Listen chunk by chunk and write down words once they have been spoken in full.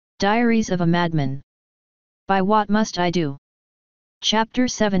Diaries of a Madman. By What Must I Do? Chapter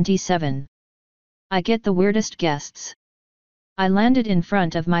 77. I get the weirdest guests. I landed in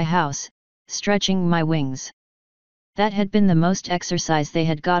front of my house, stretching my wings. That had been the most exercise they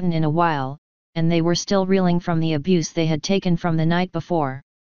had gotten in a while, and they were still reeling from the abuse they had taken from the night before.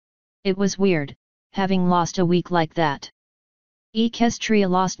 It was weird, having lost a week like that. Equestria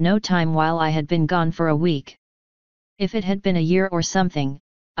lost no time while I had been gone for a week. If it had been a year or something,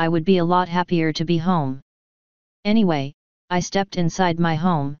 I would be a lot happier to be home. Anyway, I stepped inside my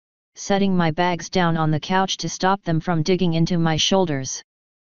home, setting my bags down on the couch to stop them from digging into my shoulders.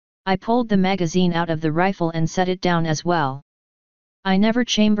 I pulled the magazine out of the rifle and set it down as well. I never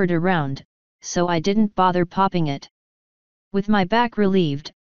chambered around, so I didn't bother popping it. With my back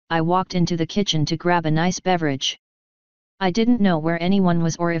relieved, I walked into the kitchen to grab a nice beverage. I didn't know where anyone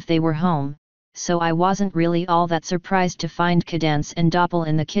was or if they were home, so I wasn't really all that surprised to find Cadence and Doppel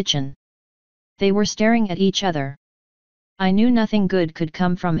in the kitchen. They were staring at each other. I knew nothing good could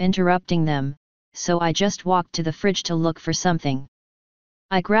come from interrupting them, so I just walked to the fridge to look for something.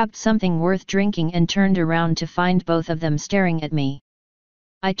 I grabbed something worth drinking and turned around to find both of them staring at me.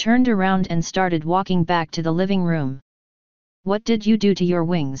 I turned around and started walking back to the living room. "What did you do to your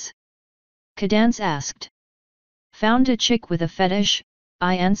wings?" Cadence asked. "Found a chick with a fetish,"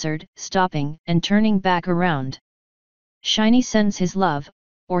 I answered, stopping and turning back around. "Shiny sends his love,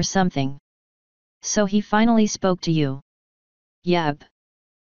 or something. So he finally spoke to you." "Yep.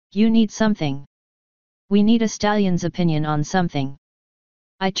 You need something. We need a stallion's opinion on something."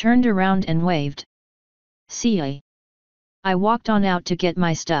 I turned around and waved. "See ya." I walked on out to get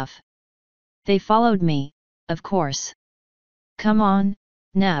my stuff. They followed me, of course. "Come on,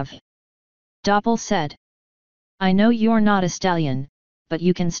 Nav," Doppel said. "I know you're not a stallion, but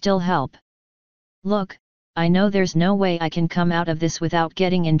you can still help. Look, I know there's no way I can come out of this without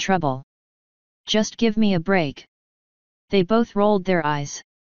getting in trouble. Just give me a break." They both rolled their eyes.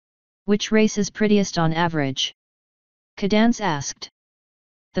 "Which race is prettiest on average?" Cadence asked.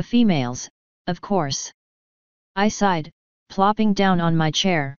 "The females, of course." I sighed, plopping down on my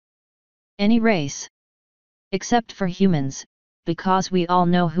chair. "Any race? Except for humans, because we all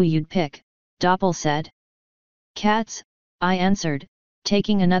know who you'd pick," Doppel said. "Cats," I answered,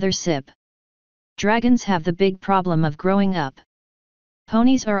 taking another sip. "Dragons have the big problem of growing up.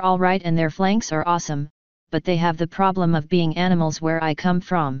 Ponies are alright and their flanks are awesome, but they have the problem of being animals where I come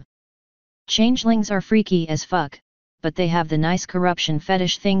from. Changelings are freaky as fuck, but they have the nice corruption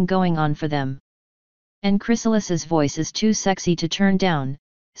fetish thing going on for them. And Chrysalis's voice is too sexy to turn down,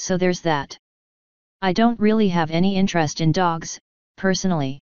 so there's that. I don't really have any interest in dogs,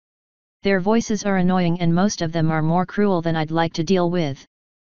 personally. Their voices are annoying and most of them are more cruel than I'd like to deal with.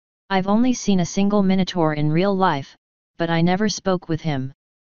 I've only seen a single minotaur in real life, but I never spoke with him.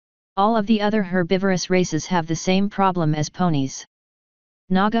 All of the other herbivorous races have the same problem as ponies.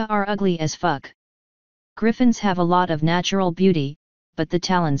 Naga are ugly as fuck. Griffins have a lot of natural beauty, but the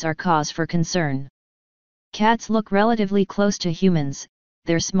talons are cause for concern. Cats look relatively close to humans,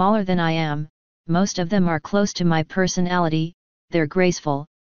 they're smaller than I am, most of them are close to my personality, they're graceful,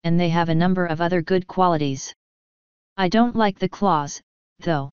 and they have a number of other good qualities. I don't like the claws,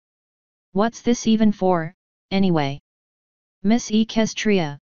 though. What's this even for, anyway?" "Miss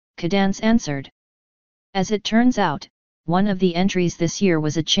Equestria," Cadence answered. "As it turns out, one of the entries this year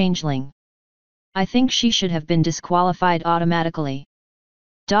was a changeling. I think she should have been disqualified automatically.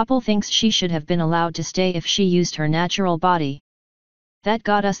 Doppel thinks she should have been allowed to stay if she used her natural body. That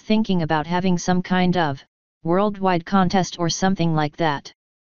got us thinking about having some kind of worldwide contest or something like that.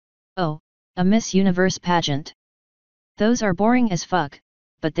 Oh, a Miss Universe pageant. Those are boring as fuck,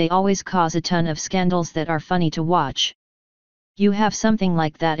 but they always cause a ton of scandals that are funny to watch. You have something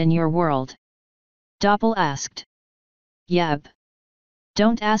like that in your world?" Doppel asked. "Yep.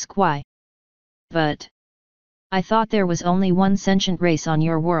 Don't ask why." "But I thought there was only one sentient race on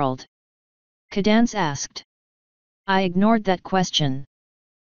your world," Cadence asked. I ignored that question.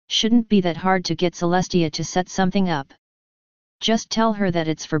 Shouldn't be that hard to get Celestia to set something up. Just tell her that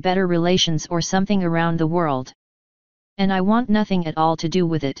it's for better relations or something around the world. And I want nothing at all to do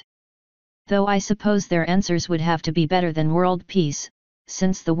with it. Though I suppose their answers would have to be better than world peace,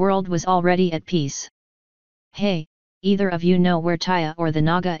 since the world was already at peace. "Hey, either of you know where Taya or the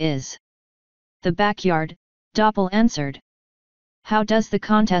Naga is?" "The backyard," Doppel answered. "How does the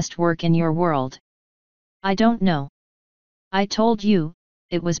contest work in your world?" "I don't know. I told you,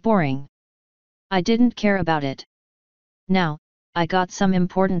 it was boring. I didn't care about it. Now, I got some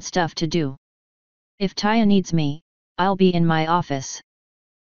important stuff to do. If Taya needs me, I'll be in my office.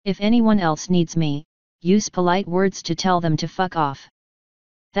 If anyone else needs me, use polite words to tell them to fuck off."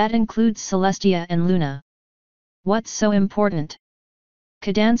 That includes Celestia and Luna. What's so important?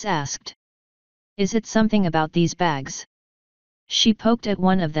 Cadance asked. Is it something about these bags? She poked at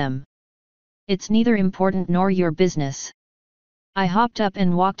one of them. It's neither important nor your business. I hopped up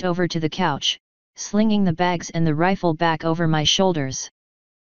and walked over to the couch, slinging the bags and the rifle back over my shoulders.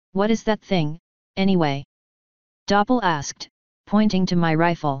 What is that thing, anyway? Doppel asked, pointing to my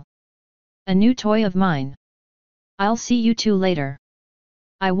rifle. A new toy of mine. I'll see you two later.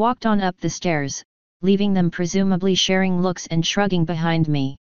 I walked on up the stairs, leaving them presumably sharing looks and shrugging behind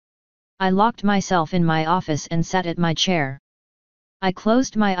me. I locked myself in my office and sat at my chair. I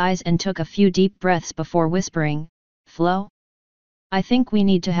closed my eyes and took a few deep breaths before whispering, Flo? I think we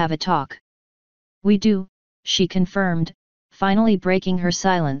need to have a talk. We do, she confirmed, finally breaking her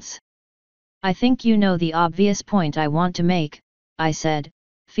silence. I think you know the obvious point I want to make, I said,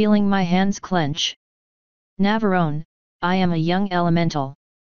 feeling my hands clench. Navarone, I am a young elemental.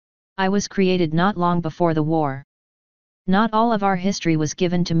 I was created not long before the war. Not all of our history was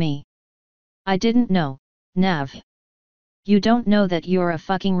given to me. I didn't know, Nav. You don't know that you're a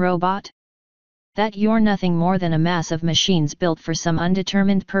fucking robot? That you're nothing more than a mass of machines built for some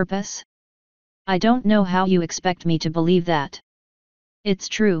undetermined purpose? I don't know how you expect me to believe that. It's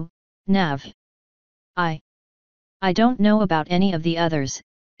true, Nav. I don't know about any of the others,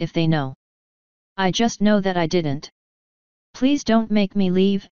 if they know. I just know that I didn't. Please don't make me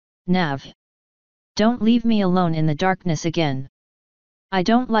leave, Nav. Don't leave me alone in the darkness again. I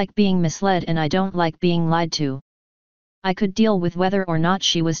don't like being misled and I don't like being lied to. I could deal with whether or not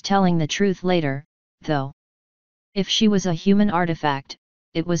she was telling the truth later, though. If she was a human artifact,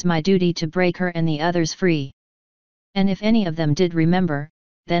 it was my duty to break her and the others free. And if any of them did remember,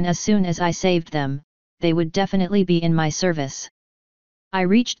 then as soon as I saved them, they would definitely be in my service. I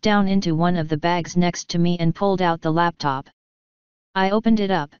reached down into one of the bags next to me and pulled out the laptop. I opened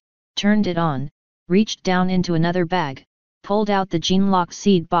it up, turned it on, reached down into another bag, pulled out the gene-locked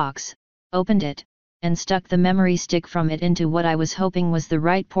seed box, opened it, and stuck the memory stick from it into what I was hoping was the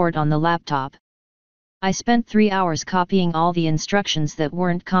right port on the laptop. I spent 3 hours copying all the instructions that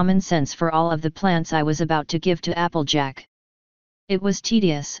weren't common sense for all of the plants I was about to give to Applejack. It was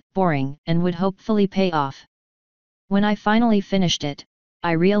tedious, boring, and would hopefully pay off. When I finally finished it,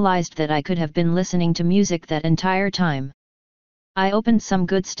 I realized that I could have been listening to music that entire time. I opened some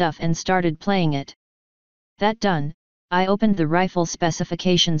good stuff and started playing it. That done, I opened the rifle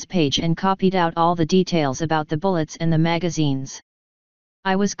specifications page and copied out all the details about the bullets and the magazines.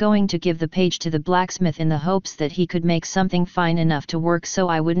 I was going to give the page to the blacksmith in the hopes that he could make something fine enough to work so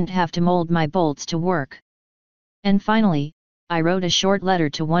I wouldn't have to mold my bolts to work. And finally, I wrote a short letter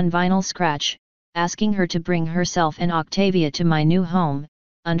to one Vinyl Scratch, asking her to bring herself and Octavia to my new home,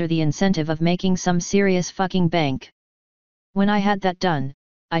 under the incentive of making some serious fucking bank. When I had that done,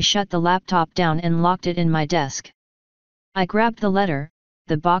 I shut the laptop down and locked it in my desk. I grabbed the letter,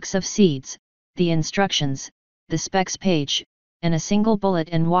 the box of seeds, the instructions, the specs page, and a single bullet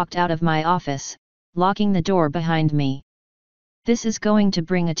and walked out of my office, locking the door behind me. This is going to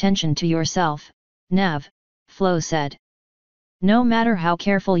bring attention to yourself, Nav, Flo said. No matter how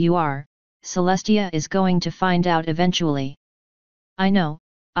careful you are, Celestia is going to find out eventually. I know,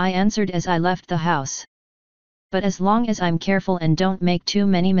 I answered as I left the house. But as long as I'm careful and don't make too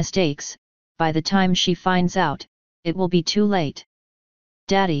many mistakes, by the time she finds out, it will be too late.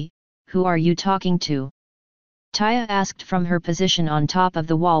 Daddy, who are you talking to? Taya asked from her position on top of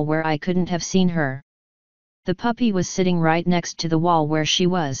the wall where I couldn't have seen her. The puppy was sitting right next to the wall where she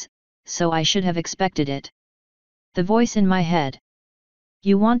was, so I should have expected it. The voice in my head.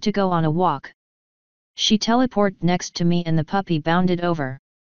 You want to go on a walk? She teleported next to me and the puppy bounded over.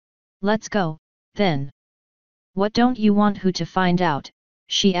 Let's go, then. What don't you want who to find out?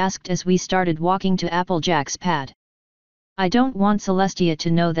 She asked as we started walking to Applejack's pad. I don't want Celestia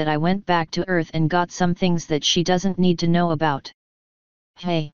to know that I went back to Earth and got some things that she doesn't need to know about.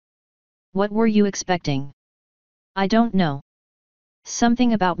 Hey! What were you expecting? I don't know.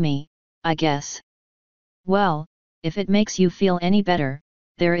 Something about me, I guess. Well, if it makes you feel any better,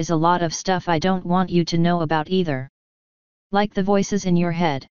 there is a lot of stuff I don't want you to know about either. Like the voices in your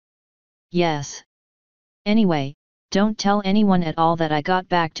head. Yes. Anyway, don't tell anyone at all that I got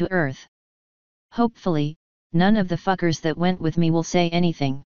back to Earth. Hopefully, none of the fuckers that went with me will say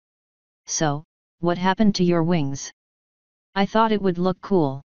anything. So, what happened to your wings? I thought it would look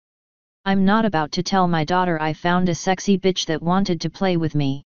cool. I'm not about to tell my daughter I found a sexy bitch that wanted to play with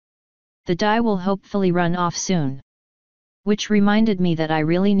me. The dye will hopefully run off soon. Which reminded me that I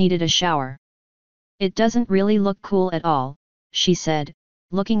really needed a shower. It doesn't really look cool at all, she said,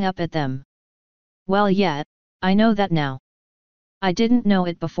 looking up at them. Well yeah, I know that now. I didn't know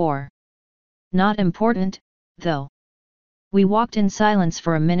it before. Not important, though. We walked in silence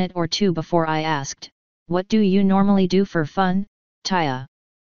for a minute or two before I asked, "What do you normally do for fun, Taya?"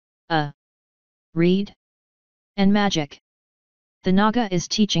 Read? And magic. The Naga is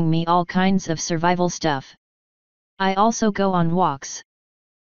teaching me all kinds of survival stuff. I also go on walks.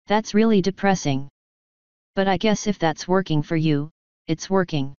 That's really depressing. But I guess if that's working for you, it's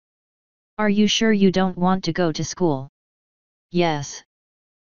working. Are you sure you don't want to go to school? Yes.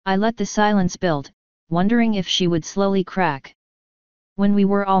 I let the silence build, wondering if she would slowly crack. When we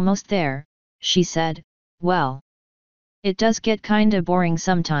were almost there, she said, "Well, it does get kinda boring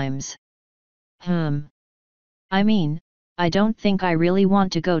sometimes." I mean, I don't think I really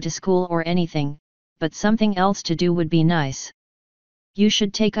want to go to school or anything, but something else to do would be nice. You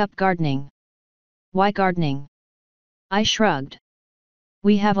should take up gardening. Why gardening? I shrugged.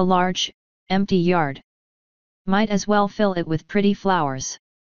 We have a large, empty yard. Might as well fill it with pretty flowers.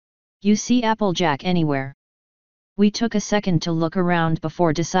 You see Applejack anywhere? We took a second to look around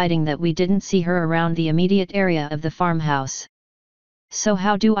before deciding that we didn't see her around the immediate area of the farmhouse. So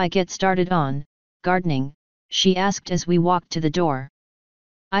how do I get started on gardening? She asked as we walked to the door.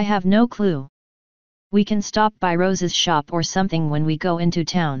 I have no clue. We can stop by Rose's shop or something when we go into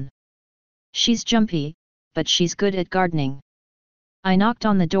town. She's jumpy, but she's good at gardening. I knocked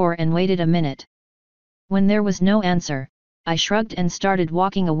on the door and waited a minute. When there was no answer, I shrugged and started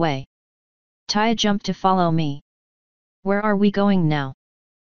walking away. Taya jumped to follow me. Where are we going now?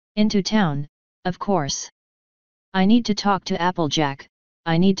 Into town, of course. I need to talk to Applejack,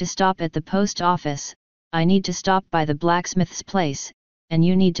 I need to stop at the post office, I need to stop by the blacksmith's place, and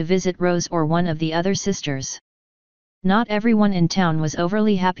you need to visit Rose or one of the other sisters. Not everyone in town was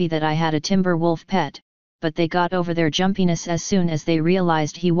overly happy that I had a timber wolf pet, but they got over their jumpiness as soon as they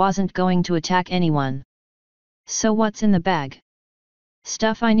realized he wasn't going to attack anyone. So what's in the bag?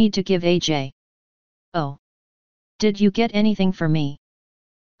 Stuff I need to give AJ. Oh. Did you get anything for me?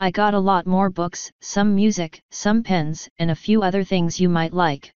 I got a lot more books, some music, some pens, and a few other things you might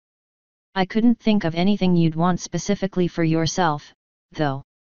like. I couldn't think of anything you'd want specifically for yourself, though.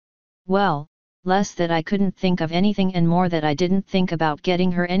 Well, less that I couldn't think of anything and more that I didn't think about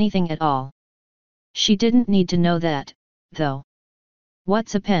getting her anything at all. She didn't need to know that, though.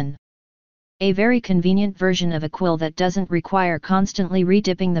 What's a pen? A very convenient version of a quill that doesn't require constantly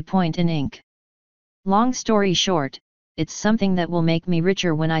redipping the point in ink. Long story short, it's something that will make me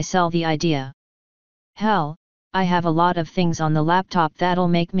richer when I sell the idea. Hell, I have a lot of things on the laptop that'll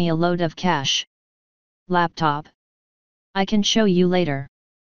make me a load of cash. Laptop? I can show you later.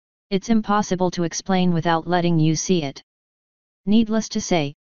 It's impossible to explain without letting you see it. Needless to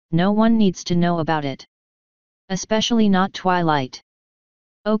say, no one needs to know about it. Especially not Twilight.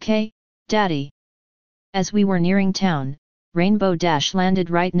 Okay, Daddy. As we were nearing town, Rainbow Dash landed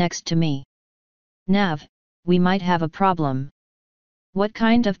right next to me. Nav, we might have a problem. What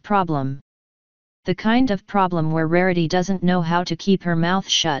kind of problem? The kind of problem where Rarity doesn't know how to keep her mouth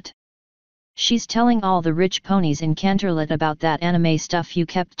shut. She's telling all the rich ponies in Canterlot about that anime stuff you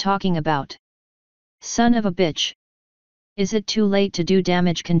kept talking about. Son of a bitch. Is it too late to do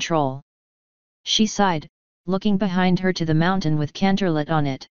damage control? She sighed, looking behind her to the mountain with Canterlot on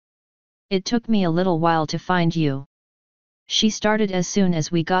it. It took me a little while to find you. She started as soon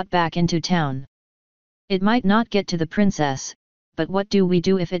as we got back into town. It might not get to the princess, but what do we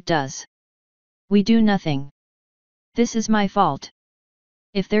do if it does? We do nothing. This is my fault.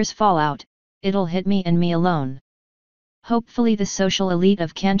 If there's fallout, it'll hit me and me alone. Hopefully the social elite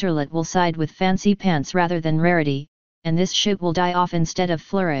of Canterlot will side with Fancy Pants rather than Rarity, and this shit will die off instead of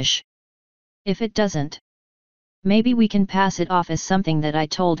flourish. If it doesn't, maybe we can pass it off as something that I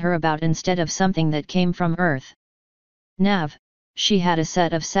told her about instead of something that came from Earth. Nav, she had a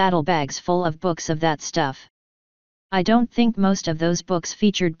set of saddlebags full of books of that stuff. I don't think most of those books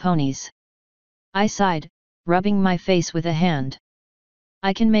featured ponies. I sighed, rubbing my face with a hand.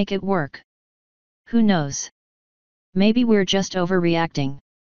 I can make it work. Who knows? Maybe we're just overreacting.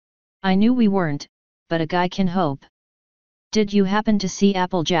 I knew we weren't, but a guy can hope. Did you happen to see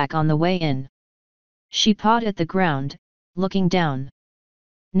Applejack on the way in? She pawed at the ground, looking down.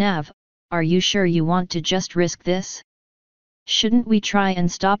 Nav, are you sure you want to just risk this? Shouldn't we try and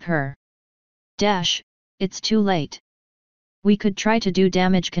stop her? Dash, it's too late. We could try to do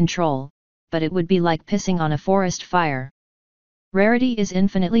damage control, but it would be like pissing on a forest fire. Rarity is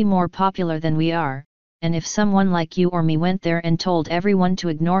infinitely more popular than we are, and if someone like you or me went there and told everyone to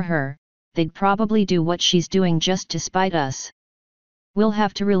ignore her, they'd probably do what she's doing just to spite us. We'll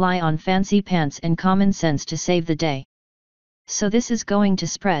have to rely on Fancy Pants and common sense to save the day. So this is going to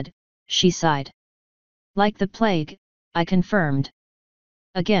spread, she sighed. Like the plague, I confirmed.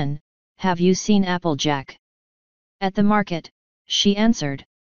 Again, have you seen Applejack? At the market, she answered.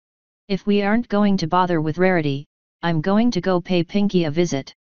 If we aren't going to bother with Rarity, I'm going to go pay Pinky a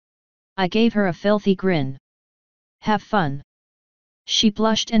visit. I gave her a filthy grin. Have fun. She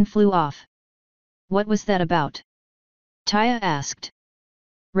blushed and flew off. What was that about? Taya asked.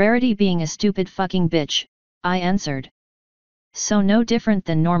 Rarity being a stupid fucking bitch, I answered. So no different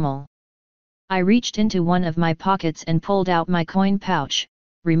than normal. I reached into one of my pockets and pulled out my coin pouch,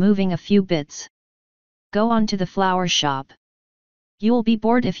 removing a few bits. Go on to the flower shop. You'll be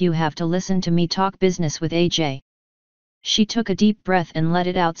bored if you have to listen to me talk business with AJ. She took a deep breath and let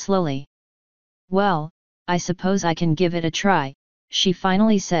it out slowly. Well, I suppose I can give it a try, she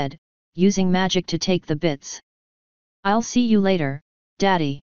finally said, using magic to take the bits. I'll see you later,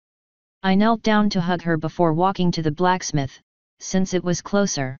 Daddy. I knelt down to hug her before walking to the blacksmith, since it was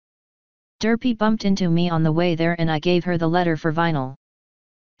closer. Derpy bumped into me on the way there and I gave her the letter for vinyl.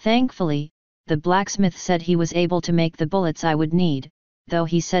 Thankfully, the blacksmith said he was able to make the bullets I would need, though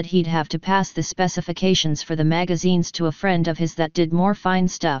he said he'd have to pass the specifications for the magazines to a friend of his that did more fine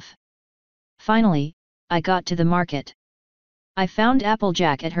stuff. Finally, I got to the market. I found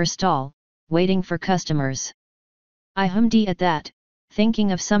Applejack at her stall, waiting for customers. I hummed at that,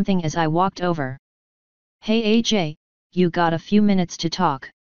 thinking of something as I walked over. Hey AJ, you got a few minutes to talk?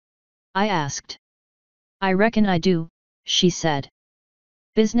 I asked. I reckon I do, she said.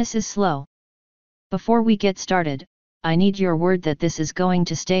 Business is slow. Before we get started, I need your word that this is going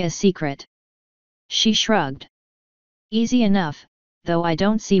to stay a secret. She shrugged. Easy enough, though I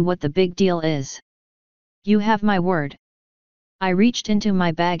don't see what the big deal is. You have my word. I reached into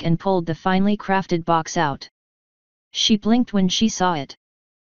my bag and pulled the finely crafted box out. She blinked when she saw it.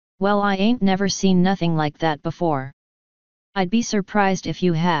 Well, I ain't never seen nothing like that before. I'd be surprised if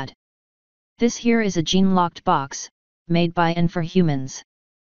you had. This here is a gene-locked box, made by and for humans.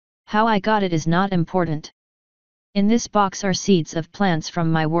 How I got it is not important. In this box are seeds of plants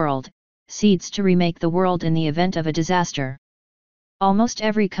from my world, seeds to remake the world in the event of a disaster. Almost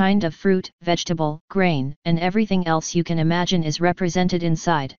every kind of fruit, vegetable, grain, and everything else you can imagine is represented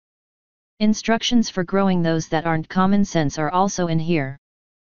inside. Instructions for growing those that aren't common sense are also in here.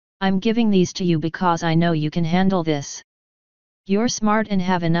 I'm giving these to you because I know you can handle this. You're smart and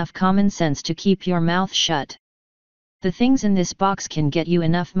have enough common sense to keep your mouth shut. The things in this box can get you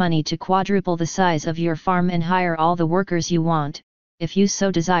enough money to quadruple the size of your farm and hire all the workers you want, if you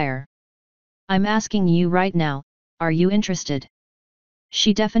so desire. I'm asking you right now, are you interested?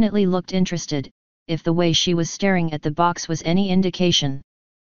 She definitely looked interested, if the way she was staring at the box was any indication.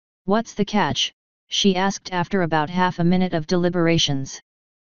 What's the catch? She asked after about half a minute of deliberations.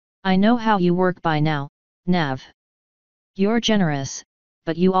 I know how you work by now, Nav. You're generous,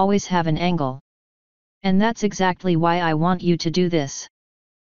 but you always have an angle. And that's exactly why I want you to do this.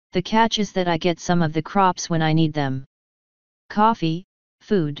 The catch is that I get some of the crops when I need them. Coffee,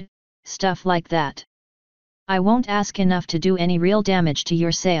 food, stuff like that. I won't ask enough to do any real damage to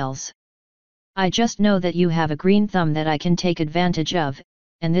your sales. I just know that you have a green thumb that I can take advantage of,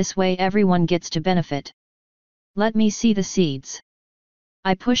 and this way everyone gets to benefit. Let me see the seeds.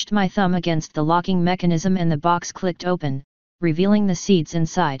 I pushed my thumb against the locking mechanism and the box clicked open, revealing the seeds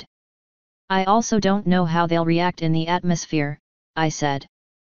inside. I also don't know how they'll react in the atmosphere, I said.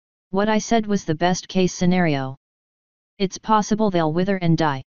 What I said was the best case scenario. It's possible they'll wither and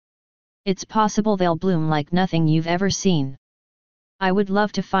die. It's possible they'll bloom like nothing you've ever seen. I would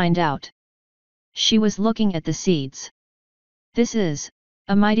love to find out. She was looking at the seeds. This is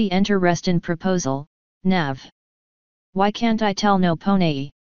a mighty interesting proposal, Nav. Why can't I tell no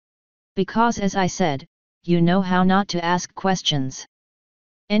pony? Because as I said, you know how not to ask questions.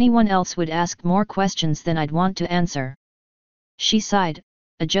 Anyone else would ask more questions than I'd want to answer. She sighed,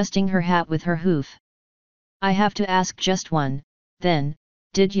 adjusting her hat with her hoof. I have to ask just one, then,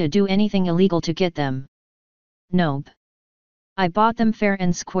 did you do anything illegal to get them? Nope. I bought them fair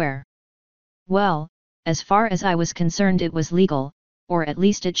and square. Well, as far as I was concerned it was legal, or at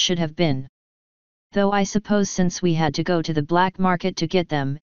least it should have been. Though I suppose since we had to go to the black market to get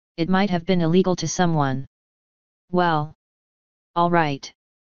them, it might have been illegal to someone. Well. Alright.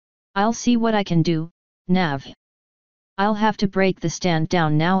 I'll see what I can do, Nav. I'll have to break the stand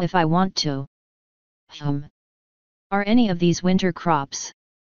down now if I want to. Are any of these winter crops?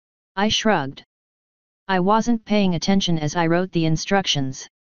 I shrugged. I wasn't paying attention as I wrote the instructions.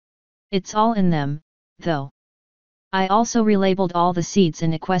 It's all in them, though. I also relabeled all the seeds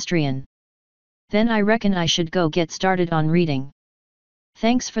in equestrian. Then I reckon I should go get started on reading.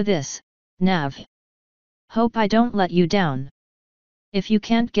 Thanks for this, Nav. Hope I don't let you down. If you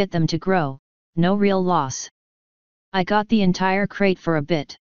can't get them to grow, no real loss. I got the entire crate for a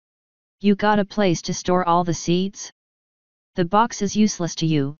bit. You got a place to store all the seeds? The box is useless to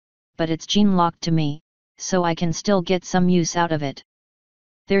you, but it's gene-locked to me, so I can still get some use out of it.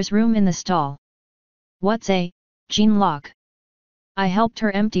 There's room in the stall. What's a gene lock? I helped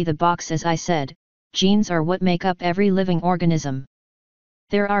her empty the box as I said, genes are what make up every living organism.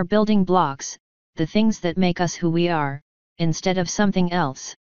 There are building blocks, the things that make us who we are, instead of something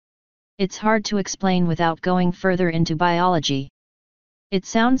else. It's hard to explain without going further into biology. It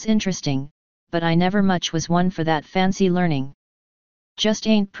sounds interesting, but I never much was one for that fancy learning. Just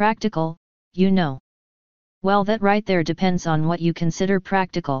ain't practical, you know. Well, that right there depends on what you consider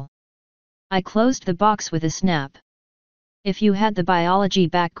practical. I closed the box with a snap. If you had the biology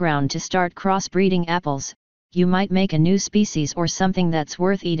background to start crossbreeding apples, you might make a new species or something that's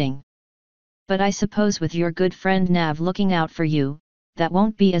worth eating. But I suppose with your good friend Nav looking out for you, that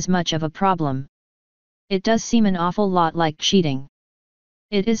won't be as much of a problem. It does seem an awful lot like cheating.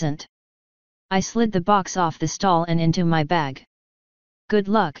 It isn't. I slid the box off the stall and into my bag. Good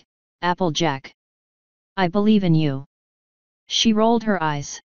luck, Applejack. I believe in you. She rolled her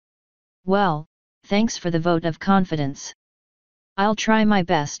eyes. Well, thanks for the vote of confidence. I'll try my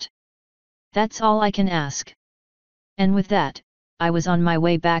best. That's all I can ask. And with that, I was on my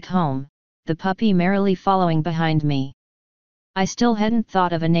way back home, the puppy merrily following behind me. I still hadn't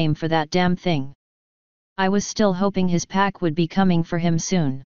thought of a name for that damn thing. I was still hoping his pack would be coming for him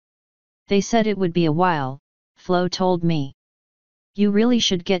soon. They said it would be a while, Flo told me. You really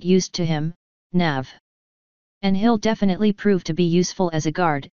should get used to him, Nav. And he'll definitely prove to be useful as a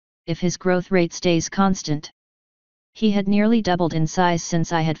guard, if his growth rate stays constant. He had nearly doubled in size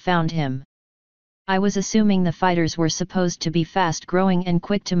since I had found him. I was assuming the fighters were supposed to be fast-growing and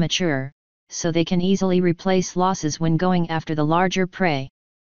quick to mature, so they can easily replace losses when going after the larger prey.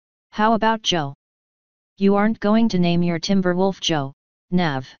 How about Joe? You aren't going to name your Timberwolf Joe,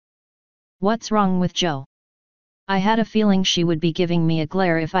 Nav. What's wrong with Joe? I had a feeling she would be giving me a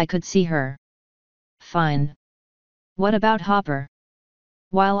glare if I could see her. Fine. What about Hopper?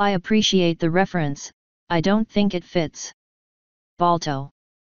 While I appreciate the reference, I don't think it fits. Balto.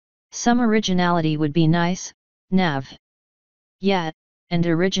 Some originality would be nice, Nav. Yeah, and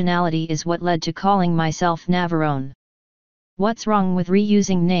originality is what led to calling myself Navarone. What's wrong with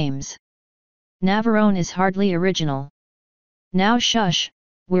reusing names? Navarone is hardly original. Now shush,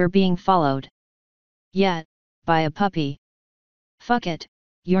 we're being followed. Yeah, by a puppy. Fuck it,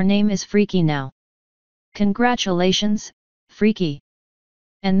 your name is Freaky now. Congratulations, Freaky.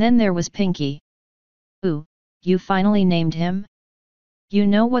 And then there was Pinky. Ooh, you finally named him? You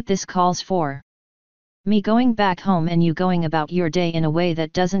know what this calls for? Me going back home and you going about your day in a way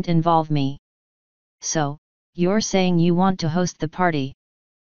that doesn't involve me. So, you're saying you want to host the party?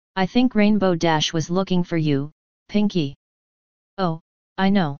 I think Rainbow Dash was looking for you, Pinky. Oh, I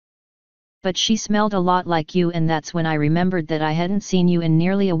know. But she smelled a lot like you, and that's when I remembered that I hadn't seen you in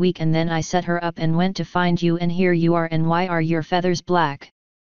nearly a week, and then I set her up and went to find you, and here you are. And why are your feathers black?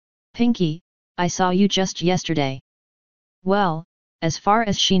 Pinky, I saw you just yesterday. Well, as far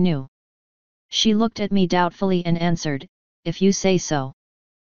as she knew. She looked at me doubtfully and answered, if you say so.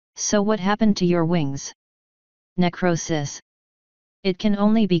 So what happened to your wings? Necrosis. It can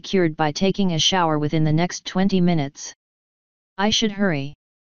only be cured by taking a shower within the next 20 minutes. I should hurry.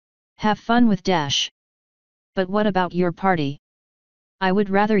 Have fun with Dash. But what about your party? I would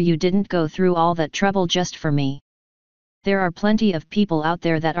rather you didn't go through all that trouble just for me. There are plenty of people out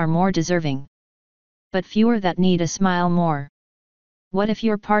there that are more deserving. But fewer that need a smile more. What if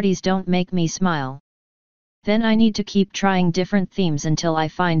your parties don't make me smile? Then I need to keep trying different themes until I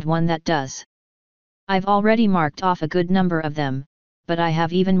find one that does. I've already marked off a good number of them, but I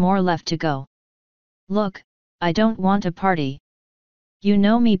have even more left to go. Look, I don't want a party. You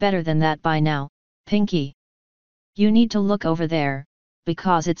know me better than that by now, Pinky. You need to look over there,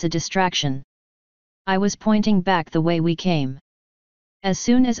 because it's a distraction. I was pointing back the way we came. As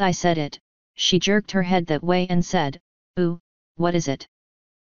soon as I said it, she jerked her head that way and said, "Ooh, what is it?"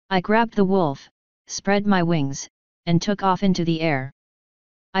 I grabbed the wolf, spread my wings, and took off into the air.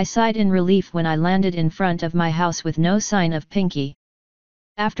 I sighed in relief when I landed in front of my house with no sign of Pinky.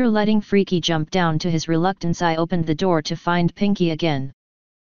 After letting Freaky jump down to his reluctance, I opened the door to find Pinky again.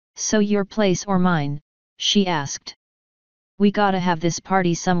 So your place or mine? She asked. We gotta have this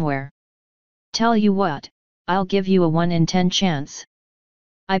party somewhere. Tell you what, I'll give you a 1 in 10 chance.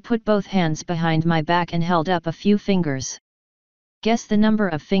 I put both hands behind my back and held up a few fingers. Guess the number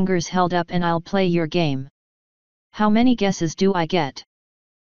of fingers held up and I'll play your game. How many guesses do I get?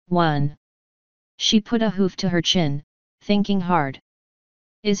 1. She put a hoof to her chin, thinking hard.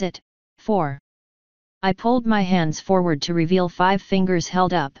 Is it 4? I pulled my hands forward to reveal 5 fingers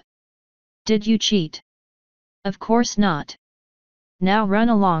held up. Did you cheat? Of course not. Now run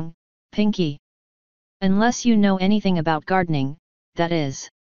along, Pinky. Unless you know anything about gardening, that is.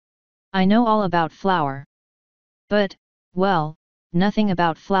 I know all about flower. But, well, nothing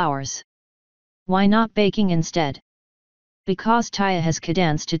about flowers. Why not baking instead? Because Taya has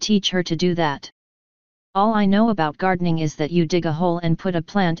Cadance to teach her to do that. All I know about gardening is that you dig a hole and put a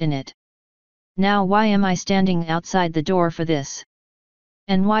plant in it. Now why am I standing outside the door for this?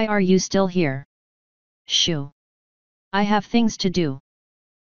 And why are you still here? Shoo. I have things to do.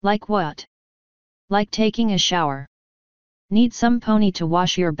 Like what? Like taking a shower. Need some pony to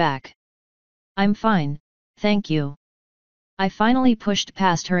wash your back. I'm fine, thank you. I finally pushed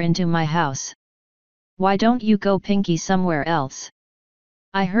past her into my house. Why don't you go Pinky somewhere else?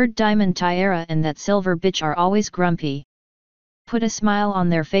 I heard Diamond Tiara and that silver bitch are always grumpy. Put a smile on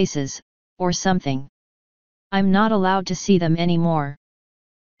their faces, or something. I'm not allowed to see them anymore.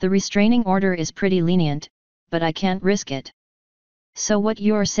 The restraining order is pretty lenient, but I can't risk it. So what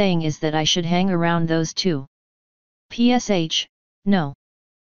you're saying is that I should hang around those two? PSH, no.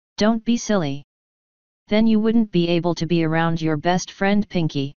 Don't be silly. Then you wouldn't be able to be around your best friend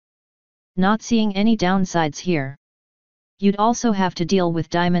Pinky. Not seeing any downsides here. You'd also have to deal with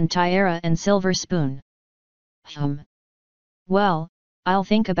Diamond Tiara and Silver Spoon. Well, I'll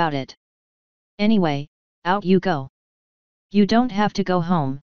think about it. Anyway, out you go. You don't have to go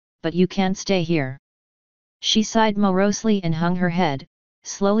home, but you can't stay here. She sighed morosely and hung her head,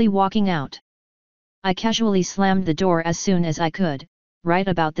 slowly walking out. I casually slammed the door as soon as I could, right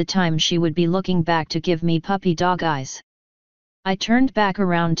about the time she would be looking back to give me puppy dog eyes. I turned back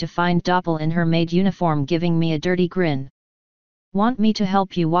around to find Doppel in her maid uniform giving me a dirty grin. Want me to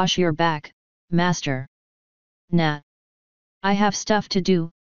help you wash your back, master? Nah. I have stuff to do,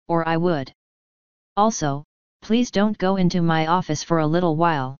 or I would. Also, please don't go into my office for a little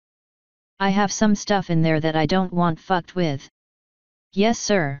while. I have some stuff in there that I don't want fucked with. Yes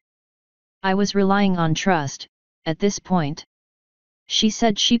sir. I was relying on trust, at this point. She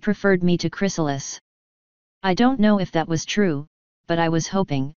said she preferred me to Chrysalis. I don't know if that was true, but I was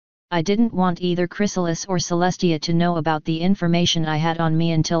hoping. I didn't want either Chrysalis or Celestia to know about the information I had on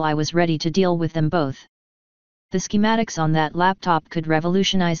me until I was ready to deal with them both. The schematics on that laptop could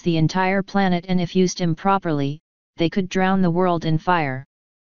revolutionize the entire planet, and if used improperly, they could drown the world in fire.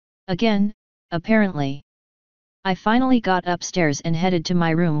 Again, apparently. I finally got upstairs and headed to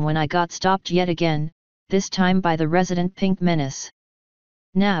my room when I got stopped yet again, this time by the resident pink menace.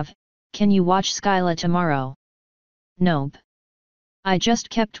 Nav, can you watch Skyla tomorrow? Nope. I just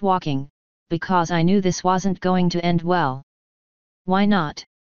kept walking, because I knew this wasn't going to end well. Why not?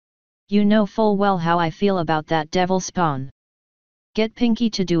 You know full well how I feel about that devil spawn. Get Pinky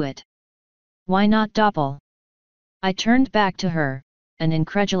to do it. Why not Doppel? I turned back to her, an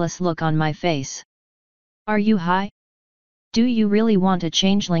incredulous look on my face. Are you high? Do you really want a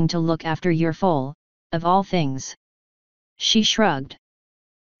changeling to look after your foal, of all things? She shrugged.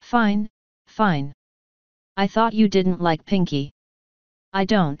 Fine, fine. I thought you didn't like Pinky. I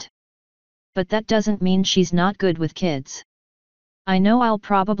don't. But that doesn't mean she's not good with kids. I know I'll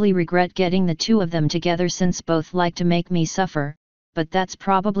probably regret getting the two of them together since both like to make me suffer, but that's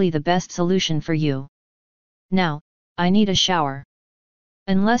probably the best solution for you. Now, I need a shower.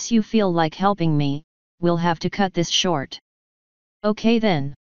 Unless you feel like helping me, we'll have to cut this short. Okay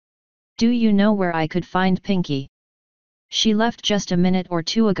then. Do you know where I could find Pinky? She left just a minute or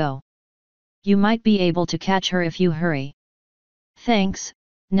two ago. You might be able to catch her if you hurry. Thanks,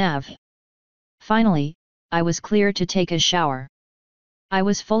 Nav. Finally, I was clear to take a shower. I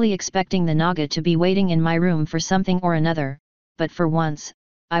was fully expecting the Naga to be waiting in my room for something or another, but for once,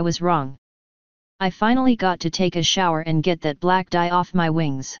 I was wrong. I finally got to take a shower and get that black dye off my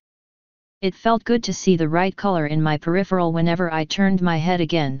wings. It felt good to see the right color in my peripheral whenever I turned my head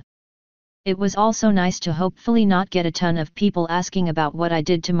again. It was also nice to hopefully not get a ton of people asking about what I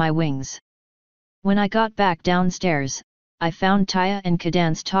did to my wings. When I got back downstairs, I found Taya and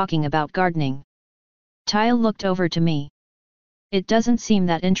Cadance talking about gardening. Taya looked over to me. It doesn't seem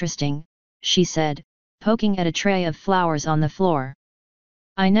that interesting, she said, poking at a tray of flowers on the floor.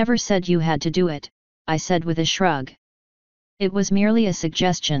 I never said you had to do it, I said with a shrug. It was merely a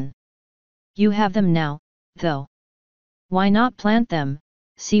suggestion. You have them now, though. Why not plant them,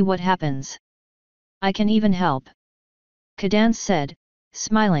 see what happens? I can even help. Cadance said,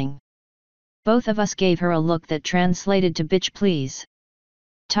 smiling. Both of us gave her a look that translated to bitch please.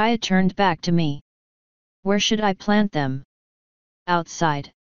 Taya turned back to me. Where should I plant them?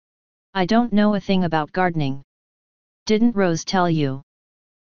 Outside. I don't know a thing about gardening. Didn't Rose tell you?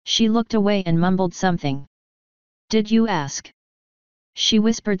 She looked away and mumbled something. Did you ask? She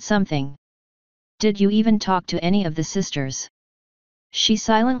whispered something. Did you even talk to any of the sisters? She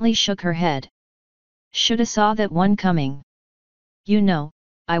silently shook her head. Shoulda saw that one coming. You know,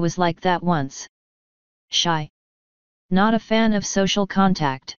 I was like that once. Shy. Not a fan of social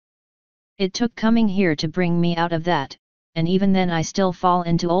contact. It took coming here to bring me out of that, and even then I still fall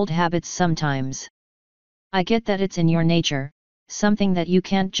into old habits sometimes. I get that it's in your nature, something that you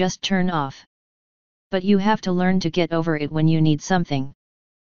can't just turn off. But you have to learn to get over it when you need something.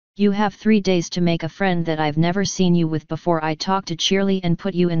 You have 3 days to make a friend that I've never seen you with before I talk to Cheerly and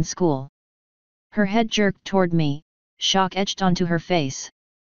put you in school. Her head jerked toward me, shock etched onto her face.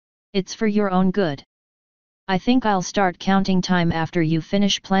 It's for your own good. I think I'll start counting time after you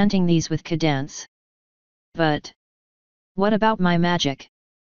finish planting these with cadence. But what about my magic?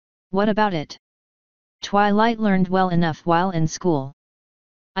 What about it? Twilight learned well enough while in school.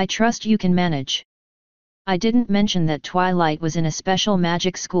 I trust you can manage. I didn't mention that Twilight was in a special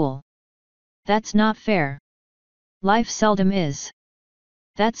magic school. That's not fair. Life seldom is.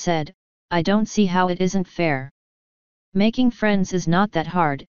 That said, I don't see how it isn't fair. Making friends is not that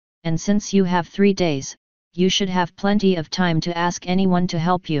hard, and since you have 3 days, you should have plenty of time to ask anyone to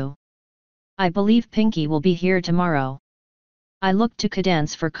help you. I believe Pinky will be here tomorrow. I looked to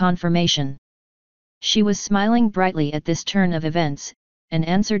Cadence for confirmation. She was smiling brightly at this turn of events, and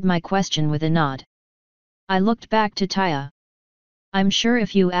answered my question with a nod. I looked back to Taya. I'm sure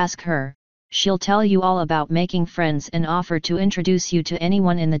if you ask her, she'll tell you all about making friends and offer to introduce you to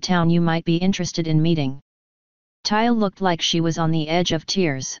anyone in the town you might be interested in meeting. Taya looked like she was on the edge of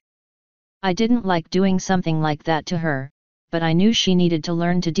tears. I didn't like doing something like that to her, but I knew she needed to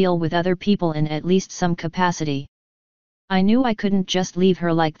learn to deal with other people in at least some capacity. I knew I couldn't just leave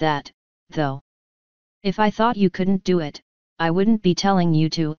her like that, though. If I thought you couldn't do it, I wouldn't be telling you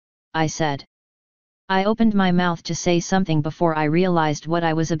to, I said. I opened my mouth to say something before I realized what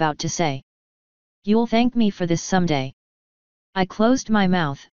I was about to say. You'll thank me for this someday. I closed my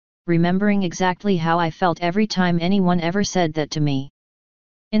mouth, remembering exactly how I felt every time anyone ever said that to me.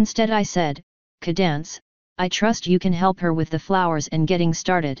 Instead I said, Cadence, I trust you can help her with the flowers and getting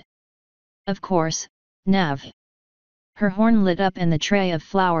started. Of course, Nav. Her horn lit up and the tray of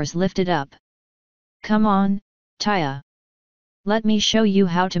flowers lifted up. Come on, Taya. Let me show you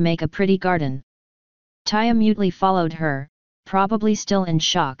how to make a pretty garden. Taya mutely followed her, probably still in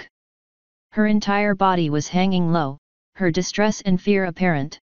shock. Her entire body was hanging low, her distress and fear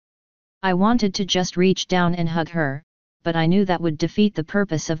apparent. I wanted to just reach down and hug her, but I knew that would defeat the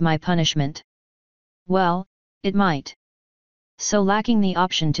purpose of my punishment. Well, it might. So lacking the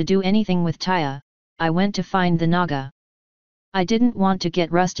option to do anything with Taya, I went to find the Naga. I didn't want to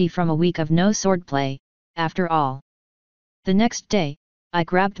get rusty from a week of no swordplay, after all. The next day, I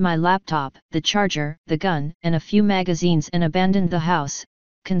grabbed my laptop, the charger, the gun, and a few magazines and abandoned the house,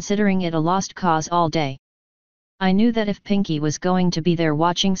 considering it a lost cause all day. I knew that if Pinky was going to be there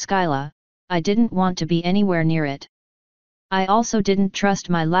watching Skyla, I didn't want to be anywhere near it. I also didn't trust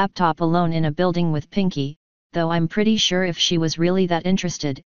my laptop alone in a building with Pinky, though I'm pretty sure if she was really that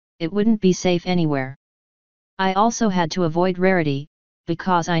interested, it wouldn't be safe anywhere. I also had to avoid Rarity,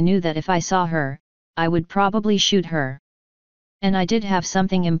 because I knew that if I saw her, I would probably shoot her. And I did have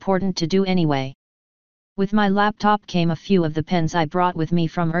something important to do anyway. With my laptop came a few of the pens I brought with me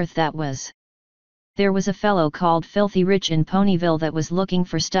from Earth. There was a fellow called Filthy Rich in Ponyville that was looking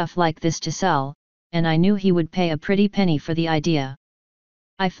for stuff like this to sell, and I knew he would pay a pretty penny for the idea.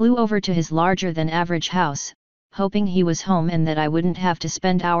 I flew over to his larger-than-average house, hoping he was home and that I wouldn't have to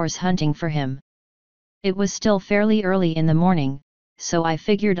spend hours hunting for him. It was still fairly early in the morning, so I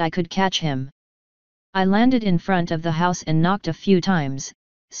figured I could catch him. I landed in front of the house and knocked a few times,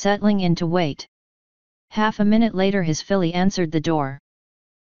 settling in to wait. Half a minute later his filly answered the door.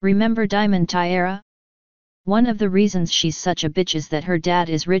 Remember Diamond Tiara? One of the reasons she's such a bitch is that her dad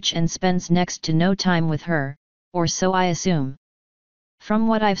is rich and spends next to no time with her, or so I assume. From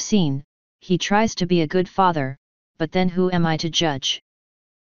what I've seen, he tries to be a good father, but then who am I to judge?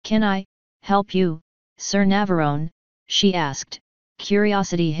 Can I help you, Sir Navarone? She asked,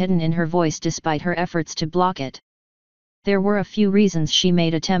 curiosity hidden in her voice despite her efforts to block it. There were a few reasons she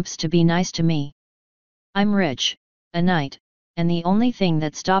made attempts to be nice to me. I'm rich, a knight, and the only thing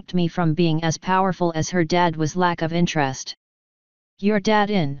that stopped me from being as powerful as her dad was lack of interest. Your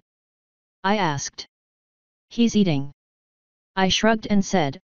dad in? I asked. He's eating. I shrugged and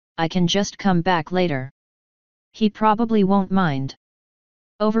said, I can just come back later. He probably won't mind.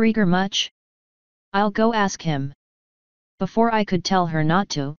 Overeager much? I'll go ask him. Before I could tell her not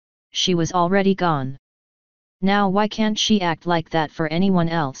to, she was already gone. Now why can't she act like that for anyone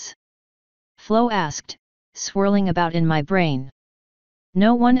else? Flo asked, swirling about in my brain.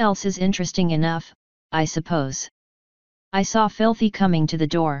 No one else is interesting enough, I suppose. I saw Filthy coming to the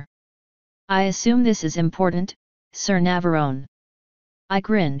door. I assume this is important, Sir Navarone. I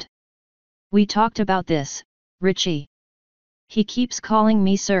grinned. We talked about this, Richie. He keeps calling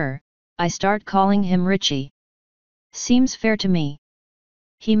me sir, I start calling him Richie. Seems fair to me.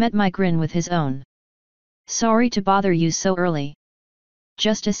 He met my grin with his own. Sorry to bother you so early.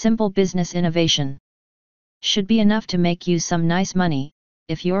 Just a simple business innovation. Should be enough to make you some nice money,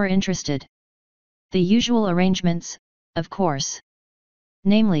 if you're interested. The usual arrangements, of course.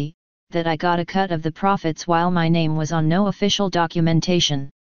 Namely, that I got a cut of the profits while my name was on no official documentation.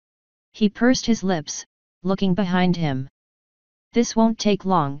 He pursed his lips, looking behind him. This won't take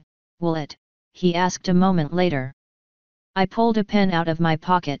long, will it? He asked a moment later. I pulled a pen out of my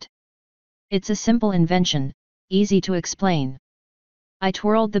pocket. It's a simple invention, easy to explain. I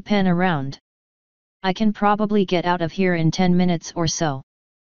twirled the pen around. I can probably get out of here in 10 minutes or so.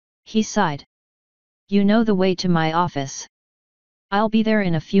 He sighed. You know the way to my office. I'll be there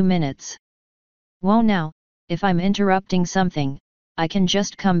in a few minutes. Whoa now, if I'm interrupting something, I can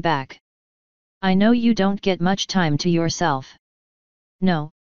just come back. I know you don't get much time to yourself.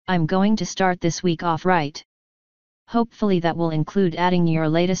 No, I'm going to start this week off right. Hopefully that will include adding your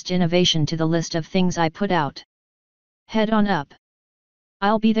latest innovation to the list of things I put out. Head on up.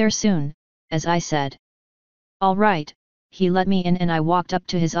 I'll be there soon, as I said. All right, he let me in and I walked up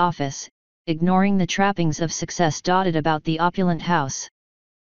to his office, ignoring the trappings of success dotted about the opulent house.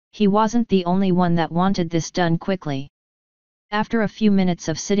 He wasn't the only one that wanted this done quickly. After a few minutes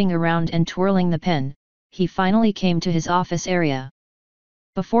of sitting around and twirling the pen, he finally came to his office area.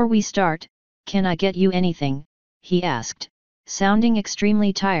 Before we start, can I get you anything? He asked, sounding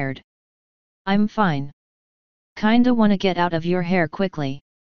extremely tired. I'm fine. Kinda wanna get out of your hair quickly.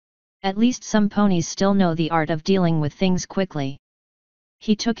 At least some ponies still know the art of dealing with things quickly.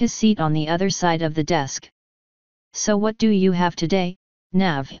 He took his seat on the other side of the desk. So what do you have today,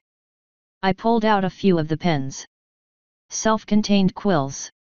 Nav? I pulled out a few of the pens. Self-contained quills.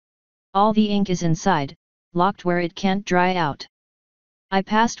 All the ink is inside, locked where it can't dry out. I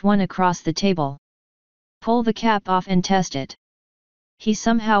passed one across the table. Pull the cap off and test it. He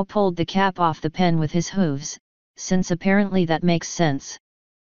somehow pulled the cap off the pen with his hooves, since apparently that makes sense.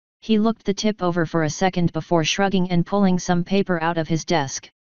 He looked the tip over for a second before shrugging and pulling some paper out of his desk.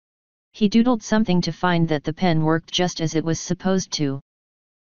 He doodled something to find that the pen worked just as it was supposed to.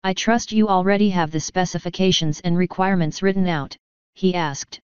 I trust you already have the specifications and requirements written out, he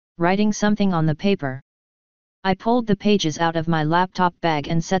asked, writing something on the paper. I pulled the pages out of my laptop bag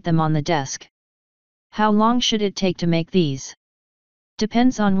and set them on the desk. How long should it take to make these?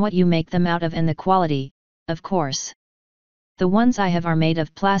 Depends on what you make them out of and the quality, of course. The ones I have are made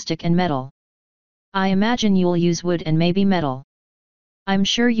of plastic and metal. I imagine you'll use wood and maybe metal. I'm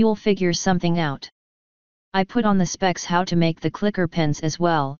sure you'll figure something out. I put on the specs how to make the clicker pens as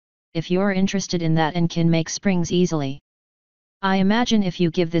well, if you're interested in that and can make springs easily. I imagine if you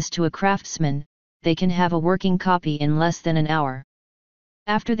give this to a craftsman, they can have a working copy in less than an hour.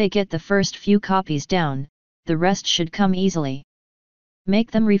 After they get the first few copies down, the rest should come easily.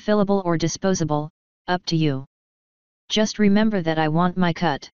 Make them refillable or disposable, up to you. Just remember that I want my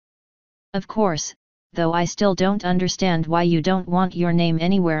cut. Of course, though I still don't understand why you don't want your name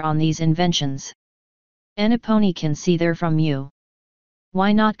anywhere on these inventions. Any pony can see they're from you.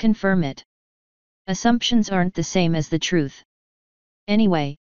 Why not confirm it? Assumptions aren't the same as the truth.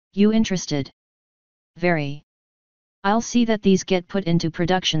 Anyway, you interested? Very. I'll see that these get put into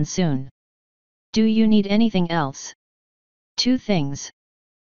production soon. Do you need anything else? 2 things.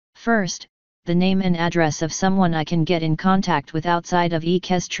 First, the name and address of someone I can get in contact with outside of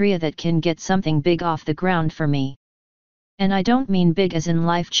Equestria that can get something big off the ground for me. And I don't mean big as in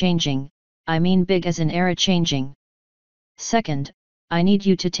life-changing, I mean big as in era-changing. Second, I need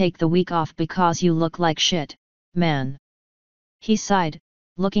you to take the week off because you look like shit, man. He sighed,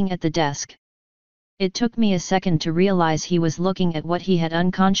 looking at the desk. It took me a second to realize he was looking at what he had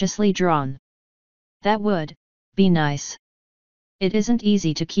unconsciously drawn. That would be nice. It isn't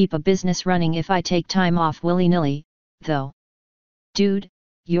easy to keep a business running if I take time off willy-nilly, though. Dude,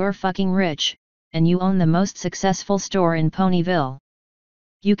 you're fucking rich, and you own the most successful store in Ponyville.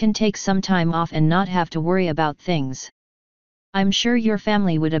 You can take some time off and not have to worry about things. I'm sure your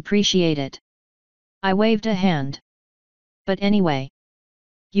family would appreciate it. I waved a hand. But anyway.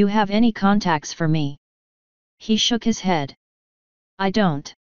 You have any contacts for me? He shook his head. I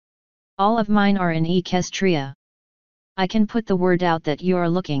don't. All of mine are in Equestria. I can put the word out that you're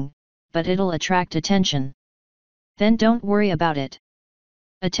looking, but it'll attract attention. Then don't worry about it.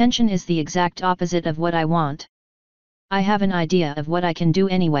 Attention is the exact opposite of what I want. I have an idea of what I can do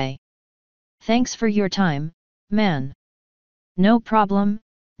anyway. Thanks for your time, man. No problem,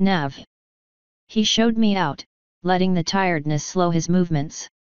 Nav. He showed me out, letting the tiredness slow his movements.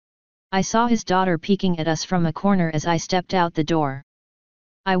 I saw his daughter peeking at us from a corner as I stepped out the door.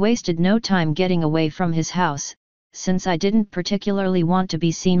 I wasted no time getting away from his house, since I didn't particularly want to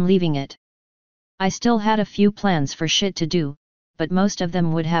be seen leaving it. I still had a few plans for shit to do, but most of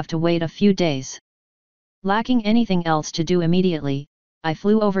them would have to wait a few days. Lacking anything else to do immediately, I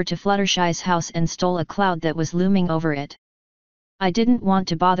flew over to Fluttershy's house and stole a cloud that was looming over it. I didn't want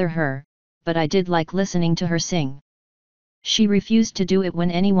to bother her, but I did like listening to her sing. She refused to do it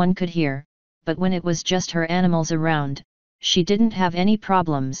when anyone could hear, but when it was just her animals around, she didn't have any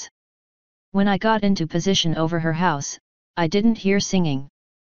problems. When I got into position over her house, I didn't hear singing.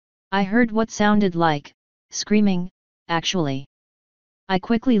 I heard what sounded like screaming, actually. I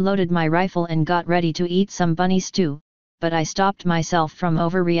quickly loaded my rifle and got ready to eat some bunny stew, but I stopped myself from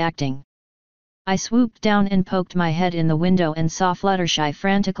overreacting. I swooped down and poked my head in the window and saw Fluttershy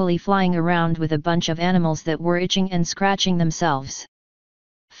frantically flying around with a bunch of animals that were itching and scratching themselves.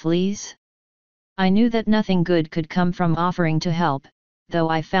 Fleas? I knew that nothing good could come from offering to help, though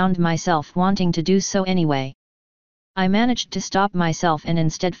I found myself wanting to do so anyway. I managed to stop myself and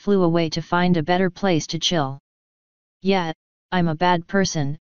instead flew away to find a better place to chill. Yeah, I'm a bad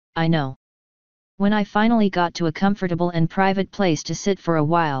person, I know. When I finally got to a comfortable and private place to sit for a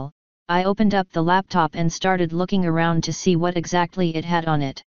while, I opened up the laptop and started looking around to see what exactly it had on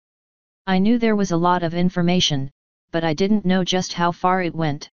it. I knew there was a lot of information, but I didn't know just how far it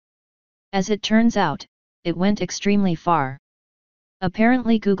went. As it turns out, it went extremely far.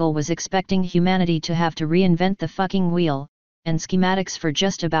 Apparently Google was expecting humanity to have to reinvent the fucking wheel, and schematics for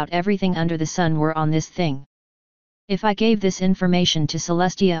just about everything under the sun were on this thing. If I gave this information to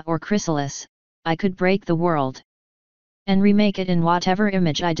Celestia or Chrysalis, I could break the world. And remake it in whatever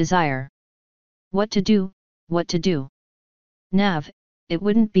image I desire. What to do, what to do. Nav, it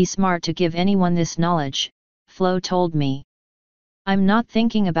wouldn't be smart to give anyone this knowledge, Flo told me. I'm not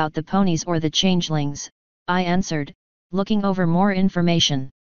thinking about the ponies or the changelings, I answered, looking over more information.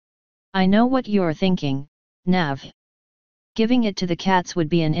 I know what you're thinking, Nav. Giving it to the cats would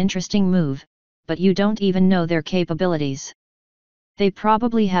be an interesting move, but you don't even know their capabilities. They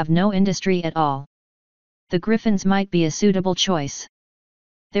probably have no industry at all. The griffins might be a suitable choice.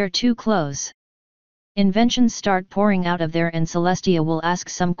 They're too close. Inventions start pouring out of there and Celestia will ask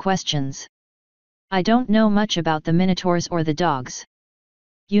some questions. I don't know much about the minotaurs or the dogs.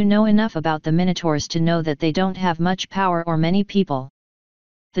 You know enough about the minotaurs to know that they don't have much power or many people.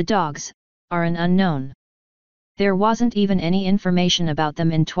 The dogs are an unknown. There wasn't even any information about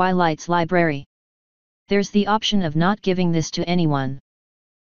them in Twilight's library. There's the option of not giving this to anyone.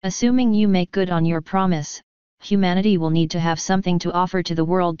 Assuming you make good on your promise, humanity will need to have something to offer to the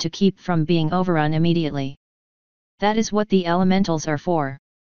world to keep from being overrun immediately. That is what the elementals are for.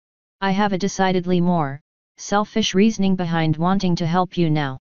 I have a decidedly more selfish reasoning behind wanting to help you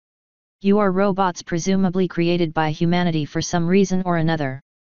now. You are robots presumably created by humanity for some reason or another.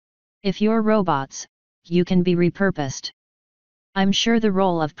 If you're robots, you can be repurposed. I'm sure the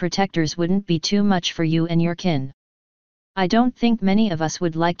role of protectors wouldn't be too much for you and your kin. I don't think many of us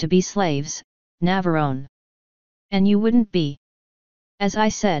would like to be slaves, Navarone. And you wouldn't be. As I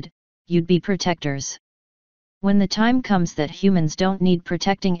said, you'd be protectors. When the time comes that humans don't need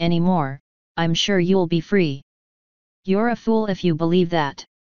protecting anymore, I'm sure you'll be free. You're a fool if you believe that.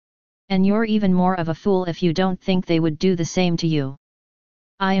 And you're even more of a fool if you don't think they would do the same to you.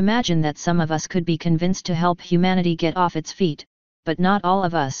 I imagine that some of us could be convinced to help humanity get off its feet, but not all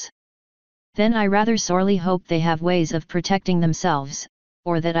of us. Then I rather sorely hope they have ways of protecting themselves,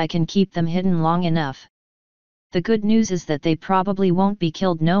 or that I can keep them hidden long enough. The good news is that they probably won't be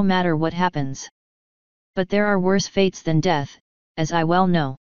killed no matter what happens. But there are worse fates than death, as I well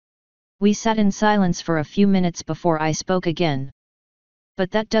know. We sat in silence for a few minutes before I spoke again.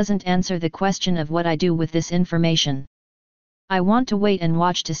 But that doesn't answer the question of what I do with this information. I want to wait and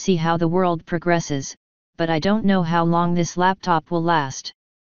watch to see how the world progresses, but I don't know how long this laptop will last.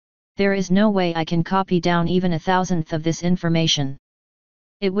 There is no way I can copy down even 1,000th of this information.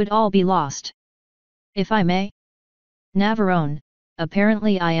 It would all be lost. If I may? Navarone,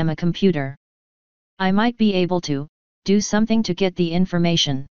 apparently I am a computer. I might be able to do something to get the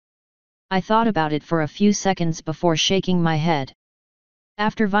information. I thought about it for a few seconds before shaking my head.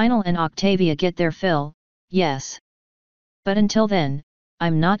 After Vinyl and Octavia get their fill, yes. But until then,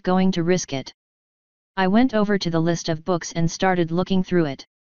 I'm not going to risk it. I went over to the list of books and started looking through it.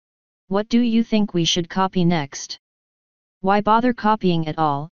 What do you think we should copy next? Why bother copying at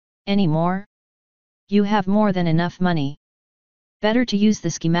all, anymore? You have more than enough money. Better to use the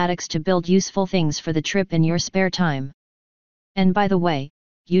schematics to build useful things for the trip in your spare time. And by the way,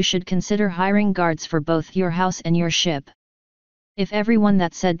 you should consider hiring guards for both your house and your ship. If everyone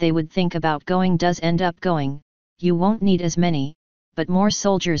that said they would think about going does end up going, you won't need as many, but more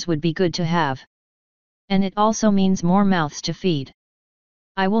soldiers would be good to have. And it also means more mouths to feed.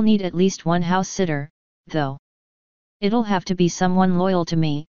 I will need at least one house sitter, though. It'll have to be someone loyal to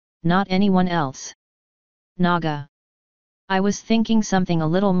me, not anyone else. Naga. I was thinking something a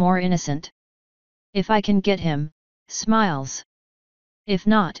little more innocent. If I can get him, smiles. If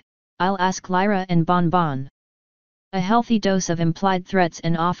not, I'll ask Lyra and Bonbon. A healthy dose of implied threats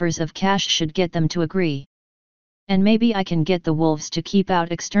and offers of cash should get them to agree. And maybe I can get the wolves to keep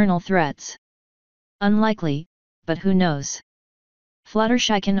out external threats. Unlikely, but who knows?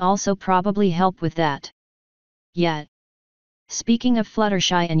 Fluttershy can also probably help with that. Yet. Speaking of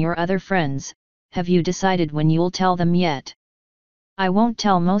Fluttershy and your other friends, have you decided when you'll tell them yet? I won't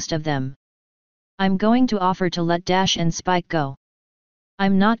tell most of them. I'm going to offer to let Dash and Spike go.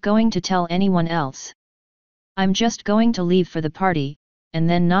 I'm not going to tell anyone else. I'm just going to leave for the party, and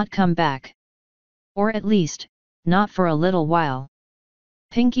then not come back. Or at least, not for a little while.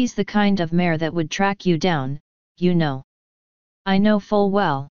 Pinky's the kind of mare that would track you down, you know. I know full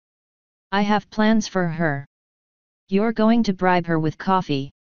well. I have plans for her. You're going to bribe her with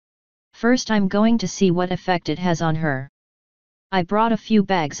coffee. First I'm going to see what effect it has on her. I brought a few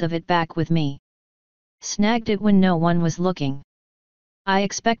bags of it back with me. Snagged it when no one was looking. I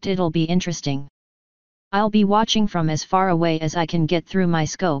expect it'll be interesting. I'll be watching from as far away as I can get through my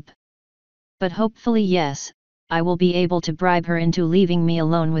scope. But hopefully yes, I will be able to bribe her into leaving me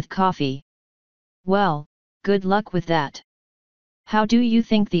alone with coffee. Well, good luck with that. How do you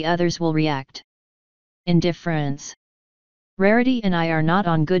think the others will react? Indifference. Rarity and I are not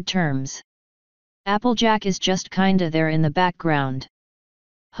on good terms. Applejack is just kinda there in the background.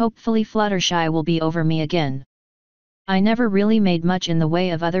 Hopefully Fluttershy will be over me again. I never really made much in the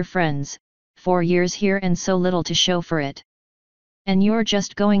way of other friends, 4 years here and so little to show for it. And you're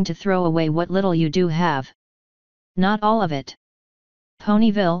just going to throw away what little you do have. Not all of it.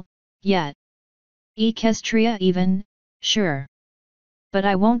 Ponyville, yet. Equestria even, sure. But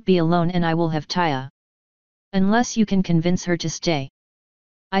I won't be alone and I will have Taya. Unless you can convince her to stay.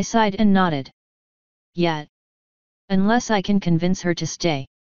 I sighed and nodded. Yet. Unless I can convince her to stay.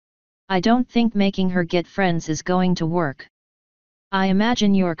 I don't think making her get friends is going to work. I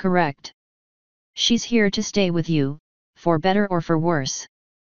imagine you're correct. She's here to stay with you, for better or for worse.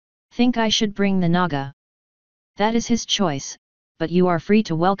 Think I should bring the Naga? That is his choice, but you are free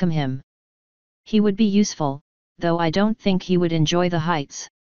to welcome him. He would be useful, though I don't think he would enjoy the heights.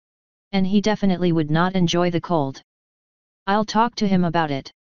 And he definitely would not enjoy the cold. I'll talk to him about it.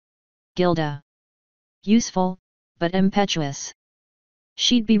 Gilda. Useful, but impetuous.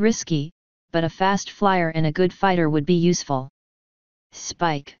 She'd be risky, but a fast flyer and a good fighter would be useful.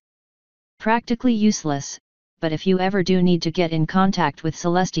 Spike. Practically useless, but if you ever do need to get in contact with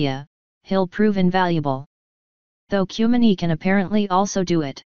Celestia, he'll prove invaluable. Though Cumini can apparently also do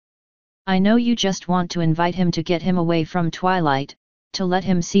it. I know you just want to invite him to get him away from Twilight, to let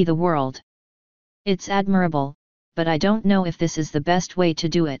him see the world. It's admirable, but I don't know if this is the best way to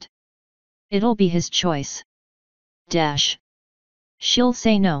do it. It'll be his choice. Dash. She'll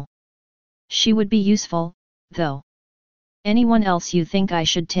say no. She would be useful, though. Anyone else you think I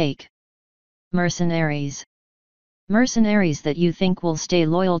should take? Mercenaries. Mercenaries that you think will stay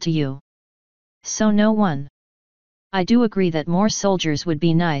loyal to you. So no one. I do agree that more soldiers would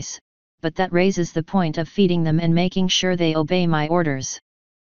be nice, but that raises the point of feeding them and making sure they obey my orders.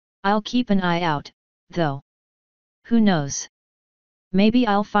 I'll keep an eye out, though. Who knows? Maybe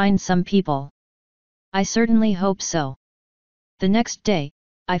I'll find some people. I certainly hope so. The next day,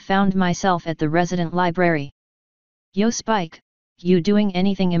 I found myself at the resident library. Yo Spike, you doing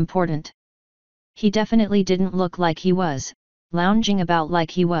anything important? He definitely didn't look like he was, lounging about like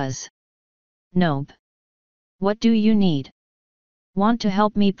he was. Nope. What do you need? Want to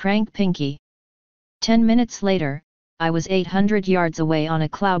help me prank Pinky? 10 minutes later, I was 800 yards away on a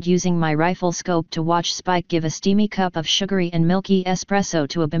cloud using my rifle scope to watch Spike give a steamy cup of sugary and milky espresso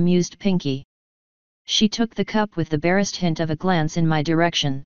to a bemused Pinky. She took the cup with the barest hint of a glance in my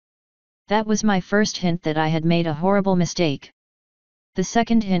direction. That was my first hint that I had made a horrible mistake. The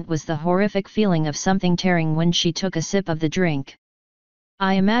second hint was the horrific feeling of something tearing when she took a sip of the drink.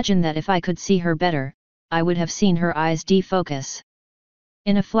 I imagine that if I could see her better, I would have seen her eyes defocus.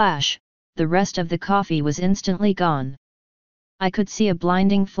 In a flash, the rest of the coffee was instantly gone. I could see a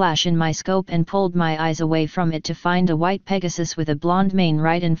blinding flash in my scope and pulled my eyes away from it to find a white Pegasus with a blonde mane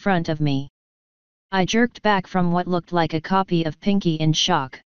right in front of me. I jerked back from what looked like a copy of Pinky in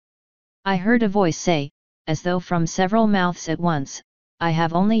shock. I heard a voice say, as though from several mouths at once, "I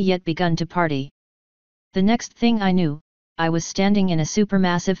have only yet begun to party." The next thing I knew, I was standing in a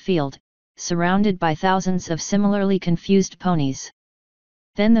supermassive field, surrounded by thousands of similarly confused ponies.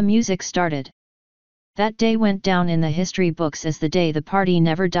 Then the music started. That day went down in the history books as the day the party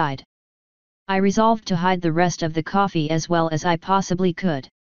never died. I resolved to hide the rest of the coffee as well as I possibly could.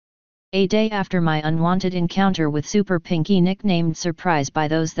 A day after my unwanted encounter with Super Pinky, nicknamed Surprise by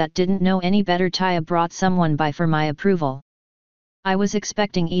those that didn't know any better, Taya brought someone by for my approval. I was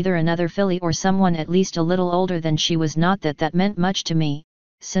expecting either another filly or someone at least a little older than she was. Not that that meant much to me,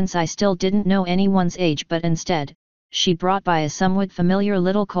 since I still didn't know anyone's age, but instead, she brought by a somewhat familiar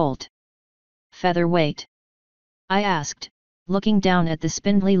little colt. "Featherweight?" I asked, looking down at the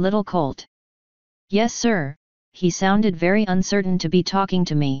spindly little colt. "Yes sir," he sounded very uncertain to be talking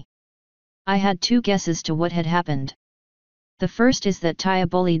to me. I had two guesses to what had happened. The first is that Taya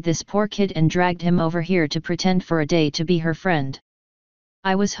bullied this poor kid and dragged him over here to pretend for a day to be her friend.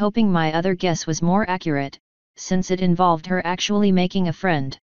 I was hoping my other guess was more accurate, since it involved her actually making a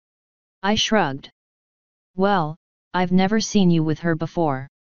friend. I shrugged. "Well, I've never seen you with her before.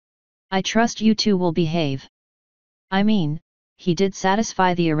 I trust you two will behave." I mean, he did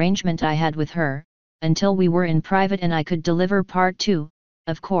satisfy the arrangement I had with her, until we were in private and I could deliver part 2,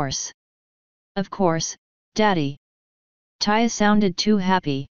 of course. "Of course, Daddy." Taya sounded too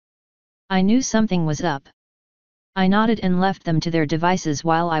happy. I knew something was up. I nodded and left them to their devices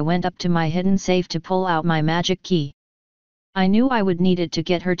while I went up to my hidden safe to pull out my magic key. I knew I would need it to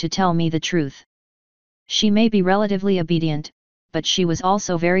get her to tell me the truth. She may be relatively obedient, but she was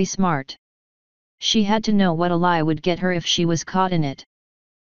also very smart. She had to know what a lie would get her if she was caught in it.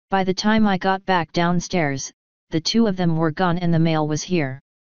 By the time I got back downstairs, the two of them were gone and the mail was here.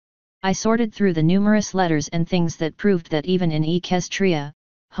 I sorted through the numerous letters and things that proved that even in Equestria,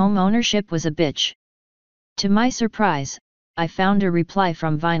 home ownership was a bitch. To my surprise, I found a reply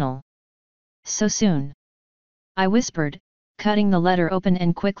from Vinyl. "So soon?" I whispered, cutting the letter open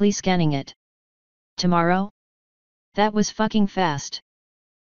and quickly scanning it. "Tomorrow?" That was fucking fast.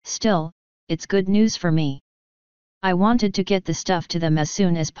 Still, it's good news for me. I wanted to get the stuff to them as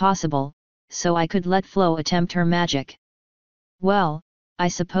soon as possible, so I could let Flo attempt her magic. Well, I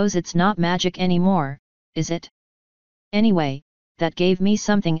suppose it's not magic anymore, is it? Anyway, that gave me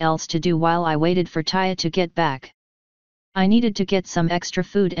something else to do while I waited for Taya to get back. I needed to get some extra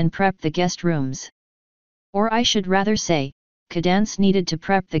food and prep the guest rooms. Or I should rather say, Cadance needed to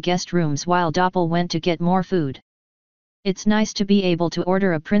prep the guest rooms while Doppel went to get more food. It's nice to be able to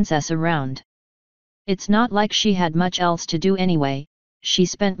order a princess around. It's not like she had much else to do anyway. She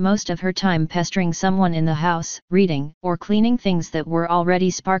spent most of her time pestering someone in the house, reading, or cleaning things that were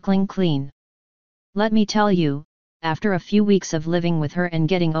already sparkling clean. Let me tell you, after a few weeks of living with her and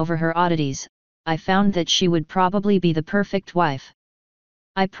getting over her oddities, I found that she would probably be the perfect wife.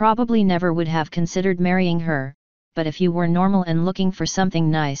 I probably never would have considered marrying her, but if you were normal and looking for something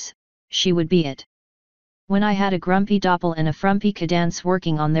nice, she would be it. When I had a grumpy Doppel and a frumpy Cadance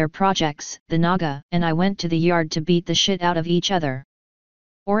working on their projects, the Naga and I went to the yard to beat the shit out of each other.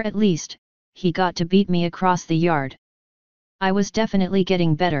 Or at least, he got to beat me across the yard. I was definitely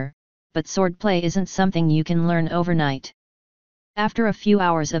getting better, but swordplay isn't something you can learn overnight. After a few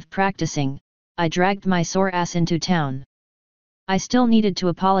hours of practicing, I dragged my sore ass into town. I still needed to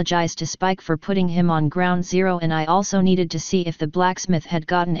apologize to Spike for putting him on ground zero, and I also needed to see if the blacksmith had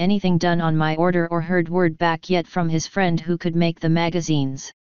gotten anything done on my order or heard word back yet from his friend who could make the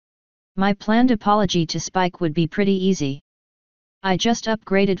magazines. My planned apology to Spike would be pretty easy. I just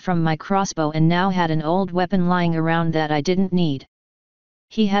upgraded from my crossbow and now had an old weapon lying around that I didn't need.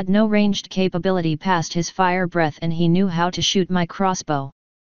 He had no ranged capability past his fire breath and he knew how to shoot my crossbow.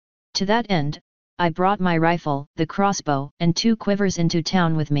 To that end, I brought my rifle, the crossbow, and 2 quivers into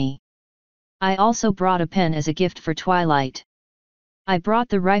town with me. I also brought a pen as a gift for Twilight. I brought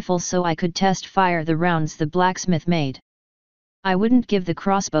the rifle so I could test fire the rounds the blacksmith made. I wouldn't give the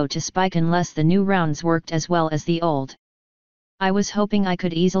crossbow to Spike unless the new rounds worked as well as the old. I was hoping I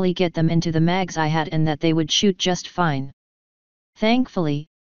could easily get them into the mags I had and that they would shoot just fine. Thankfully,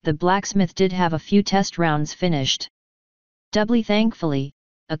 the blacksmith did have a few test rounds finished. Doubly thankfully,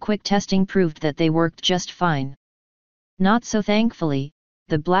 a quick testing proved that they worked just fine. Not so thankfully,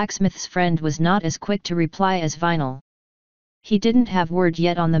 the blacksmith's friend was not as quick to reply as Vinyl. He didn't have word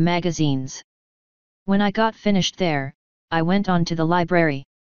yet on the magazines. When I got finished there, I went on to the library.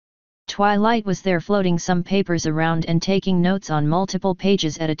 Twilight was there floating some papers around and taking notes on multiple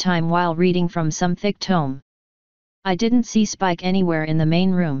pages at a time while reading from some thick tome. I didn't see Spike anywhere in the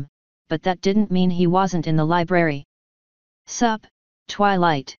main room, but that didn't mean he wasn't in the library. "Sup,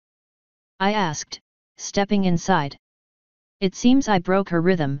 Twilight?" I asked, stepping inside. It seems I broke her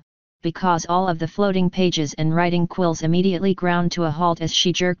rhythm, because all of the floating pages and writing quills immediately ground to a halt as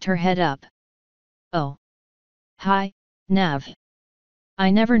she jerked her head up. "Oh. Hi, Nav." I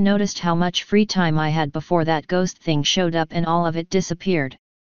never noticed how much free time I had before that ghost thing showed up and all of it disappeared.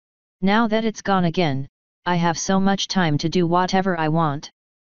 Now that it's gone again, I have so much time to do whatever I want.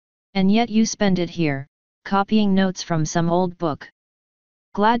 And yet you spend it here, copying notes from some old book.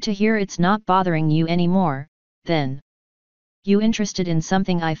 Glad to hear it's not bothering you anymore, then. You interested in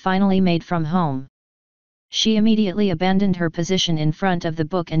something I finally made from home? She immediately abandoned her position in front of the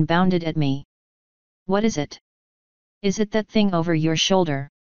book and bounded at me. "What is it? Is it that thing over your shoulder?"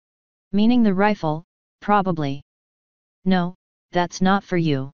 Meaning the rifle, probably. "No, that's not for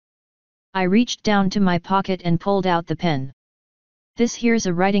you." I reached down to my pocket and pulled out the pen. "This here's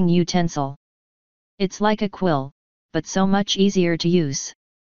a writing utensil. It's like a quill, but so much easier to use.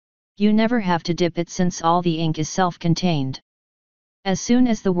 You never have to dip it since all the ink is self-contained." As soon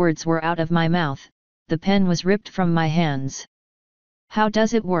as the words were out of my mouth, the pen was ripped from my hands. "How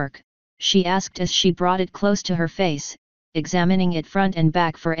does it work?" she asked as she brought it close to her face, examining it front and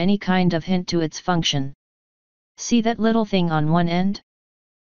back for any kind of hint to its function. "See that little thing on one end?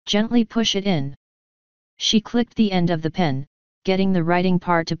 Gently push it in." She clicked the end of the pen, getting the writing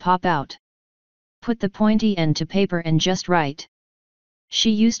part to pop out. "Put the pointy end to paper and just write."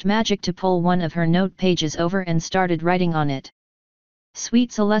 She used magic to pull one of her note pages over and started writing on it.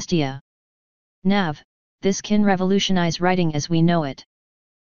 "Sweet Celestia. Nav, this can revolutionize writing as we know it.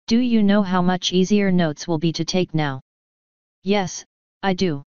 Do you know how much easier notes will be to take now?" "Yes, I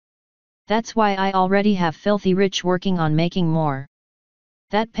do. That's why I already have Filthy Rich working on making more.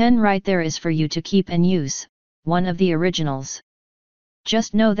 That pen right there is for you to keep and use, one of the originals.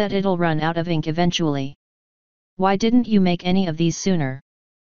 Just know that it'll run out of ink eventually. Why didn't you make any of these sooner?"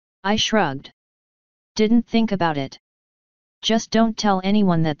 I shrugged. "Didn't think about it. Just don't tell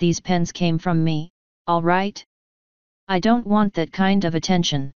anyone that these pens came from me, alright? I don't want that kind of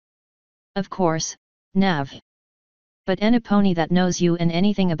attention." "Of course, Nav. But any pony that knows you and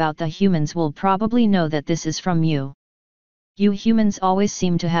anything about the humans will probably know that this is from you. You humans always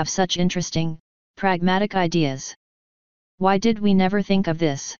seem to have such interesting, pragmatic ideas. Why did we never think of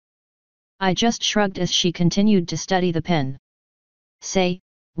this?" I just shrugged as she continued to study the pen. "Say,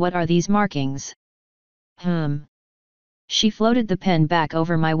 what are these markings?" She floated the pen back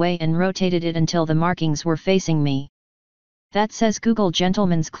over my way and rotated it until the markings were facing me. "That says Google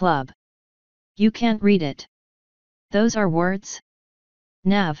Gentlemen's Club. You can't read it." "Those are words?"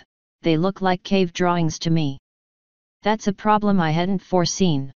 "Nav, they look like cave drawings to me." That's a problem I hadn't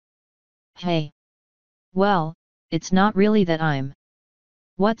foreseen. "Hey. Well, it's not really that I'm."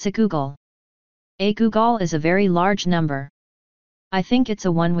 "What's a Google?" "A Google is a very large number. I think it's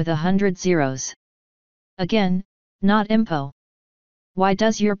a 1 with 100 zeros. Again, not impo. Why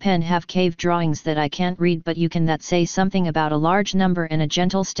does your pen have cave drawings that I can't read but you can that say something about a large number and a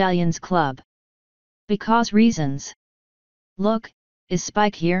gentle stallion's club?" "Because reasons. Look, is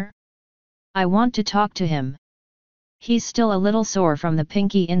Spike here? I want to talk to him. He's still a little sore from the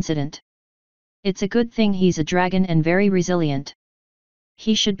Pinky incident. It's a good thing he's a dragon and very resilient.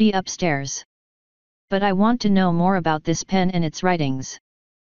 He should be upstairs. But I want to know more about this pen and its writings."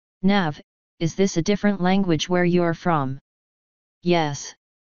 "Nav, is this a different language where you're from?" "Yes.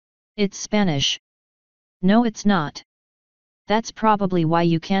 It's Spanish." "No, it's not. That's probably why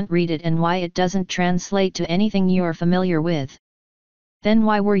you can't read it and why it doesn't translate to anything you're familiar with. Then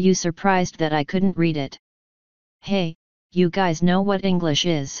why were you surprised that I couldn't read it?" "Hey, you guys know what English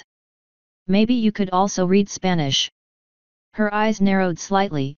is. Maybe you could also read Spanish." Her eyes narrowed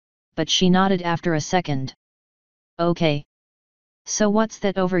slightly, but she nodded after a second. "Okay. So what's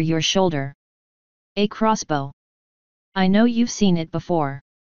that over your shoulder?" "A crossbow. I know you've seen it before."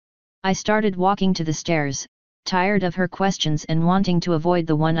 I started walking to the stairs, tired of her questions and wanting to avoid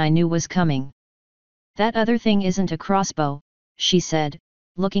the one I knew was coming. "That other thing isn't a crossbow," she said,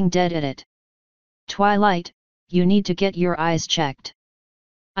 looking dead at it. "Twilight, you need to get your eyes checked."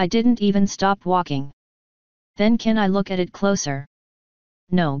 I didn't even stop walking. "Then can I look at it closer?"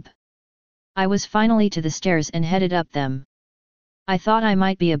 "Nope." I was finally to the stairs and headed up them. I thought I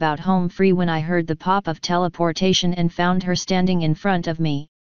might be about home free when I heard the pop of teleportation and found her standing in front of me,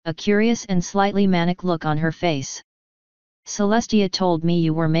 a curious and slightly manic look on her face. "Celestia told me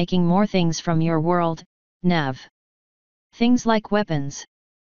you were making more things from your world, Nav. Things like weapons."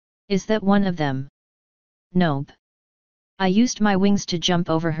 Is that one of them? Nope. I used my wings to jump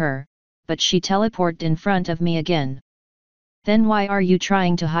over her, but she teleported in front of me again. Then why are you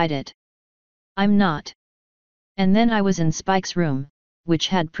trying to hide it? I'm not. And then I was in Spike's room, which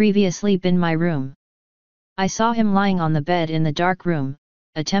had previously been my room. I saw him lying on the bed in the dark room,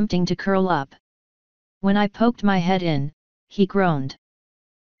 attempting to curl up. When I poked my head in, he groaned.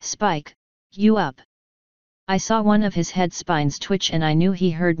 Spike, you up? I saw one of his head spines twitch and I knew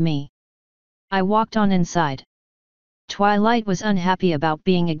he heard me. I walked on inside. Twilight was unhappy about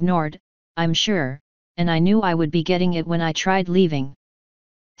being ignored, I'm sure, and I knew I would be getting it when I tried leaving.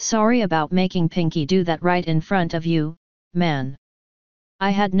 Sorry about making Pinky do that right in front of you, man. I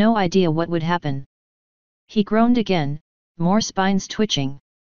had no idea what would happen. He groaned again, more spines twitching.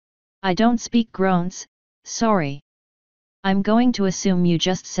 I don't speak groans, sorry. I'm going to assume you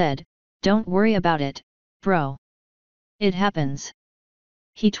just said, don't worry about it, bro. It happens.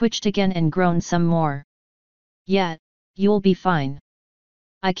 He twitched again and groaned some more. Yeah, you'll be fine.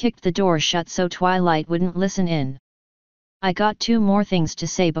 I kicked the door shut so Twilight wouldn't listen in. I got 2 more things to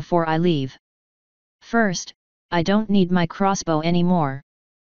say before I leave. First, I don't need my crossbow anymore.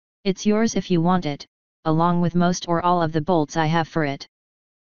 It's yours if you want it, along with most or all of the bolts I have for it.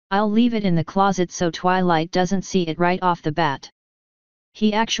 I'll leave it in the closet so Twilight doesn't see it right off the bat.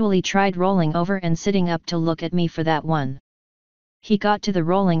 He actually tried rolling over and sitting up to look at me for that one. He got to the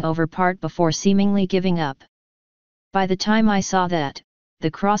rolling over part before seemingly giving up. By the time I saw that,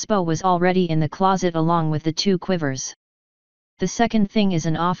 the crossbow was already in the closet along with the 2 quivers. The second thing is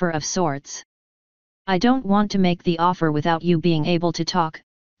an offer of sorts. I don't want to make the offer without you being able to talk,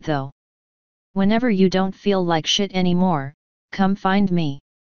 though. Whenever you don't feel like shit anymore, come find me.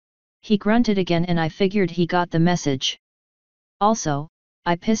 He grunted again and I figured he got the message. Also,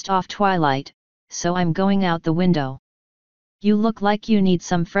 I pissed off Twilight, so I'm going out the window. You look like you need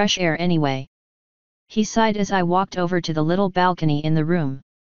some fresh air anyway. He sighed as I walked over to the little balcony in the room.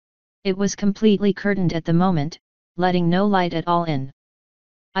 It was completely curtained at the moment, letting no light at all in.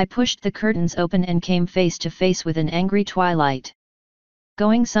 I pushed the curtains open and came face to face with an angry Twilight.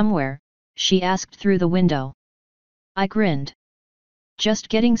 Going somewhere? She asked through the window. I grinned. Just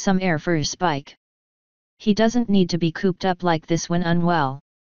getting some air for Spike. He doesn't need to be cooped up like this when unwell.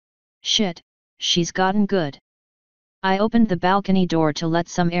 Shit, she's gotten good. I opened the balcony door to let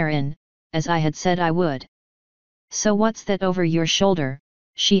some air in, as I had said I would. So what's that over your shoulder?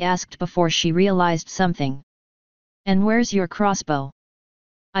 She asked before she realized something. And where's your crossbow?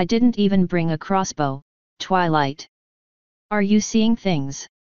 I didn't even bring a crossbow, Twilight. Are you seeing things?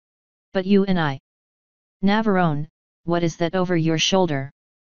 But you and I. Navarone, what is that over your shoulder?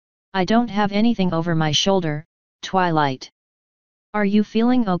 I don't have anything over my shoulder, Twilight. Are you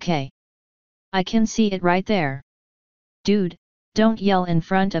feeling okay? I can see it right there. Dude, don't yell in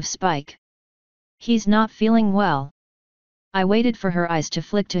front of Spike. He's not feeling well. I waited for her eyes to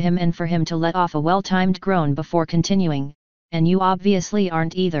flick to him and for him to let off a well-timed groan before continuing, and you obviously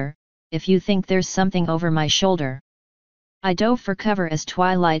aren't either, if you think there's something over my shoulder. I dove for cover as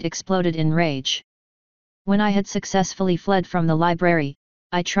Twilight exploded in rage. When I had successfully fled from the library,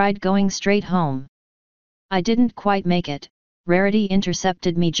 I tried going straight home. I didn't quite make it. Rarity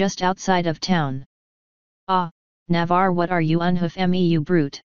intercepted me just outside of town. Ah, Navar, what are you unhoof me, you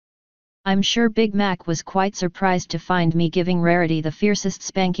brute? I'm sure Big Mac was quite surprised to find me giving Rarity the fiercest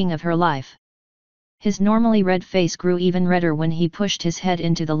spanking of her life. His normally red face grew even redder when he pushed his head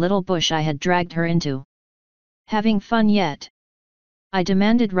into the little bush I had dragged her into. Having fun yet? I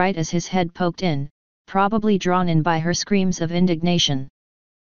demanded right as his head poked in, probably drawn in by her screams of indignation.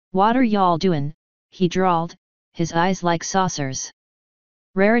 What are y'all doin'? He drawled, his eyes like saucers.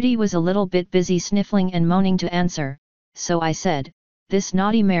 Rarity was a little bit busy sniffling and moaning to answer, so I said, this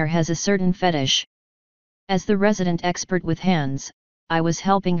naughty mare has a certain fetish. As the resident expert with hands, I was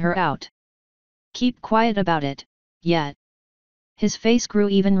helping her out. Keep quiet about it, yet. His face grew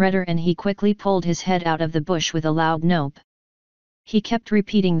even redder and he quickly pulled his head out of the bush with a loud nope. He kept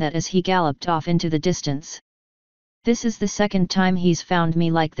repeating that as he galloped off into the distance. This is the second time he's found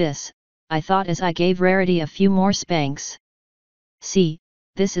me like this, I thought as I gave Rarity a few more spanks. See,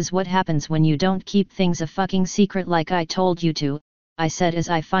 this is what happens when you don't keep things a fucking secret like I told you to, I said as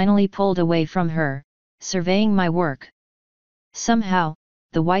I finally pulled away from her, surveying my work. Somehow,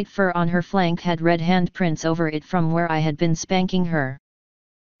 the white fur on her flank had red handprints over it from where I had been spanking her.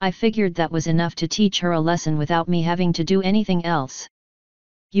 I figured that was enough to teach her a lesson without me having to do anything else.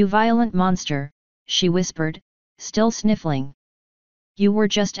 You violent monster, she whispered, still sniffling. You were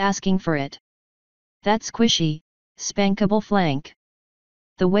just asking for it. That squishy, spankable flank.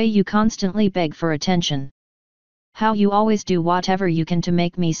 The way you constantly beg for attention. How you always do whatever you can to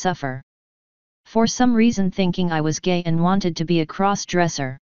make me suffer. For some reason thinking I was gay and wanted to be a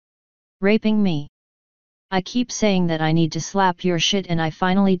cross-dresser. Raping me. I keep saying that I need to slap your shit and I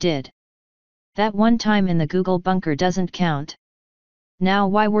finally did. That one time in the Google bunker doesn't count. Now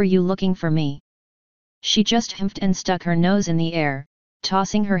why were you looking for me? She just humphed and stuck her nose in the air,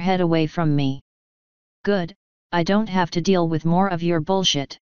 tossing her head away from me. Good, I don't have to deal with more of your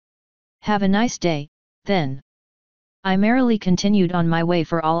bullshit. Have a nice day, then. I merrily continued on my way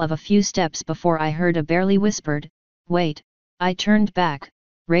for all of a few steps before I heard a barely whispered, "Wait." I turned back,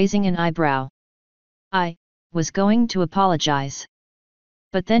 raising an eyebrow. I was going to apologize.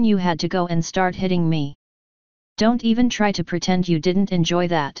 But then you had to go and start hitting me. Don't even try to pretend you didn't enjoy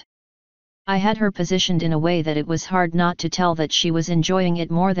that. I had her positioned in a way that it was hard not to tell that she was enjoying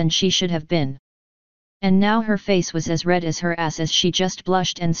it more than she should have been. And now her face was as red as her ass as she just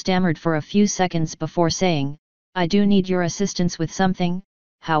blushed and stammered for a few seconds before saying, "I do need your assistance with something,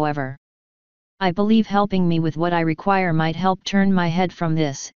 however. I believe helping me with what I require might help turn my head from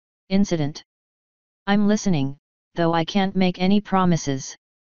this incident." "I'm listening, though I can't make any promises."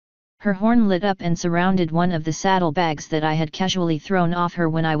 Her horn lit up and surrounded one of the saddlebags that I had casually thrown off her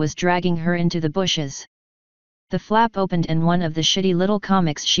when I was dragging her into the bushes. The flap opened and one of the shitty little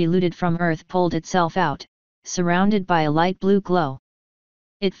comics she looted from Earth pulled itself out, surrounded by a light blue glow.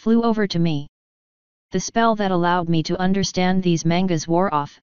 It flew over to me. The spell that allowed me to understand these mangas wore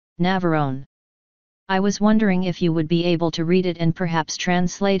off, Navarone. I was wondering if you would be able to read it and perhaps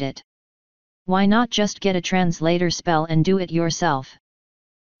translate it. Why not just get a translator spell and do it yourself?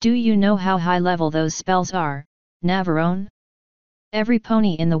 Do you know how high level those spells are, Navarone? Every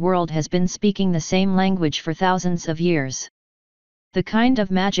pony in the world has been speaking the same language for thousands of years. The kind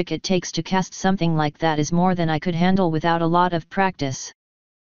of magic it takes to cast something like that is more than I could handle without a lot of practice.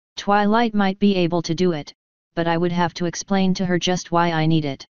 Twilight might be able to do it, but I would have to explain to her just why I need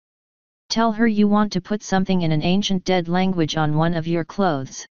it. Tell her you want to put something in an ancient dead language on one of your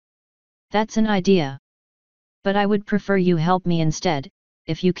clothes. That's an idea. But I would prefer you help me instead,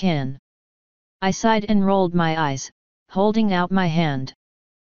 if you can. I sighed and rolled my eyes, holding out my hand.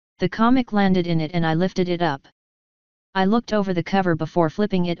 The comic landed in it and I lifted it up. I looked over the cover before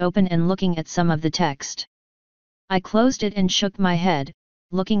flipping it open and looking at some of the text. I closed it and shook my head,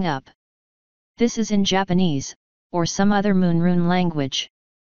 looking up. This is in Japanese, or some other moon-rune language.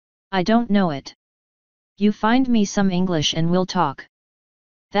 I don't know it. You find me some English and we'll talk.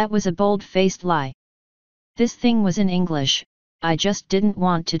 That was a bold-faced lie. This thing was in English, I just didn't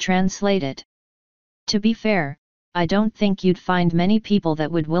want to translate it. To be fair, I don't think you'd find many people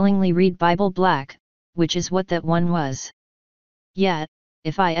that would willingly read Bible Black, which is what that one was. Yet,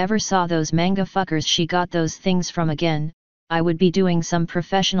 if I ever saw those manga fuckers she got those things from again, I would be doing some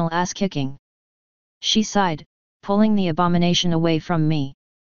professional ass-kicking. She sighed, pulling the abomination away from me.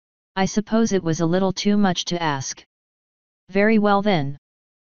 I suppose it was a little too much to ask. Very well then.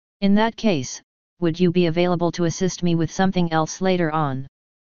 In that case, would you be available to assist me with something else later on?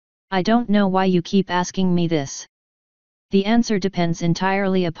 I don't know why you keep asking me this. The answer depends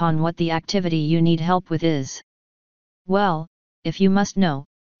entirely upon what the activity you need help with is. Well, if you must know,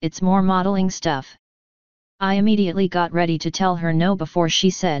 it's more modeling stuff. I immediately got ready to tell her no before she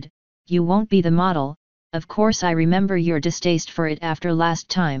said, "You won't be the model, of course I remember your distaste for it after last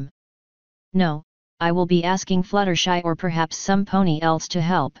time." "No, I will be asking Fluttershy or perhaps some pony else to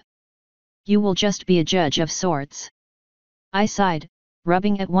help. You will just be a judge of sorts." I sighed,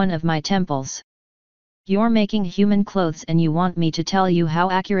 rubbing at one of my temples. "You're making human clothes and you want me to tell you how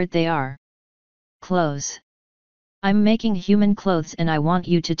accurate they are." "Clothes? I'm making human clothes and I want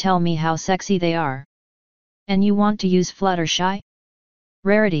you to tell me how sexy they are. And you want to use Fluttershy?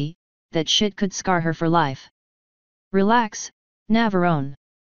 Rarity, that shit could scar her for life." "Relax, Navarone.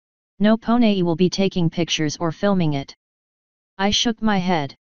 No pony will be taking pictures or filming it." I shook my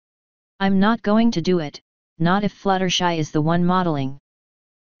head. "I'm not going to do it, not if Fluttershy is the one modeling.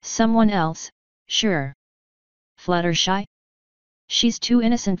 Someone else, sure. Fluttershy? She's too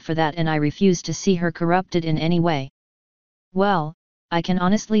innocent for that and I refuse to see her corrupted in any way." "Well, I can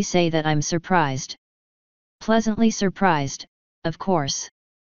honestly say that I'm surprised. Pleasantly surprised, of course.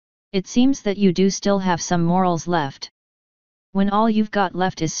 It seems that you do still have some morals left. When all you've got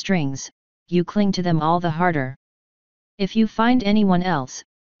left is strings, you cling to them all the harder. If you find anyone else,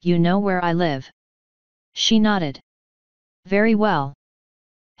 you know where I live." She nodded. "Very well.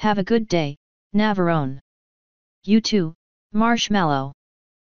 Have a good day, Navarone." "You too, Marshmallow."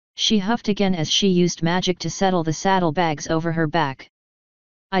 She huffed again as she used magic to settle the saddlebags over her back.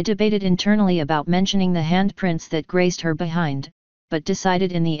 I debated internally about mentioning the handprints that graced her behind, but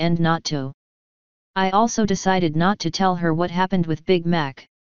decided in the end not to. I also decided not to tell her what happened with Big Mac.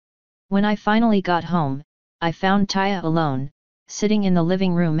 When I finally got home, I found Taya alone, sitting in the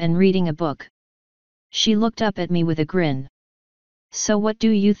living room and reading a book. She looked up at me with a grin. "So what do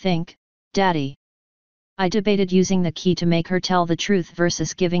you think, Daddy?" I debated using the key to make her tell the truth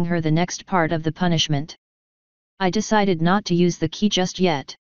versus giving her the next part of the punishment. I decided not to use the key just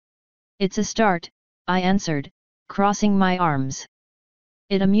yet. "It's a start," I answered, crossing my arms.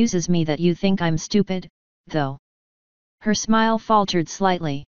 "It amuses me that you think I'm stupid, though." Her smile faltered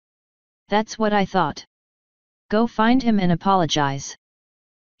slightly. "That's what I thought. Go find him and apologize.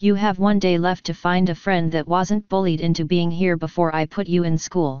 You have 1 day left to find a friend that wasn't bullied into being here before I put you in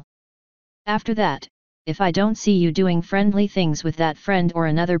school. After that, if I don't see you doing friendly things with that friend or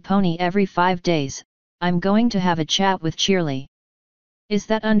another pony every 5 days, I'm going to have a chat with Cheerly. Is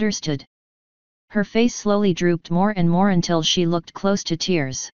that understood?" Her face slowly drooped more and more until she looked close to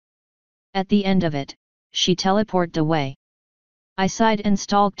tears. At the end of it, she teleported away. I sighed and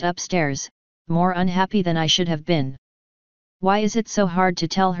stalked upstairs, more unhappy than I should have been. Why is it so hard to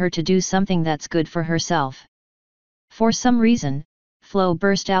tell her to do something that's good for herself? For some reason, Flo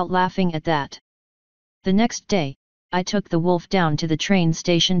burst out laughing at that. The next day, I took the wolf down to the train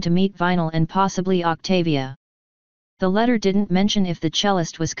station to meet Vinyl and possibly Octavia. The letter didn't mention if the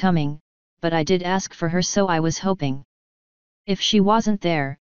cellist was coming, but I did ask for her, so I was hoping. If she wasn't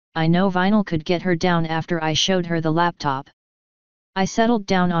there, I know Vinyl could get her down after I showed her the laptop. I settled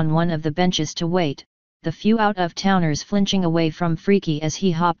down on one of the benches to wait, the few out-of-towners flinching away from Freaky as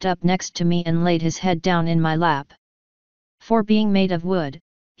he hopped up next to me and laid his head down in my lap. For being made of wood,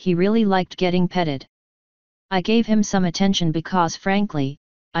 he really liked getting petted. I gave him some attention because frankly,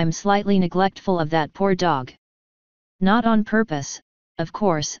 I'm slightly neglectful of that poor dog. Not on purpose, of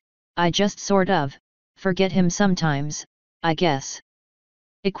course, I just sort of forget him sometimes, I guess.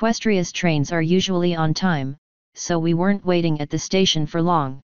 Equestria's trains are usually on time, so we weren't waiting at the station for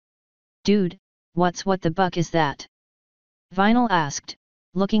long. "Dude, what the buck is that?" Vinyl asked,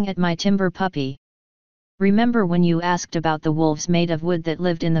 looking at my timber puppy. "Remember when you asked about the wolves made of wood that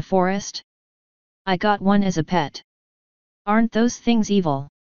lived in the forest? I got one as a pet. Aren't those things evil?"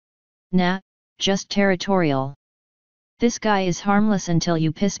 "Nah, just territorial. This guy is harmless until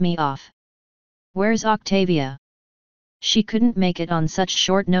you piss me off." "Where's Octavia? She couldn't make it on such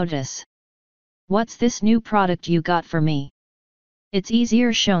short notice." "What's this new product you got for me?" It's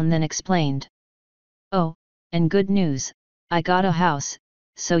easier shown than explained. "Oh, and good news, I got a house,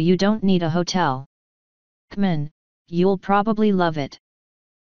 so you don't need a hotel. Come in, you'll probably love it."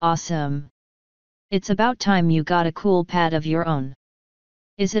 "Awesome. It's about time you got a cool pad of your own."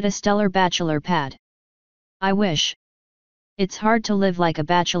 "Is it a stellar bachelor pad?" "I wish. It's hard to live like a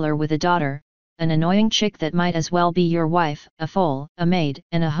bachelor with a daughter, an annoying chick that might as well be your wife, a foal, a maid,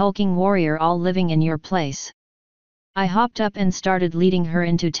 and a hulking warrior all living in your place." I hopped up and started leading her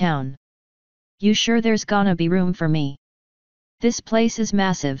into town. "You sure there's gonna be room for me? This place is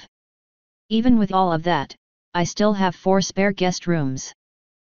massive. Even with all of that, I still have 4 spare guest rooms.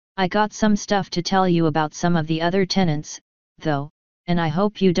 I got some stuff to tell you about some of the other tenants, though, and I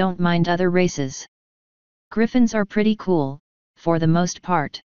hope you don't mind other races. Griffins are pretty cool, for the most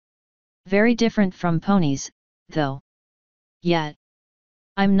part. Very different from ponies, though." "Yeah.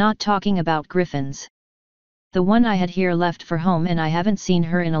 I'm not talking about griffins. The one I had here left for home and I haven't seen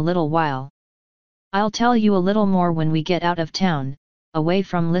her in a little while. I'll tell you a little more when we get out of town, away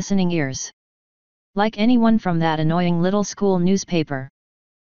from listening ears. Like anyone from that annoying little school newspaper.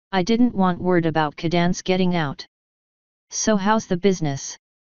 I didn't want word about Cadance getting out." "So how's the business?"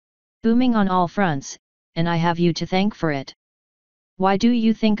 "Booming on all fronts, and I have you to thank for it." "Why do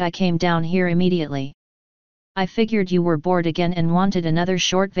you think I came down here immediately?" "I figured you were bored again and wanted another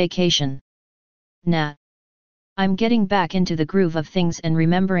short vacation." "Nah. I'm getting back into the groove of things and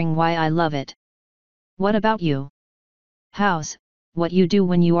remembering why I love it." "What about you? How's what you do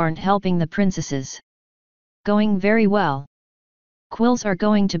when you aren't helping the princesses?" "Going very well. Quills are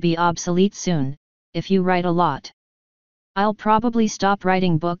going to be obsolete soon, if you write a lot. I'll probably stop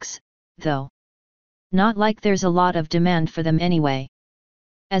writing books, though. Not like there's a lot of demand for them anyway.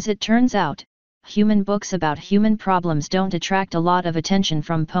 As it turns out, human books about human problems don't attract a lot of attention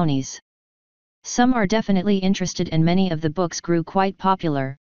from ponies. Some are definitely interested and many of the books grew quite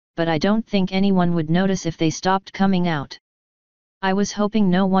popular, but I don't think anyone would notice if they stopped coming out. I was hoping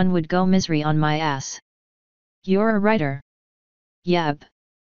no one would go misery on my ass." "You're a writer?" "Yep.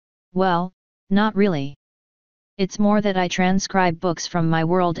 Well, not really. It's more that I transcribe books from my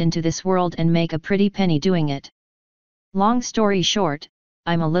world into this world and make a pretty penny doing it. Long story short,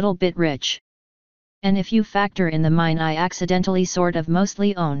 I'm a little bit rich. And if you factor in the mine I accidentally sort of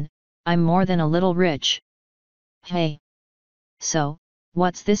mostly own, I'm more than a little rich. Hey! So,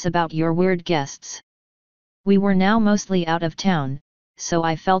 what's this about your weird guests? We were now mostly out of town, so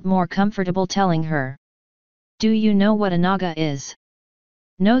I felt more comfortable telling her. Do you know what a Naga is?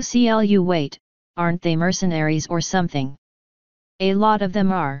 No CLU wait, aren't they mercenaries or something? A lot of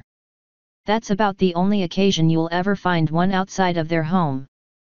them are. That's about the only occasion you'll ever find one outside of their home.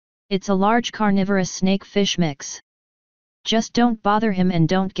 It's a large carnivorous snake-fish mix. Just don't bother him and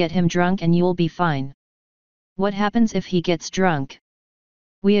don't get him drunk and you'll be fine. What happens if he gets drunk?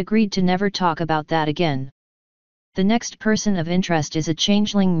 We agreed to never talk about that again. The next person of interest is a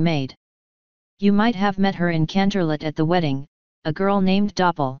changeling maid. You might have met her in Canterlot at the wedding, a girl named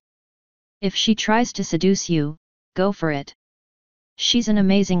Doppel. If she tries to seduce you, go for it. She's an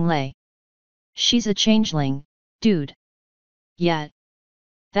amazing lay. She's a changeling, dude. Yeah.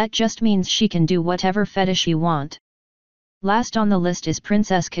 That just means she can do whatever fetish you want. Last on the list is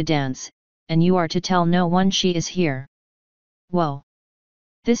Princess Cadance, and you are to tell no one she is here. Whoa.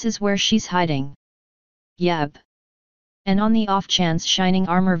 This is where she's hiding. Yep. And on the off chance Shining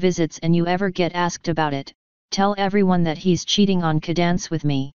Armor visits and you ever get asked about it, tell everyone that he's cheating on Cadance with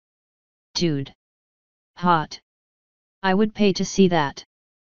me. Dude. Hot. I would pay to see that.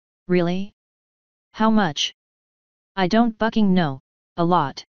 Really? How much? I don't fucking know, a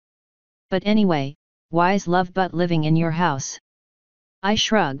lot. But anyway, why's Love Butt living in your house? I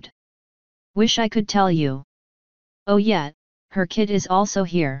shrugged. Wish I could tell you. Oh yeah, her kid is also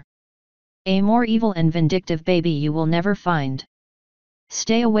here. A more evil and vindictive baby you will never find.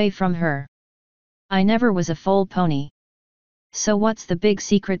 Stay away from her. I never was a foal pony. So what's the big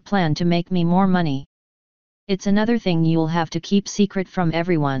secret plan to make me more money? It's another thing you'll have to keep secret from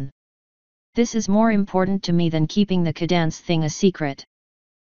everyone. This is more important to me than keeping the Cadance thing a secret.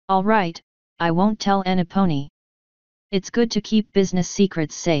 Alright, I won't tell any pony. It's good to keep business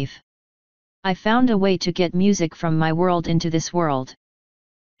secrets safe. I found a way to get music from my world into this world.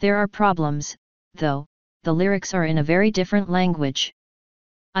 There are problems, though, the lyrics are in a very different language.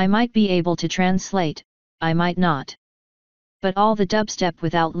 I might be able to translate, I might not. But all the dubstep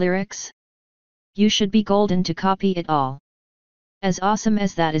without lyrics? You should be golden to copy it all. As awesome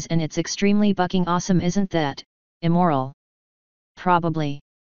as that is, and it's extremely bucking awesome, isn't that immoral? Probably.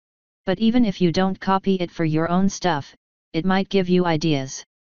 But even if you don't copy it for your own stuff, it might give you ideas.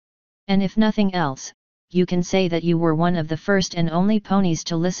 And if nothing else, you can say that you were one of the first and only ponies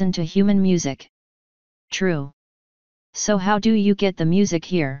to listen to human music. True. So how do you get the music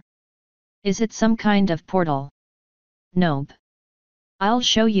here? Is it some kind of portal? Nope. I'll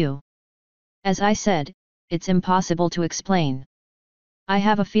show you. As I said, it's impossible to explain. I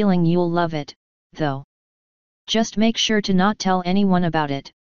have a feeling you'll love it, though. Just make sure to not tell anyone about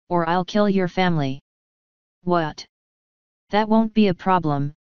it, or I'll kill your family. What? That won't be a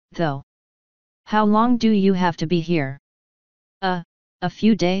problem, though. How long do you have to be here? A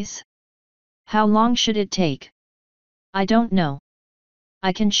few days? How long should it take? I don't know.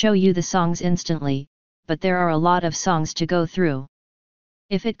 I can show you the songs instantly, but there are a lot of songs to go through.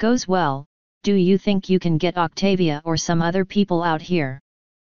 If it goes well, do you think you can get Octavia or some other people out here?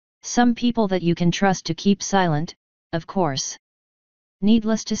 Some people that you can trust to keep silent, of course.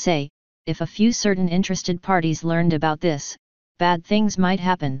 Needless to say, if a few certain interested parties learned about this, bad things might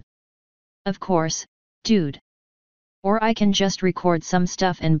happen. Of course, dude. Or I can just record some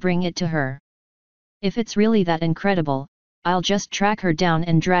stuff and bring it to her. If it's really that incredible, I'll just track her down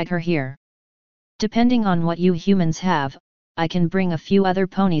and drag her here. Depending on what you humans have, I can bring a few other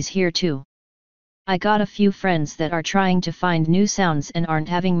ponies here too. I got a few friends that are trying to find new sounds and aren't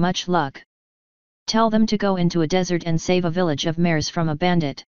having much luck. Tell them to go into a desert and save a village of mares from a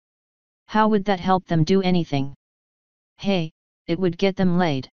bandit. How would that help them do anything? Hey, it would get them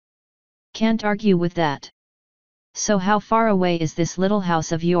laid. Can't argue with that. So how far away is this little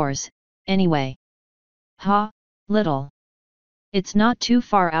house of yours, anyway? Ha, little. It's not too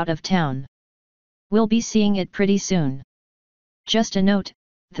far out of town. We'll be seeing it pretty soon. Just a note,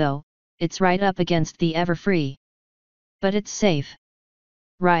 though, it's right up against the Everfree. But it's safe.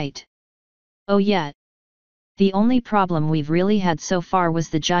 Right. Oh yeah. The only problem we've really had so far was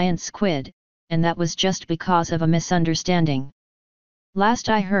the giant squid, and that was just because of a misunderstanding. Last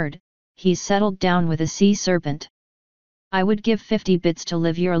I heard, he's settled down with a sea serpent. I would give 50 bits to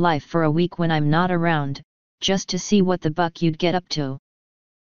live your life for a week when I'm not around, just to see what the buck you'd get up to.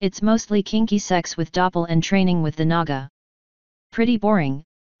 It's mostly kinky sex with Doppel and training with the Naga. Pretty boring,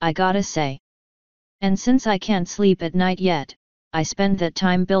 I gotta say. And since I can't sleep at night yet, I spend that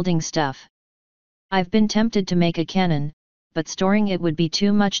time building stuff. I've been tempted to make a cannon, but storing it would be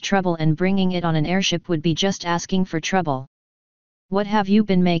too much trouble and bringing it on an airship would be just asking for trouble. What have you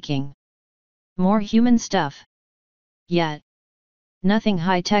been making? More human stuff? Yet. Nothing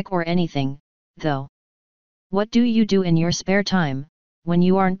high-tech or anything, though. What do you do in your spare time, when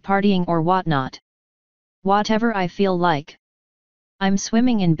you aren't partying or whatnot? Whatever I feel like. I'm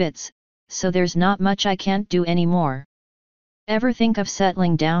swimming in bits, so there's not much I can't do anymore. Ever think of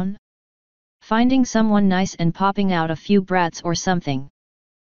settling down? Finding someone nice and popping out a few brats or something?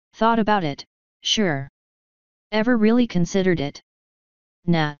 Thought about it, sure. Ever really considered it?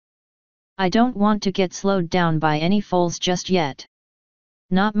 Nah. I don't want to get slowed down by any foals just yet.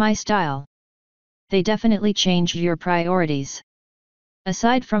 Not my style. They definitely changed your priorities.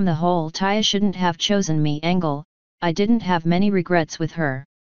 Aside from the whole Taya shouldn't have chosen me angle, I didn't have many regrets with her.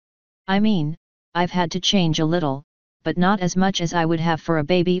 I mean, I've had to change a little, but not as much as I would have for a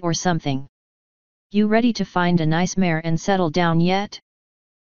baby or something. You ready to find a nice mare and settle down yet?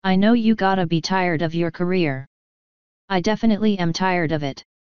 I know you gotta be tired of your career. I definitely am tired of it.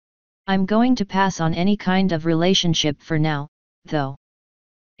 I'm going to pass on any kind of relationship for now, though.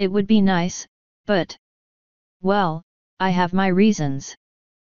 It would be nice, but... well, I have my reasons.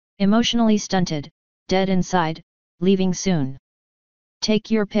 Emotionally stunted, dead inside, leaving soon. Take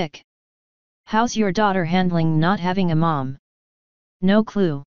your pick. How's your daughter handling not having a mom? No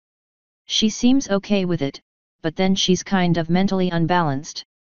clue. She seems okay with it, but then she's kind of mentally unbalanced.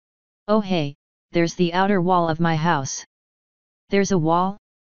 Oh hey, there's the outer wall of my house. There's a wall?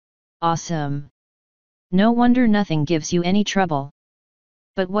 Awesome. No wonder nothing gives you any trouble.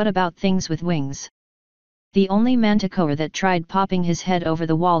 But what about things with wings? The only manticore that tried popping his head over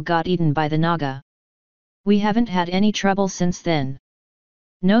the wall got eaten by the naga. We haven't had any trouble since then.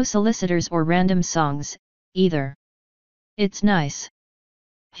 No solicitors or random songs, either. It's nice.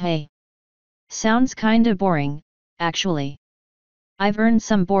 Hey. Sounds kinda boring, actually. I've earned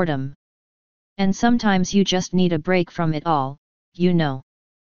some boredom. And sometimes you just need a break from it all, you know.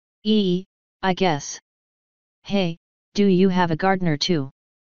 I guess. Hey, do you have a gardener too?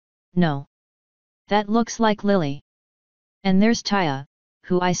 No. That looks like Lily. And there's Taya,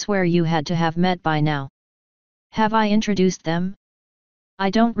 who I swear you had to have met by now. Have I introduced them? I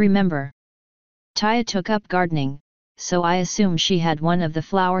don't remember. Taya took up gardening, so I assume she had one of the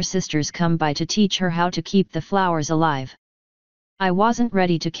flower sisters come by to teach her how to keep the flowers alive. I wasn't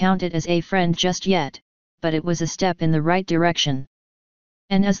ready to count it as a friend just yet, but it was a step in the right direction.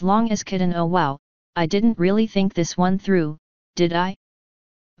 And as long as kitten oh wow, I didn't really think this one through, did I?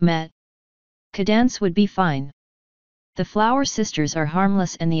 Met. Cadance would be fine. The flower sisters are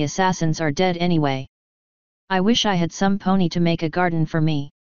harmless and the assassins are dead anyway. I wish I had some pony to make a garden for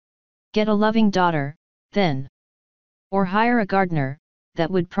me. Get a loving daughter, then. Or hire a gardener, that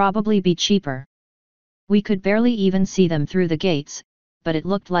would probably be cheaper. We could barely even see them through the gates, but it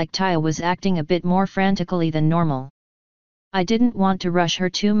looked like Taya was acting a bit more frantically than normal. I didn't want to rush her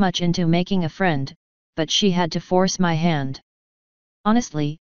too much into making a friend, but she had to force my hand.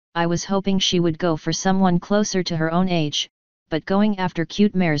 Honestly, I was hoping she would go for someone closer to her own age, but going after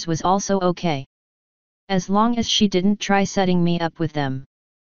cute mares was also okay. As long as she didn't try setting me up with them.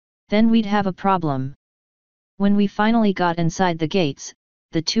 Then we'd have a problem. When we finally got inside the gates,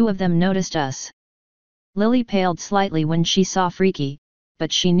 the two of them noticed us. Lily paled slightly when she saw Freaky,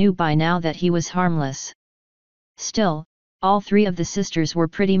 but she knew by now that he was harmless. Still, all three of the sisters were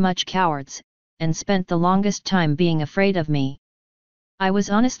pretty much cowards, and spent the longest time being afraid of me. I was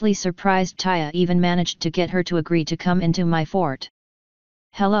honestly surprised Taya even managed to get her to agree to come into my fort.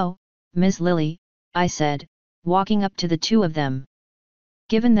 Hello, Ms. Lily, I said, walking up to the two of them.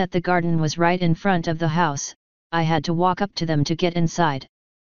 Given that the garden was right in front of the house, I had to walk up to them to get inside.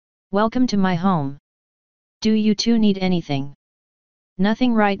 Welcome to my home. Do you two need anything?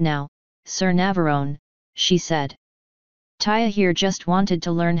 Nothing right now, Sir Navarone, she said. Taya here just wanted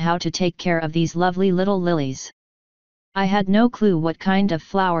to learn how to take care of these lovely little lilies. I had no clue what kind of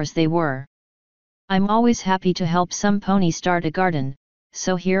flowers they were. I'm always happy to help some pony start a garden,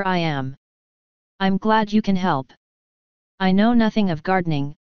 so here I am. I'm glad you can help. I know nothing of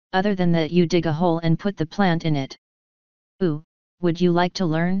gardening, other than that you dig a hole and put the plant in it. Ooh, would you like to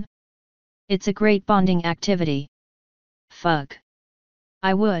learn? It's a great bonding activity. Fuck.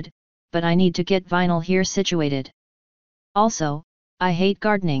 I would, but I need to get vinyl here situated. Also, I hate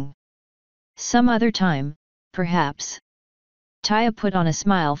gardening. Some other time, perhaps. Taya put on a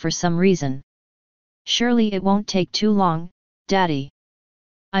smile for some reason. Surely it won't take too long, Daddy.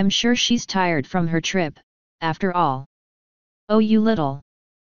 I'm sure she's tired from her trip, after all. Oh you little.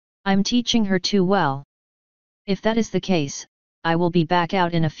 I'm teaching her too well. If that is the case, I will be back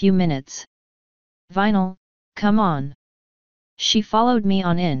out in a few minutes. Vinyl, come on. She followed me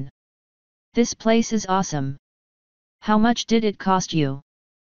on in. This place is awesome. How much did it cost you?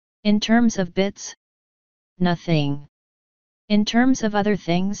 In terms of bits? Nothing. In terms of other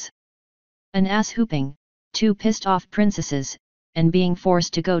things? An ass whooping, 2 pissed off princesses, and being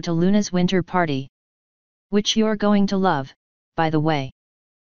forced to go to Luna's winter party. Which you're going to love, by the way.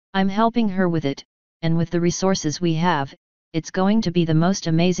 I'm helping her with it, and with the resources we have, it's going to be the most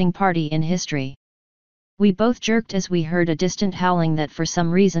amazing party in history. We both jerked as we heard a distant howling that for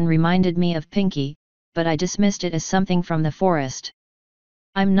some reason reminded me of Pinky, but I dismissed it as something from the forest.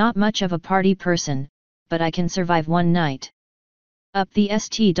 I'm not much of a party person, but I can survive one night. Up the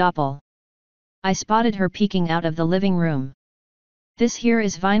St. Doppel. I spotted her peeking out of the living room. This here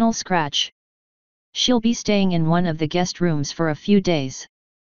is Vinyl Scratch. She'll be staying in one of the guest rooms for a few days.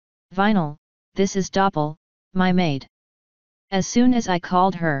 Vinyl, this is Doppel, my maid. As soon as I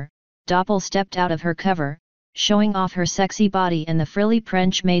called her, Doppel stepped out of her cover, showing off her sexy body and the frilly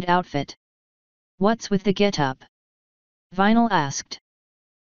French maid outfit. What's with the get-up? Vinyl asked.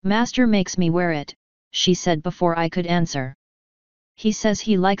 Master makes me wear it, she said before I could answer. He says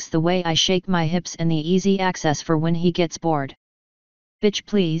he likes the way I shake my hips and the easy access for when he gets bored. Bitch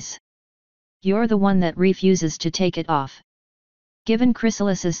please. You're the one that refuses to take it off. Given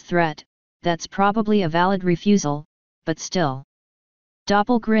Chrysalis's threat, that's probably a valid refusal, but still.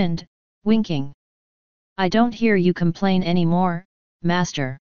 Doppel grinned, winking. I don't hear you complain anymore,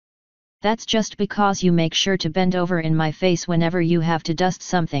 master. That's just because you make sure to bend over in my face whenever you have to dust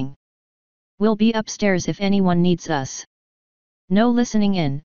something. We'll be upstairs if anyone needs us. No listening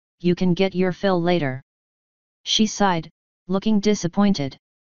in, you can get your fill later. She sighed, looking disappointed.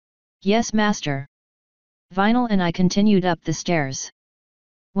 Yes, master. Vinyl and I continued up the stairs.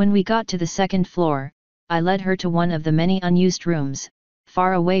 When we got to the second floor, I led her to one of the many unused rooms,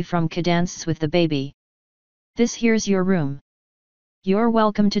 far away from Cadence with the baby. This here's your room. You're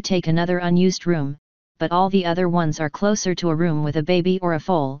welcome to take another unused room, but all the other ones are closer to a room with a baby or a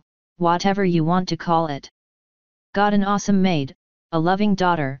foal, whatever you want to call it. Got an awesome maid, a loving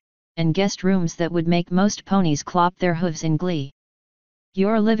daughter, and guest rooms that would make most ponies clop their hooves in glee.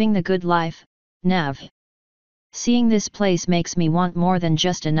 You're living the good life, Nav. Seeing this place makes me want more than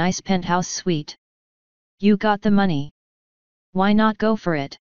just a nice penthouse suite. You got the money. Why not go for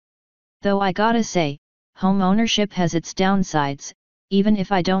it? Though I gotta say, home ownership has its downsides, even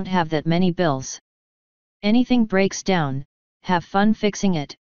if I don't have that many bills. Anything breaks down, have fun fixing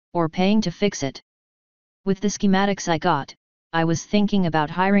it, or paying to fix it. With the schematics I got, I was thinking about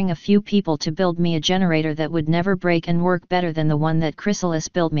hiring a few people to build me a generator that would never break and work better than the one that Chrysalis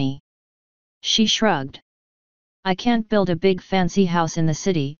built me. She shrugged. I can't build a big fancy house in the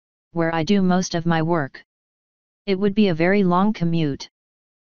city, where I do most of my work. It would be a very long commute.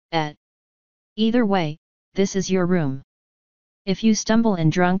 Either way, this is your room. If you stumble in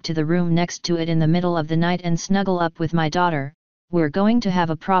drunk to the room next to it in the middle of the night and snuggle up with my daughter, we're going to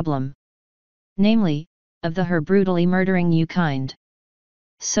have a problem. Namely, of the her brutally murdering you kind.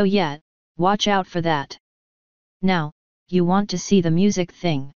 So yeah, watch out for that. Now, you want to see the music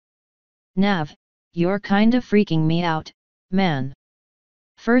thing? Nav, you're kinda freaking me out, man.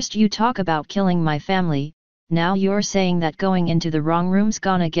 First you talk about killing my family, now you're saying that going into the wrong room's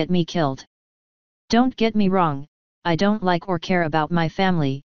gonna get me killed. Don't get me wrong, I don't like or care about my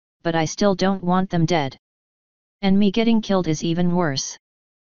family, but I still don't want them dead. And me getting killed is even worse.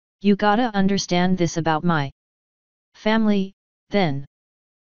 You gotta understand this about my family, then.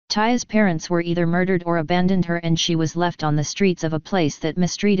 Taya's parents were either murdered or abandoned her and she was left on the streets of a place that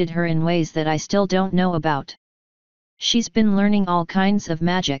mistreated her in ways that I still don't know about. She's been learning all kinds of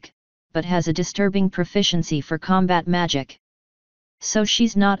magic, but has a disturbing proficiency for combat magic. So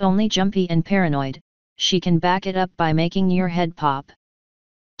she's not only jumpy and paranoid, she can back it up by making your head pop.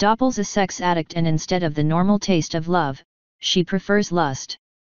 Doppel's a sex addict and instead of the normal taste of love, she prefers lust.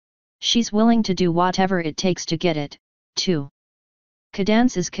 She's willing to do whatever it takes to get it, too.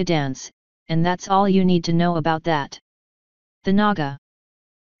 Cadance is cadance, and that's all you need to know about that. The Naga.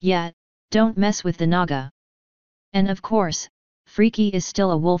 Yeah, don't mess with the Naga. And of course, Freaky is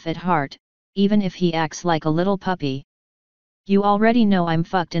still a wolf at heart, even if he acts like a little puppy. You already know I'm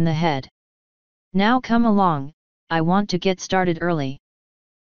fucked in the head. Now come along, I want to get started early.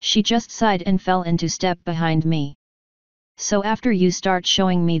 She just sighed and fell into step behind me. So after you start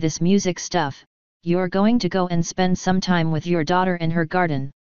showing me this music stuff, you're going to go and spend some time with your daughter in her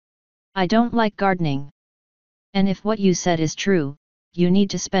garden. I don't like gardening. And if what you said is true, you need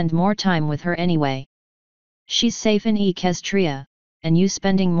to spend more time with her anyway. She's safe in Equestria, and you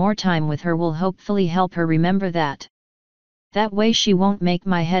spending more time with her will hopefully help her remember that. That way she won't make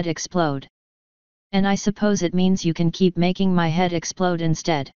my head explode. And I suppose it means you can keep making my head explode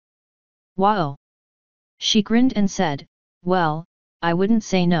instead. Wow! She grinned and said, "Well, I wouldn't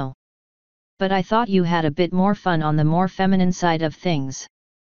say no. But I thought you had a bit more fun on the more feminine side of things.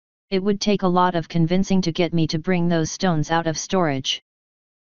 It would take a lot of convincing to get me to bring those stones out of storage."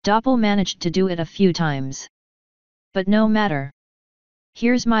 Doppel managed to do it a few times. "But no matter.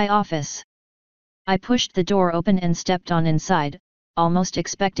 Here's my office." I pushed the door open and stepped on inside, almost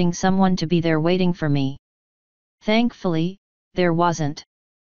expecting someone to be there waiting for me. Thankfully, there wasn't.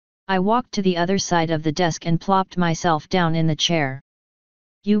 I walked to the other side of the desk and plopped myself down in the chair.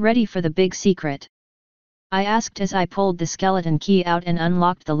 "You ready for the big secret?" I asked as I pulled the skeleton key out and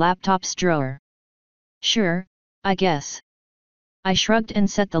unlocked the laptop's drawer. "Sure, I guess." I shrugged and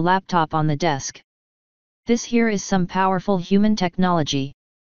set the laptop on the desk. "This here is some powerful human technology."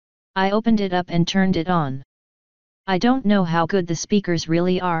 I opened it up and turned it on. I don't know how good the speakers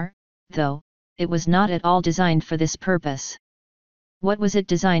really are, though. It was not at all designed for this purpose. What was it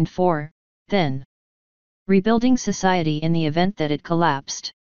designed for, then? Rebuilding society in the event that it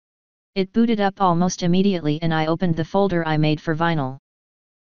collapsed. It booted up almost immediately and I opened the folder I made for vinyl.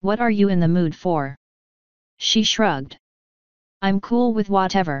 "What are you in the mood for?" She shrugged. "I'm cool with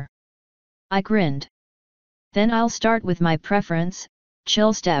whatever." I grinned. "Then I'll start with my preference,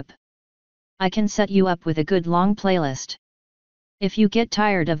 chill step. I can set you up with a good long playlist. If you get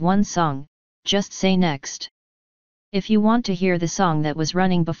tired of one song, just say next. If you want to hear the song that was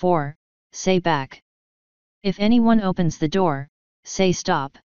running before, say back. If anyone opens the door, say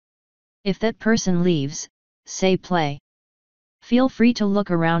stop. If that person leaves, say play. Feel free to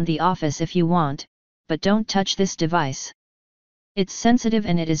look around the office if you want, but don't touch this device. It's sensitive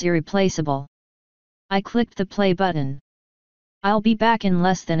and it is irreplaceable." I clicked the play button. "I'll be back in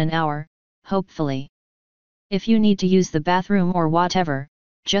less than an hour, hopefully. If you need to use the bathroom or whatever,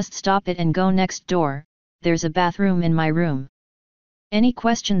 just stop it and go next door. There's a bathroom in my room. Any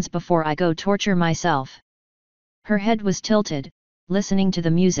questions before I go torture myself?" Her head was tilted, listening to the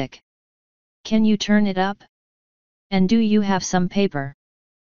music. "Can you turn it up? And do you have some paper?"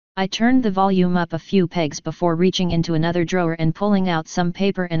 I turned the volume up a few pegs before reaching into another drawer and pulling out some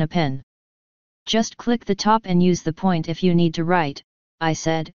paper and a pen. "Just click the top and use the point if you need to write," I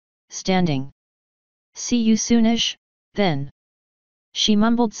said, standing. "See you soonish, then." She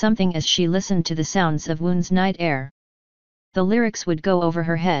mumbled something as she listened to the sounds of Woon's night air. The lyrics would go over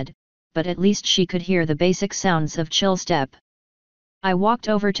her head, but at least she could hear the basic sounds of chill step. I walked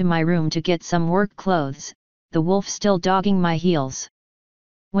over to my room to get some work clothes, the wolf still dogging my heels.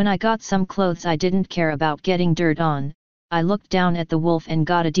 When I got some clothes I didn't care about getting dirt on, I looked down at the wolf and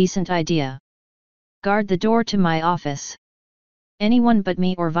got a decent idea. "Guard the door to my office. Anyone but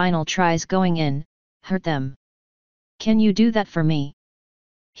me or Vinyl tries going in, hurt them. Can you do that for me?"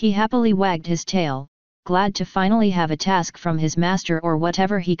 He happily wagged his tail, glad to finally have a task from his master or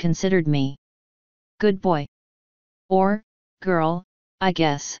whatever he considered me. "Good boy. Or, girl, I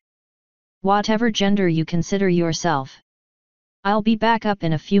guess. Whatever gender you consider yourself. I'll be back up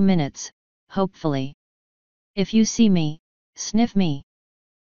in a few minutes, hopefully. If you see me, sniff me.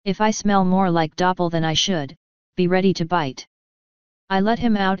 If I smell more like Doppel than I should, be ready to bite." I let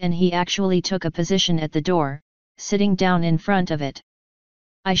him out and he actually took a position at the door, sitting down in front of it.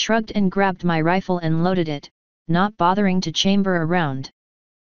 I shrugged and grabbed my rifle and loaded it, not bothering to chamber around.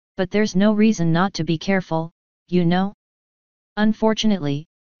 But there's no reason not to be careful, you know? Unfortunately,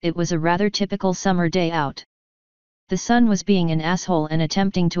 it was a rather typical summer day out. The sun was being an asshole and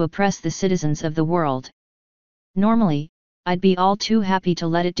attempting to oppress the citizens of the world. Normally, I'd be all too happy to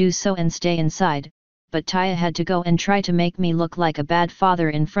let it do so and stay inside, but Taya had to go and try to make me look like a bad father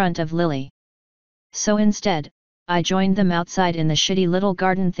in front of Lily. So instead, I joined them outside in the shitty little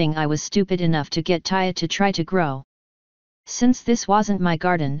garden thing I was stupid enough to get Taya to try to grow. Since this wasn't my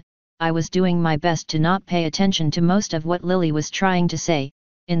garden, I was doing my best to not pay attention to most of what Lily was trying to say,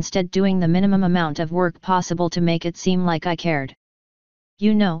 instead doing the minimum amount of work possible to make it seem like I cared.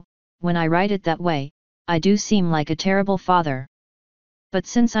 You know, when I write it that way, I do seem like a terrible father. But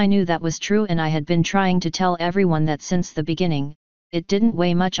since I knew that was true and I had been trying to tell everyone that since the beginning, it didn't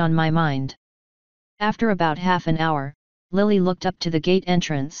weigh much on my mind. After about half an hour, Lily looked up to the gate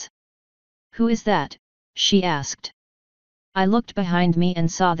entrance. "Who is that?" she asked. I looked behind me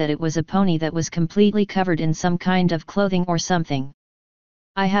and saw that it was a pony that was completely covered in some kind of clothing or something.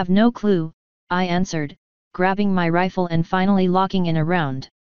 "I have no clue," I answered, grabbing my rifle and finally locking in a round.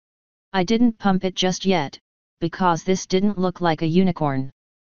 I didn't pump it just yet, because this didn't look like a unicorn.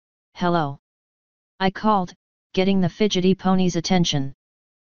 "Hello," I called, getting the fidgety pony's attention.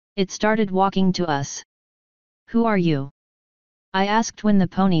 It started walking to us. "Who are you?" I asked when the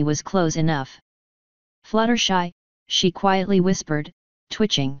pony was close enough. "Fluttershy," she quietly whispered,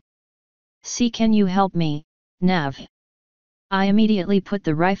 twitching. See, can you help me, Nav? I immediately put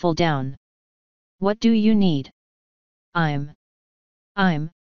the rifle down. What do you need? I'm.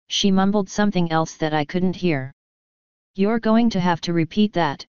 She mumbled something else that I couldn't hear. You're going to have to repeat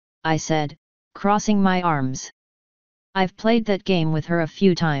that, I said, crossing my arms. I've played that game with her a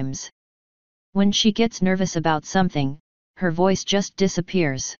few times. When she gets nervous about something, her voice just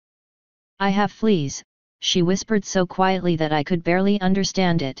disappears. I have fleas, she whispered so quietly that I could barely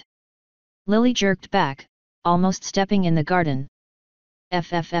understand it. Lily jerked back, almost stepping in the garden.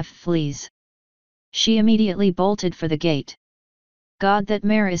 FFF fleas. She immediately bolted for the gate. God, that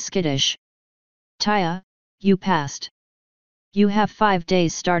mare is skittish. Taya, you passed. You have 5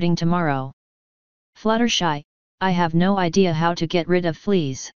 days starting tomorrow. Fluttershy, I have no idea how to get rid of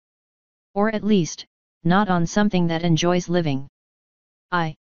fleas. Or at least, not on something that enjoys living.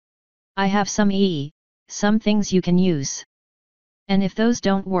 I have some things you can use. And if those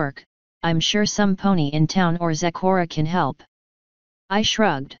don't work, I'm sure some pony in town or Zekora can help. I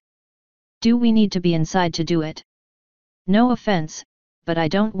shrugged. Do we need to be inside to do it? No offense, but I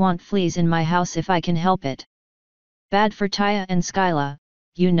don't want fleas in my house if I can help it. Bad for Taya and Skyla,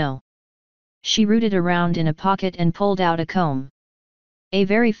 you know. She rooted around in a pocket and pulled out a comb. A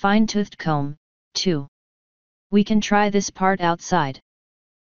very fine-toothed comb, too. We can try this part outside.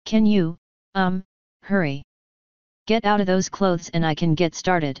 Can you, hurry. Get out of those clothes and I can get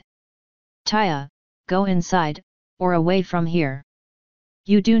started. Taya, go inside, or away from here.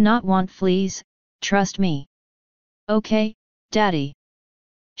 You do not want fleas, trust me. Okay, Daddy.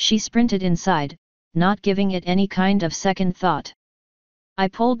 She sprinted inside, not giving it any kind of second thought. I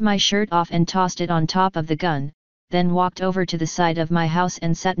pulled my shirt off and tossed it on top of the gun, then walked over to the side of my house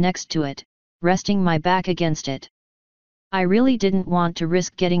and sat next to it, resting my back against it. I really didn't want to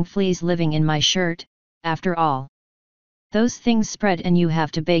risk getting fleas living in my shirt, after all. Those things spread and you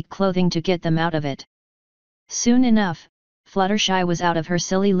have to bake clothing to get them out of it. Soon enough, Fluttershy was out of her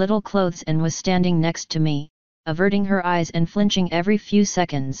silly little clothes and was standing next to me, averting her eyes and flinching every few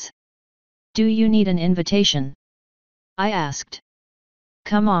seconds. Do you need an invitation? I asked.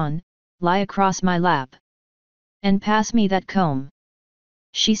 Come on, lie across my lap. And pass me that comb.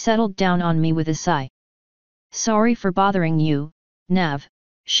 She settled down on me with a sigh. Sorry for bothering you, Nav,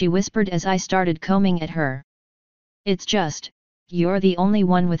 she whispered as I started combing at her. It's just, you're the only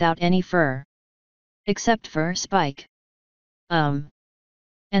one without any fur. Except for Spike. And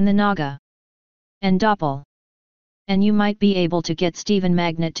the Naga. And Doppel. And you might be able to get Stephen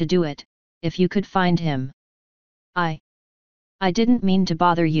Magnet to do it, if you could find him. I didn't mean to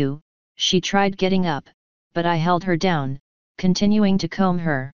bother you, she tried getting up, but I held her down, continuing to comb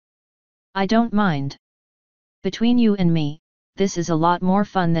her. I don't mind. Between you and me, this is a lot more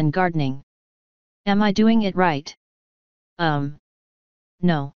fun than gardening. Am I doing it right?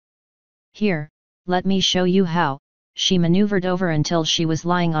 No. Here, let me show you how. She maneuvered over until she was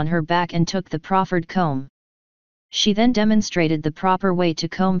lying on her back and took the proffered comb. She then demonstrated the proper way to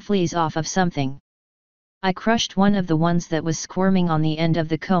comb fleas off of something. I crushed one of the ones that was squirming on the end of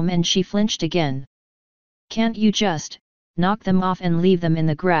the comb and she flinched again. Can't you just knock them off and leave them in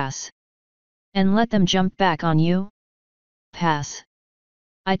the grass? And let them jump back on you? Pass.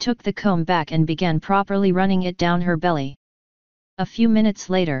 I took the comb back and began properly running it down her belly. A few minutes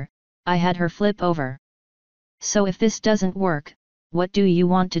later, I had her flip over. So if this doesn't work, what do you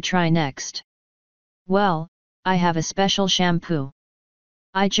want to try next? Well, I have a special shampoo.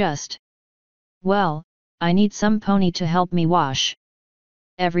 I need some pony to help me wash.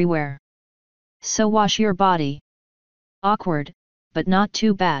 Everywhere. So wash your body. Awkward, but not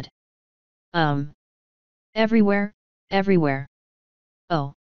too bad. Everywhere.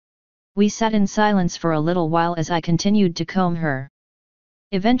 Oh. We sat in silence for a little while as I continued to comb her.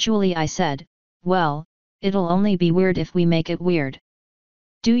 Eventually I said, well, it'll only be weird if we make it weird.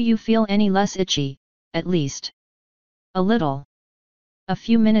 Do you feel any less itchy, at least? A little. A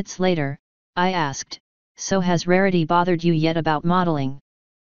few minutes later, I asked, so has Rarity bothered you yet about modeling?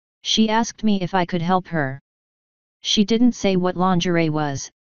 She asked me if I could help her. She didn't say what lingerie was,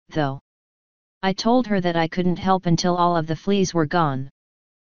 though. I told her that I couldn't help until all of the fleas were gone.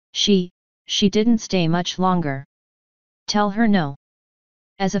 She didn't stay much longer. Tell her no.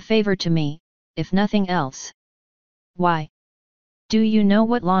 As a favor to me, if nothing else. Why? Do you know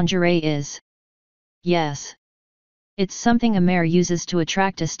what lingerie is? Yes. It's something a mare uses to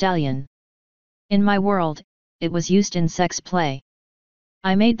attract a stallion. In my world, it was used in sex play.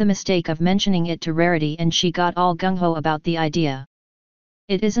 I made the mistake of mentioning it to Rarity and she got all gung-ho about the idea.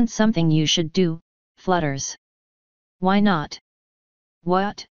 It isn't something you should do, Flutters. Why not?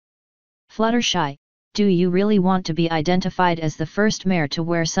 What? Fluttershy, Do you really want to be identified as the first mare to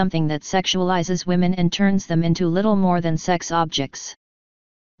wear something that sexualizes women and turns them into little more than sex objects?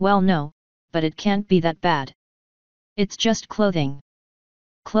 Well, no, but it can't be that bad. It's just clothing.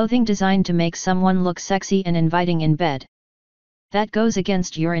 Clothing designed to make someone look sexy and inviting in bed. That goes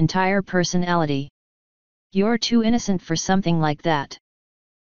against your entire personality. You're too innocent for something like that.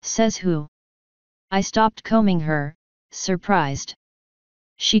 Says who? I stopped combing her, surprised.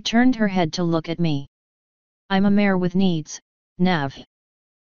 She turned her head to look at me. I'm a mare with needs, Nav.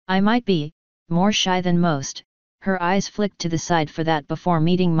 I might be more shy than most. Her eyes flicked to the side for that before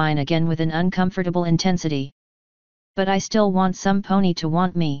meeting mine again with an uncomfortable intensity. But I still want some pony to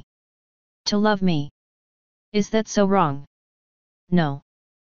want me. To love me. Is that so wrong? No.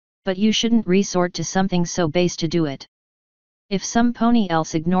 But you shouldn't resort to something so base to do it. If some pony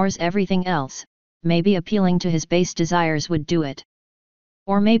else ignores everything else, maybe appealing to his base desires would do it.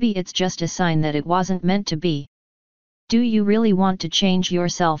 Or maybe it's just a sign that it wasn't meant to be. Do you really want to change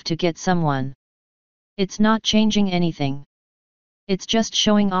yourself to get someone? It's not changing anything. It's just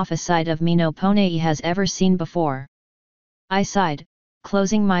showing off a side of me no pony has ever seen before. I sighed,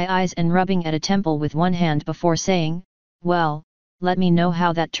 closing my eyes and rubbing at a temple with one hand before saying, well, let me know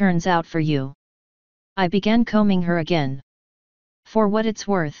how that turns out for you. I began combing her again. For what it's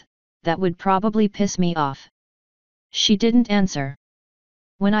worth, that would probably piss me off. She didn't answer.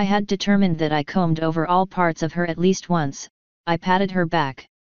 When I had determined that I combed over all parts of her at least once, I patted her back.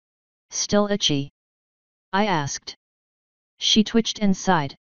 Still itchy? I asked. She twitched and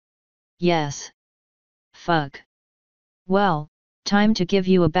sighed. Yes. Fuck. Well, time to give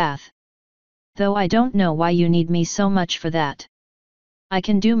you a bath. Though I don't know why you need me so much for that. I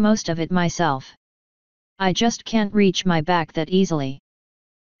can do most of it myself. I just can't reach my back that easily.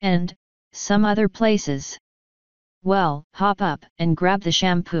 And, some other places. Well, hop up and grab the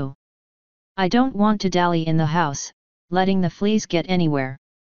shampoo. I don't want to dally in the house, letting the fleas get anywhere.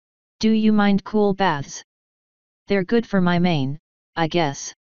 Do you mind cool baths? They're good for my mane, I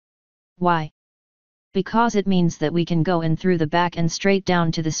guess. Why? Because it means that we can go in through the back and straight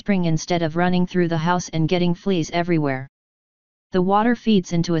down to the spring instead of running through the house and getting fleas everywhere. The water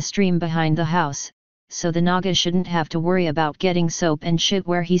feeds into a stream behind the house, so the Naga shouldn't have to worry about getting soap and shit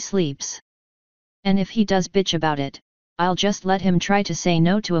where he sleeps. And if he does bitch about it, I'll just let him try to say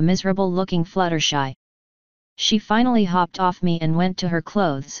no to a miserable-looking Fluttershy. She finally hopped off me and went to her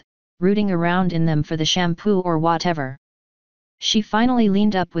clothes, rooting around in them for the shampoo or whatever. She finally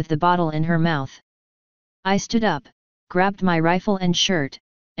leaned up with the bottle in her mouth. I stood up, grabbed my rifle and shirt,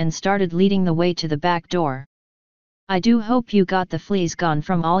 and started leading the way to the back door. I do hope you got the fleas gone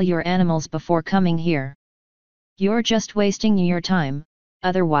from all your animals before coming here. You're just wasting your time,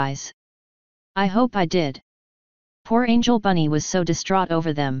 otherwise. I hope I did. Poor Angel Bunny was so distraught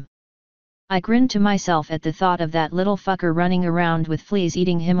over them. I grinned to myself at the thought of that little fucker running around with fleas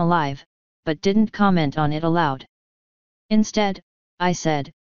eating him alive, but didn't comment on it aloud. Instead, I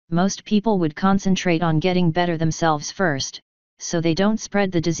said, most people would concentrate on getting better themselves first, so they don't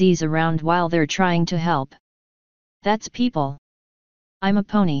spread the disease around while they're trying to help. That's people. I'm a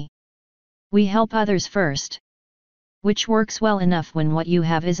pony. We help others first. Which works well enough when what you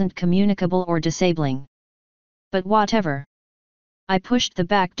have isn't communicable or disabling. But whatever. I pushed the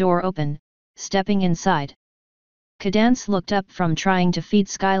back door open, stepping inside. Cadance looked up from trying to feed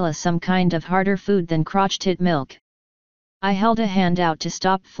Skyla some kind of harder food than crotch-tit milk. I held a hand out to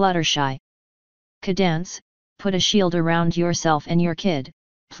stop Fluttershy. Cadance, put a shield around yourself and your kid,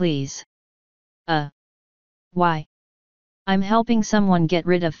 please. Why? I'm helping someone get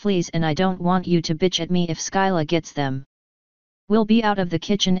rid of fleas and I don't want you to bitch at me if Skyla gets them. We'll be out of the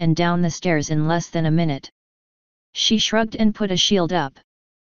kitchen and down the stairs in less than a minute. She shrugged and put a shield up.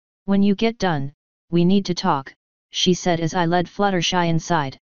 When you get done, we need to talk, she said as I led Fluttershy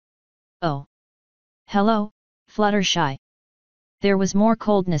inside. Oh. Hello, Fluttershy. There was more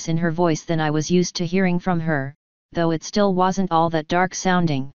coldness in her voice than I was used to hearing from her, though it still wasn't all that dark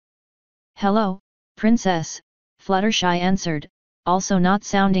sounding. Hello, Princess, Fluttershy answered, also not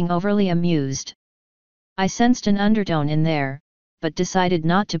sounding overly amused. I sensed an undertone in there, but decided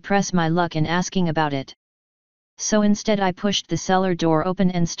not to press my luck in asking about it. So instead I pushed the cellar door open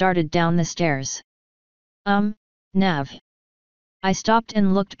and started down the stairs. Nav. I stopped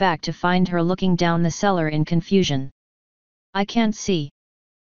and looked back to find her looking down the cellar in confusion. I can't see.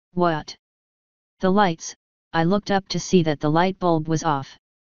 What? The lights. I looked up to see that the light bulb was off.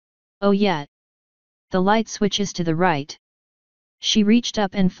 Oh yeah. The light switch is to the right. She reached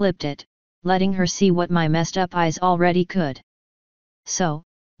up and flipped it, letting her see what my messed up eyes already could. So,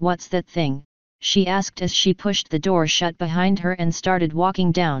 what's that thing? She asked as she pushed the door shut behind her and started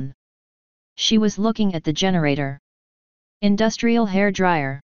walking down. She was looking at the generator. Industrial hair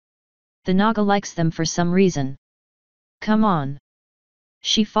dryer. The Naga likes them for some reason. Come on.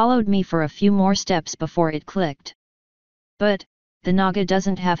 She followed me for a few more steps before it clicked. But, the Naga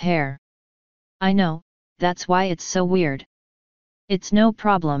doesn't have hair. I know, that's why it's so weird. It's no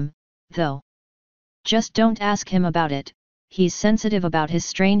problem, though. Just don't ask him about it, he's sensitive about his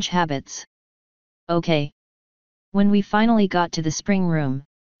strange habits. Okay. When we finally got to the spring room,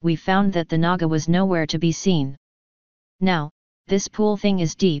 we found that the Naga was nowhere to be seen. Now, this pool thing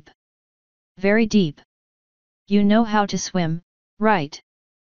is deep. Very deep. You know how to swim, right?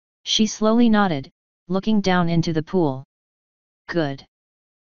 She slowly nodded, looking down into the pool. Good.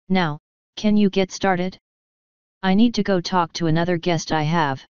 Now, can you get started? I need to go talk to another guest I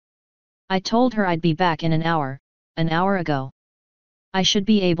have. I told her I'd be back in an hour ago. I should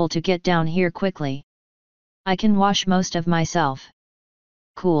be able to get down here quickly. I can wash most of myself.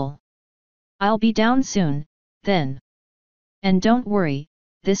 Cool. I'll be down soon, then. And don't worry,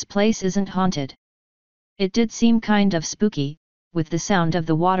 this place isn't haunted. It did seem kind of spooky, with the sound of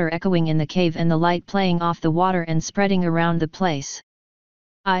the water echoing in the cave and the light playing off the water and spreading around the place.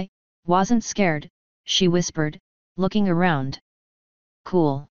 I wasn't scared, she whispered, looking around.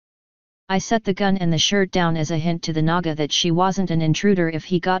 Cool. I set the gun and the shirt down as a hint to the Naga that she wasn't an intruder if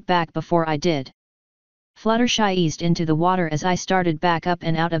he got back before I did. Fluttershy eased into the water as I started back up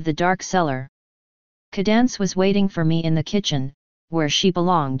and out of the dark cellar. Cadance was waiting for me in the kitchen, where she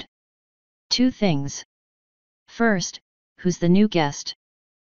belonged. 2 things. First, who's the new guest?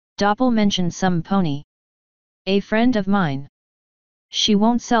 Doppel mentioned some pony. A friend of mine. She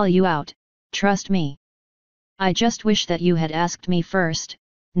won't sell you out, trust me. I just wish that you had asked me first,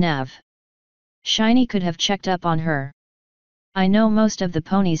 Nav. Shiny could have checked up on her. I know most of the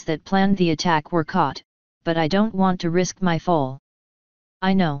ponies that planned the attack were caught, but I don't want to risk my foal.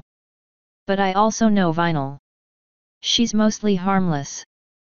 I know. But I also know Vinyl. She's mostly harmless.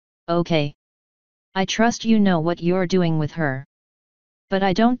 Okay. I trust you know what you're doing with her. But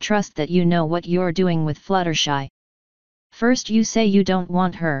I don't trust that you know what you're doing with Fluttershy. First you say you don't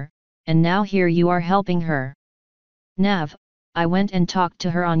want her, and now here you are helping her. Nav, I went and talked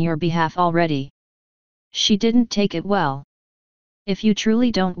to her on your behalf already. She didn't take it well. If you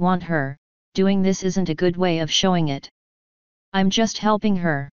truly don't want her, doing this isn't a good way of showing it. I'm just helping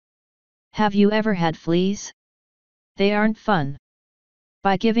her. Have you ever had fleas? They aren't fun.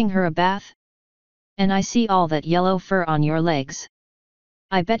 By giving her a bath? And I see all that yellow fur on your legs.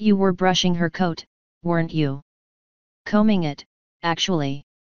 I bet you were brushing her coat, weren't you? Combing it, actually.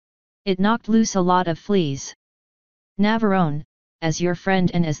 It knocked loose a lot of fleas. Navarone, as your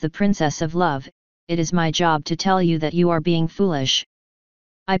friend and as the Princess of Love, it is my job to tell you that you are being foolish.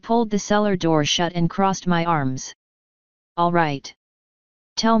 I pulled the cellar door shut and crossed my arms. All right.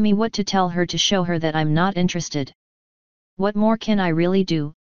 Tell me what to tell her to show her that I'm not interested. What more can I really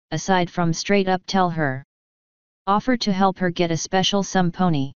do, aside from straight up tell her? Offer to help her get a special some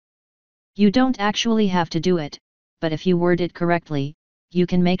pony. You don't actually have to do it, but if you word it correctly, you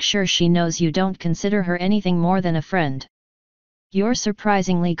can make sure she knows you don't consider her anything more than a friend. You're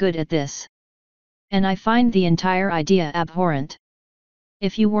surprisingly good at this. And I find the entire idea abhorrent.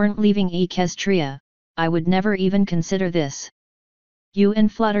 If you weren't leaving Equestria, I would never even consider this. You and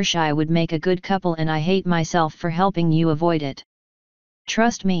Fluttershy would make a good couple and I hate myself for helping you avoid it.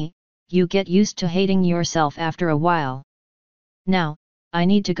 Trust me, you get used to hating yourself after a while. Now, I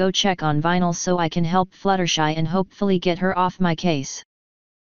need to go check on Vinyl so I can help Fluttershy and hopefully get her off my case.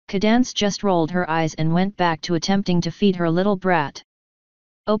 Cadance just rolled her eyes and went back to attempting to feed her little brat.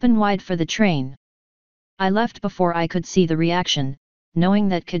 Open wide for the train. I left before I could see the reaction, knowing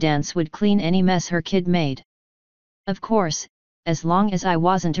that Cadance would clean any mess her kid made. Of course, as long as I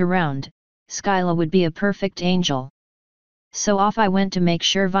wasn't around, Skyla would be a perfect angel. So off I went to make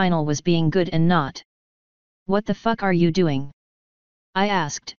sure Vinyl was being good and not. What the fuck are you doing? I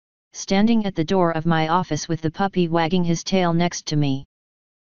asked, standing at the door of my office with the puppy wagging his tail next to me.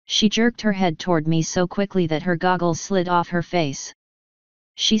 She jerked her head toward me so quickly that her goggles slid off her face.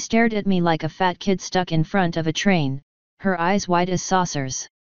 She stared at me like a fat kid stuck in front of a train, her eyes wide as saucers.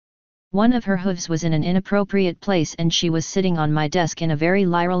 One of her hooves was in an inappropriate place and she was sitting on my desk in a very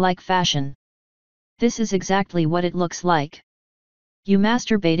Lyra-like fashion. This is exactly what it looks like. You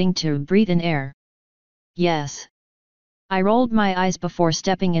masturbating to breathe in air? Yes. I rolled my eyes before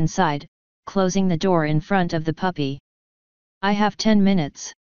stepping inside, closing the door in front of the puppy. I have 10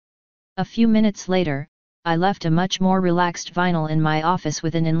 minutes. A few minutes later, I left a much more relaxed Vinyl in my office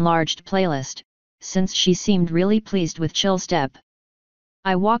with an enlarged playlist, since she seemed really pleased with Chill Step.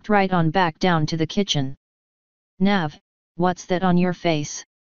 I walked right on back down to the kitchen. Nav, what's that on your face?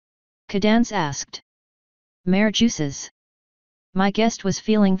 Cadance asked. Mare juices. My guest was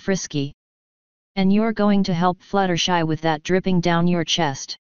feeling frisky. And you're going to help Fluttershy with that dripping down your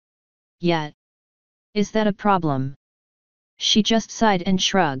chest. Yet. Is that a problem? She just sighed and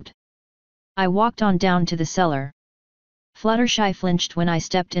shrugged. I walked on down to the cellar. Fluttershy flinched when I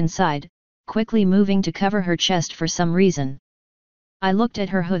stepped inside, quickly moving to cover her chest for some reason. I looked at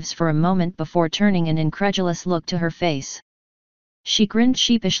her hooves for a moment before turning an incredulous look to her face. She grinned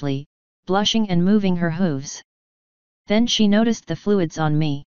sheepishly, blushing and moving her hooves. Then she noticed the fluids on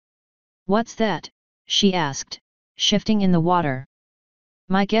me. What's that? She asked, shifting in the water.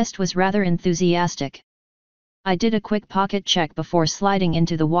 My guest was rather enthusiastic. I did a quick pocket check before sliding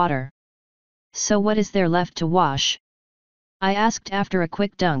into the water. So what is there left to wash? I asked after a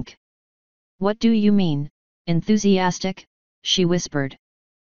quick dunk. What do you mean, enthusiastic? She whispered.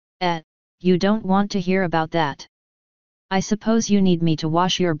 You don't want to hear about that. I suppose you need me to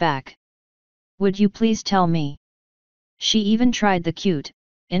wash your back. Would you please tell me? She even tried the cute,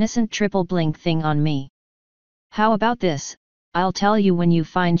 innocent triple blink thing on me. How about this? I'll tell you when you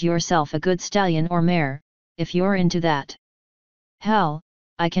find yourself a good stallion or mare, if you're into that. Hell,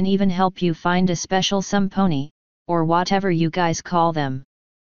 I can even help you find a special some pony, or whatever you guys call them.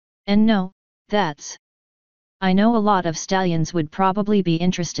 And no, that's. I know a lot of stallions would probably be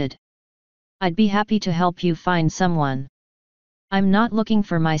interested. I'd be happy to help you find someone. I'm not looking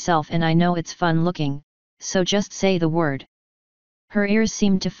for myself and I know it's fun looking, so just say the word. Her ears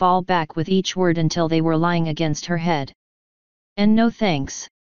seemed to fall back with each word until they were lying against her head. And no thanks.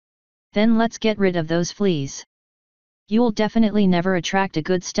 Then let's get rid of those fleas. You'll definitely never attract a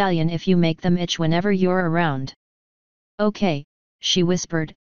good stallion if you make them itch whenever you're around. Okay, she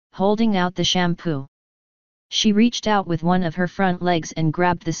whispered, holding out the shampoo. She reached out with one of her front legs and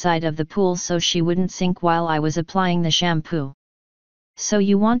grabbed the side of the pool so she wouldn't sink while I was applying the shampoo. So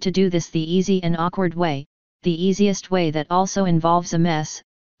you want to do this the easy and awkward way, the easiest way that also involves a mess,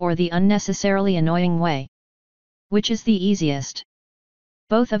 or the unnecessarily annoying way? Which is the easiest?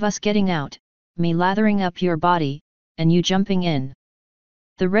 Both of us getting out, me lathering up your body, and you jumping in.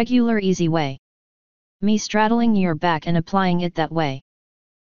 The regular easy way. Me straddling your back and applying it that way.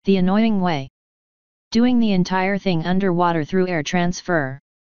 The annoying way. Doing the entire thing underwater through air transfer.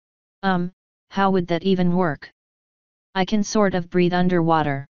 How would that even work? I can sort of breathe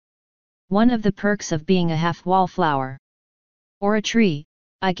underwater. One of the perks of being a half-wallflower. Or a tree,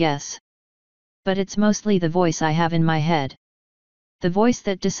 I guess. But it's mostly the voice I have in my head. The voice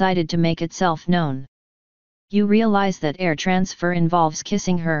that decided to make itself known. You realize that air transfer involves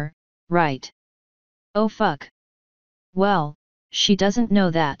kissing her, right? Oh fuck. Well, she doesn't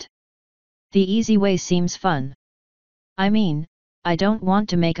know that. The easy way seems fun. I mean, I don't want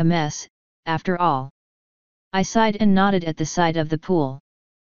to make a mess, after all. I sighed and nodded at the side of the pool.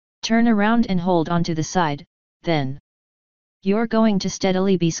 Turn around and hold onto the side, then. You're going to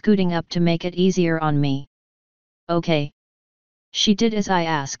steadily be scooting up to make it easier on me. Okay. She did as I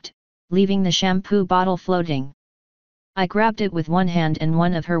asked, leaving the shampoo bottle floating. I grabbed it with one hand and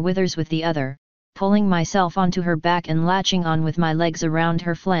one of her withers with the other, pulling myself onto her back and latching on with my legs around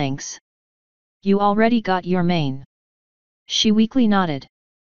her flanks. You already got your mane. She weakly nodded.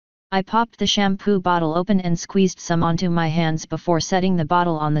 I popped the shampoo bottle open and squeezed some onto my hands before setting the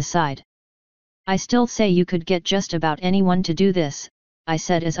bottle on the side. I still say you could get just about anyone to do this, I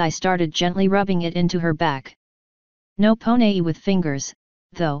said as I started gently rubbing it into her back. No pony with fingers,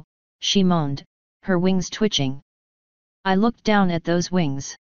 though, she moaned, her wings twitching. I looked down at those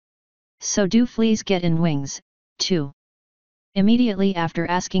wings. So do fleas get in wings, too? Immediately after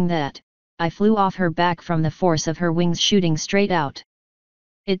asking that, I flew off her back from the force of her wings shooting straight out.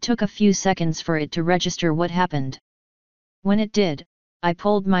 It took a few seconds for it to register what happened. When it did, I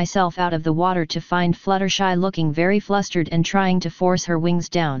pulled myself out of the water to find Fluttershy looking very flustered and trying to force her wings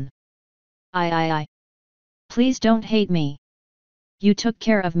down. I. Please don't hate me. You took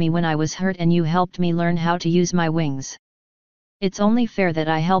care of me when I was hurt and you helped me learn how to use my wings. It's only fair that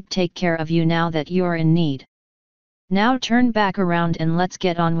I help take care of you now that you're in need. Now turn back around and let's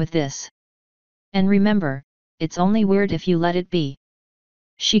get on with this. And remember, it's only weird if you let it be.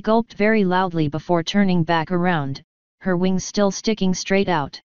 She gulped very loudly before turning back around, her wings still sticking straight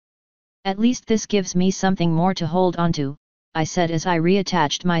out. At least this gives me something more to hold onto, I said as I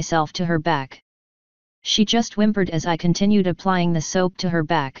reattached myself to her back. She just whimpered as I continued applying the soap to her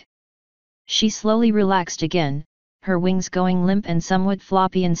back. She slowly relaxed again, her wings going limp and somewhat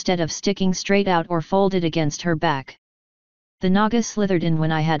floppy instead of sticking straight out or folded against her back. The Naga slithered in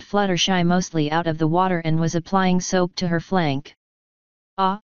when I had Fluttershy mostly out of the water and was applying soap to her flank.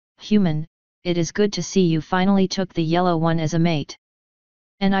 Ah, human, it is good to see you finally took the yellow one as a mate.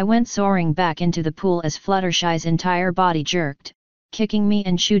 And I went soaring back into the pool as Fluttershy's entire body jerked, kicking me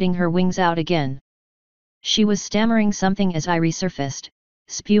and shooting her wings out again. She was stammering something as I resurfaced,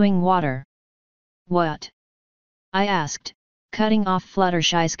 spewing water. What? I asked, cutting off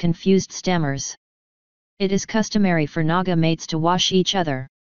Fluttershy's confused stammers. It is customary for Naga mates to wash each other.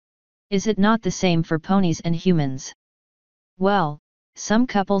 Is it not the same for ponies and humans? Well, some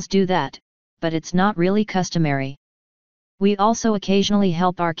couples do that, but it's not really customary. We also occasionally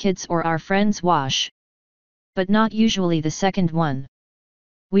help our kids or our friends wash. But not usually the second one.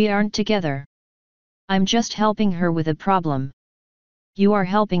 We aren't together. I'm just helping her with a problem. You are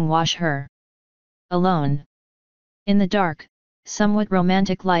helping wash her. Alone. In the dark, somewhat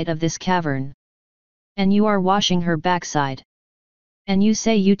romantic light of this cavern. And you are washing her backside. And you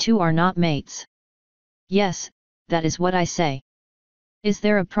say you two are not mates. Yes, that is what I say. Is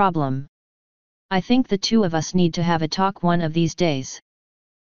there a problem? I think the two of us need to have a talk one of these days.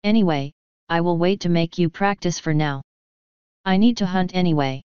 Anyway, I will wait to make you practice for now. I need to hunt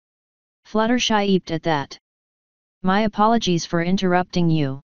anyway. Fluttershy eeped at that. My apologies for interrupting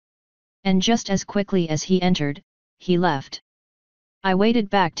you. And just as quickly as he entered, he left. I waded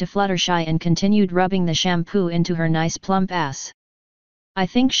back to Fluttershy and continued rubbing the shampoo into her nice plump ass. I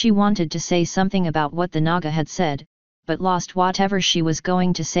think she wanted to say something about what the Naga had said, but lost whatever she was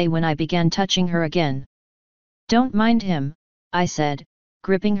going to say when I began touching her again. Don't mind him, I said,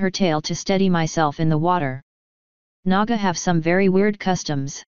 gripping her tail to steady myself in the water. Naga have some very weird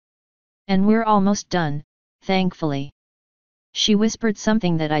customs. And we're almost done, thankfully. She whispered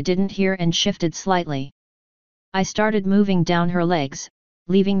something that I didn't hear and shifted slightly. I started moving down her legs,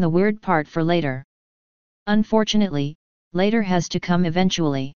 leaving the weird part for later. Unfortunately, later has to come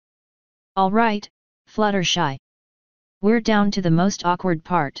eventually. Alright, Fluttershy. We're down to the most awkward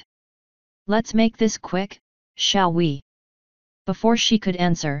part. Let's make this quick, shall we? Before she could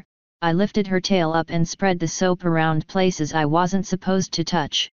answer, I lifted her tail up and spread the soap around places I wasn't supposed to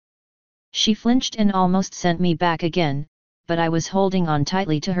touch. She flinched and almost sent me back again, but I was holding on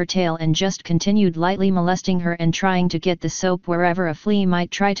tightly to her tail and just continued lightly molesting her and trying to get the soap wherever a flea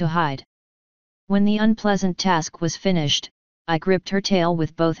might try to hide. When the unpleasant task was finished, I gripped her tail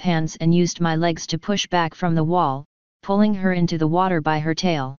with both hands and used my legs to push back from the wall, pulling her into the water by her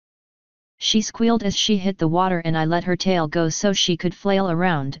tail. She squealed as she hit the water and I let her tail go so she could flail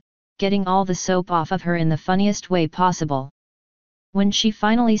around, getting all the soap off of her in the funniest way possible. When she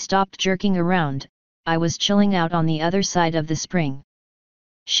finally stopped jerking around, I was chilling out on the other side of the spring.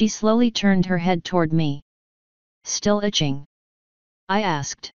 She slowly turned her head toward me. Still itching? I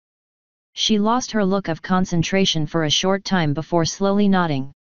asked. She lost her look of concentration for a short time before slowly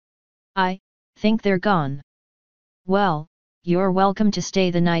nodding. I think they're gone. Well, you're welcome to stay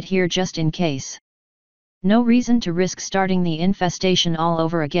the night here just in case. No reason to risk starting the infestation all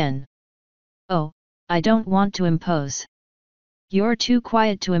over again. Oh, I don't want to impose. You're too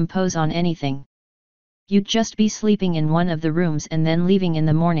quiet to impose on anything. You'd just be sleeping in one of the rooms and then leaving in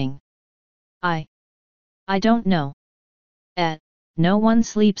the morning. I don't know. No one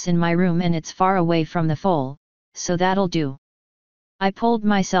sleeps in my room and it's far away from the foal, so that'll do. I pulled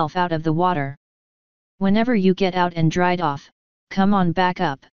myself out of the water. Whenever you get out and dried off, come on back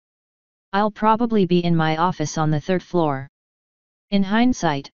up. I'll probably be in my office on the 3rd floor. In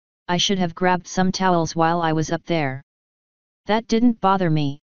hindsight, I should have grabbed some towels while I was up there. That didn't bother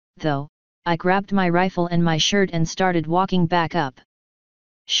me, though. I grabbed my rifle and my shirt and started walking back up.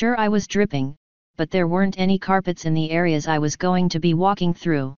 Sure, I was dripping, but there weren't any carpets in the areas I was going to be walking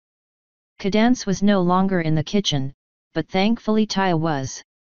through. Cadance was no longer in the kitchen, but thankfully Taya was.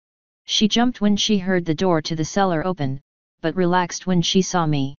 She jumped when she heard the door to the cellar open, but relaxed when she saw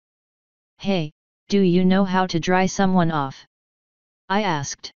me. Hey, do you know how to dry someone off? I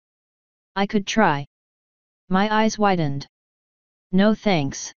asked. I could try. My eyes widened. No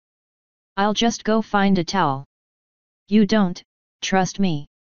thanks. I'll just go find a towel. You don't, trust me.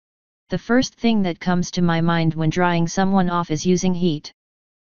 The first thing that comes to my mind when drying someone off is using heat.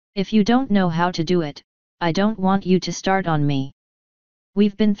 If you don't know how to do it, I don't want you to start on me.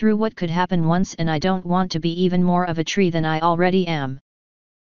 We've been through what could happen once and I don't want to be even more of a tree than I already am.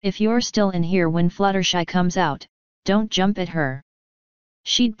 If you're still in here when Fluttershy comes out, don't jump at her.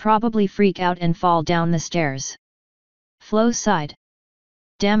 She'd probably freak out and fall down the stairs. Flo sighed.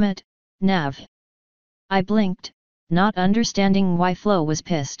 Damn it, Nav. I blinked, not understanding why Flo was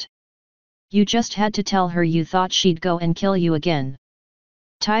pissed. You just had to tell her you thought she'd go and kill you again.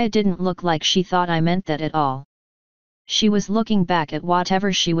 Taya didn't look like she thought I meant that at all. She was looking back at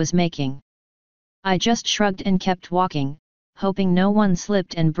whatever she was making. I just shrugged and kept walking, hoping no one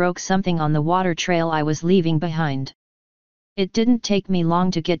slipped and broke something on the water trail I was leaving behind. It didn't take me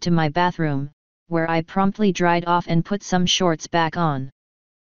long to get to my bathroom, where I promptly dried off and put some shorts back on.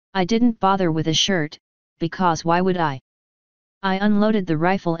 I didn't bother with a shirt, because why would I? I unloaded the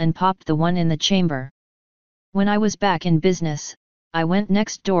rifle and popped the one in the chamber. When I was back in business, I went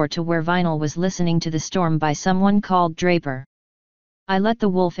next door to where Vinyl was listening to the storm by someone called Draper. I let the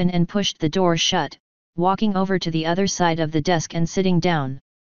wolf in and pushed the door shut, walking over to the other side of the desk and sitting down.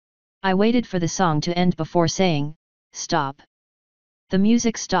 I waited for the song to end before saying, "Stop." The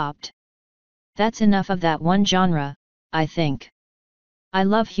music stopped. That's enough of that one genre, I think. I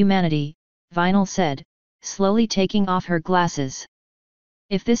love humanity, Vinyl said, slowly taking off her glasses.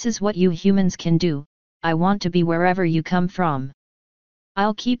 If this is what you humans can do, I want to be wherever you come from.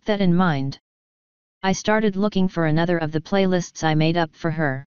 I'll keep that in mind. I started looking for another of the playlists I made up for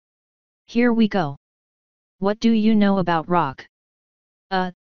her. Here we go. What do you know about rock?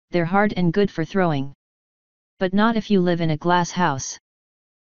 They're hard and good for throwing. But not if you live in a glass house.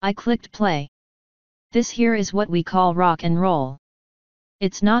 I clicked play. This here is what we call rock and roll.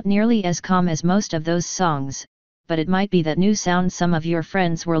 It's not nearly as calm as most of those songs, but it might be that new sound some of your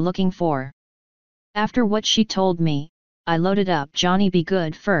friends were looking for. After what she told me, I loaded up Johnny Be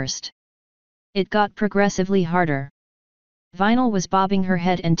Good first. It got progressively harder. Vinyl was bobbing her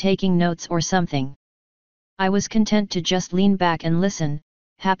head and taking notes or something. I was content to just lean back and listen,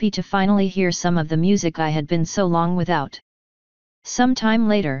 happy to finally hear some of the music I had been so long without. Some time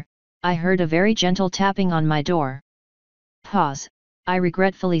later, I heard a very gentle tapping on my door. "Pause," I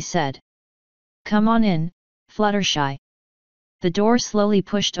regretfully said. "Come on in, Fluttershy." The door slowly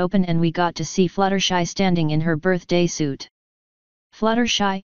pushed open and we got to see Fluttershy standing in her birthday suit.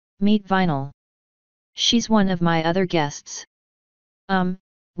 "Fluttershy, meet Vinyl. She's one of my other guests."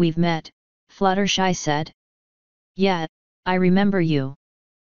 We've met," Fluttershy said. "Yeah, I remember you.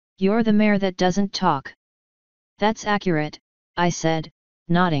 You're the mare that doesn't talk." "That's accurate," I said,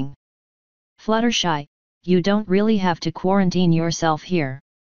 nodding. "Fluttershy, you don't really have to quarantine yourself here.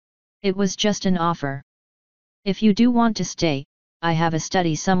 It was just an offer. If you do want to stay, I have a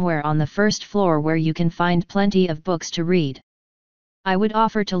study somewhere on the first floor where you can find plenty of books to read. I would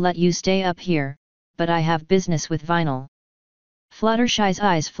offer to let you stay up here, but I have business with Vinyl." Fluttershy's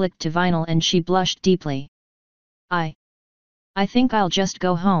eyes flicked to Vinyl and she blushed deeply. I think I'll just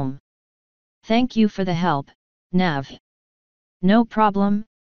go home. "Thank you for the help, Nav." "No problem,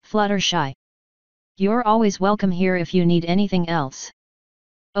 Fluttershy. You're always welcome here if you need anything else."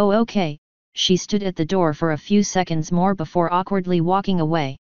 "Oh okay," she stood at the door for a few seconds more before awkwardly walking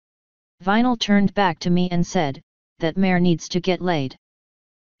away. Vinyl turned back to me and said, "That mare needs to get laid."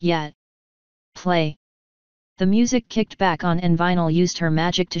 "Yeah. Play." The music kicked back on and Vinyl used her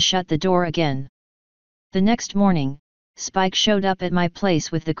magic to shut the door again. The next morning, Spike showed up at my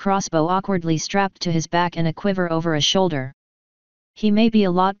place with the crossbow awkwardly strapped to his back and a quiver over a shoulder. He may be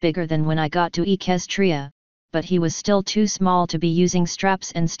a lot bigger than when I got to Equestria, but he was still too small to be using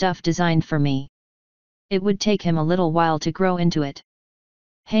straps and stuff designed for me. It would take him a little while to grow into it.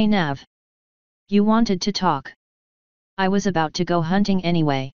 "Hey Nav. You wanted to talk?" "I was about to go hunting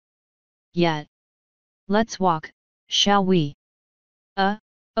anyway." "Yeah. Let's walk, shall we?"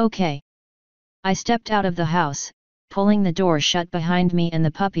 Okay." I stepped out of the house, pulling the door shut behind me and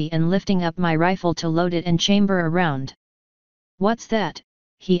the puppy and lifting up my rifle to load it and chamber around. "What's that?"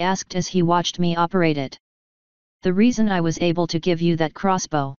 he asked as he watched me operate it. "The reason I was able to give you that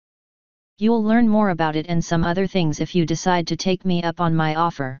crossbow. You'll learn more about it and some other things if you decide to take me up on my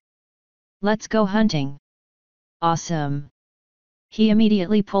offer. Let's go hunting." "Awesome." He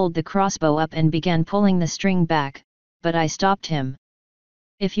immediately pulled the crossbow up and began pulling the string back, but I stopped him.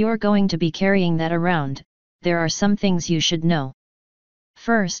 "If you're going to be carrying that around, there are some things you should know.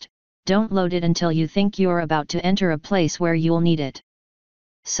 First, don't load it until you think you're about to enter a place where you'll need it.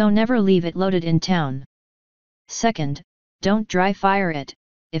 So never leave it loaded in town. Second, don't dry fire it.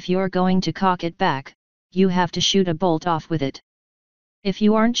 If you're going to cock it back, you have to shoot a bolt off with it. If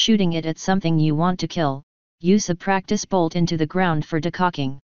you aren't shooting it at something you want to kill, use a practice bolt into the ground for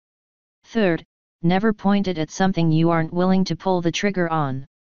decocking. Third, never point it at something you aren't willing to pull the trigger on.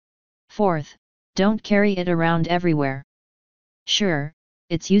 Fourth, don't carry it around everywhere. Sure,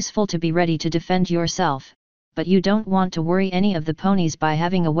 it's useful to be ready to defend yourself, but you don't want to worry any of the ponies by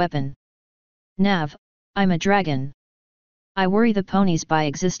having a weapon. Nav, I'm a dragon. I worry the ponies by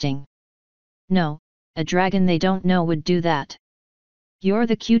existing. No, a dragon they don't know would do that. You're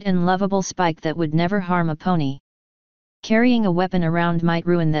the cute and lovable Spike that would never harm a pony. Carrying a weapon around might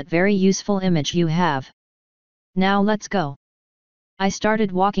ruin that very useful image you have. Now let's go." I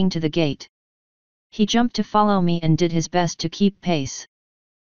started walking to the gate. He jumped to follow me and did his best to keep pace.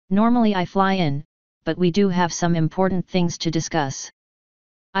 Normally I fly in, but we do have some important things to discuss.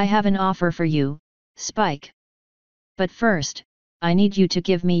 I have an offer for you, Spike. But first, I need you to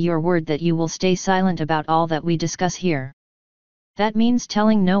give me your word that you will stay silent about all that we discuss here. That means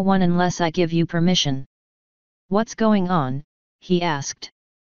telling no one unless I give you permission. What's going on? He asked.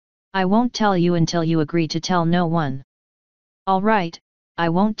 I won't tell you until you agree to tell no one. All right, I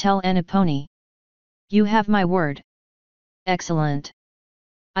won't tell any pony. You have my word. Excellent.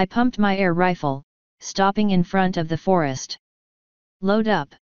 I pumped my air rifle, stopping in front of the forest. Load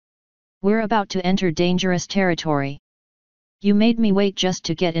up. We're about to enter dangerous territory. You made me wait just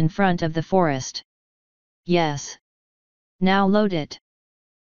to get in front of the forest. Yes. Now load it.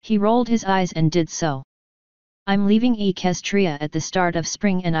 He rolled his eyes and did so. I'm leaving Equestria at the start of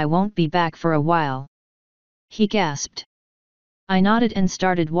spring and I won't be back for a while. He gasped. I nodded and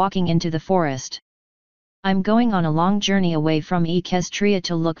started walking into the forest. I'm going on a long journey away from Equestria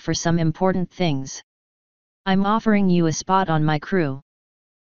to look for some important things. I'm offering you a spot on my crew.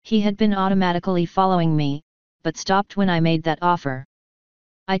 He had been automatically following me, but stopped when I made that offer.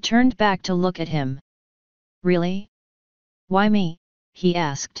 I turned back to look at him. Really? Why me? He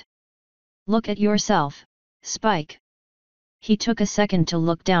asked. Look at yourself, Spike. He took a second to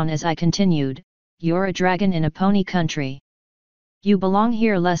look down as I continued, you're a dragon in a pony country. You belong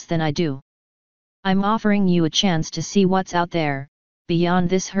here less than I do. I'm offering you a chance to see what's out there, beyond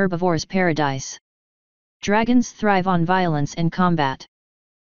this herbivore's paradise. Dragons thrive on violence and combat.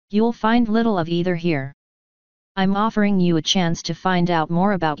 You'll find little of either here. I'm offering you a chance to find out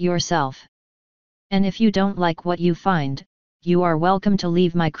more about yourself. And if you don't like what you find, you are welcome to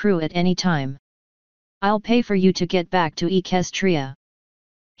leave my crew at any time. I'll pay for you to get back to Equestria.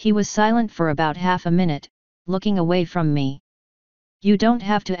 He was silent for about half a minute, looking away from me. You don't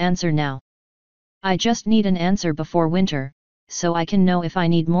have to answer now. I just need an answer before winter, so I can know if I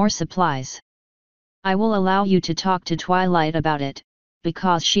need more supplies. I will allow you to talk to Twilight about it,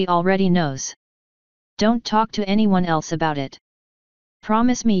 because she already knows. Don't talk to anyone else about it.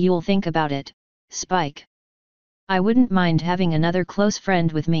 Promise me you'll think about it, Spike. I wouldn't mind having another close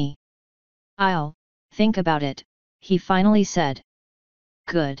friend with me. I'll think about it, he finally said.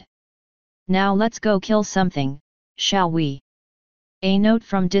 Good. Now let's go kill something, shall we? A note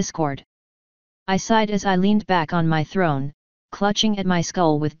from Discord. I sighed as I leaned back on my throne, clutching at my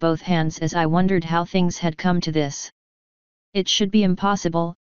skull with both hands as I wondered how things had come to this. It should be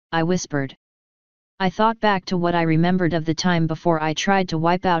impossible, I whispered. I thought back to what I remembered of the time before I tried to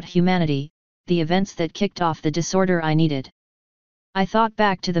wipe out humanity, the events that kicked off the disorder I needed. I thought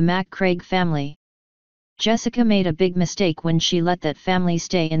back to the MacCraig family. Jessica made a big mistake when she let that family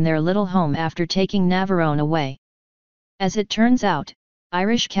stay in their little home after taking Navarone away. As it turns out,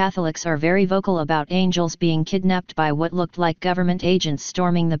 Irish Catholics are very vocal about angels being kidnapped by what looked like government agents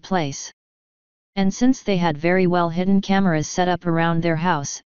storming the place. And since they had very well hidden cameras set up around their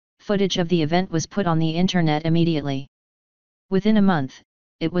house, footage of the event was put on the internet immediately. Within a month,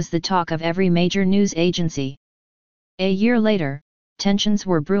 it was the talk of every major news agency. A year later, tensions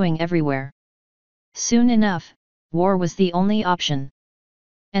were brewing everywhere. Soon enough, war was the only option.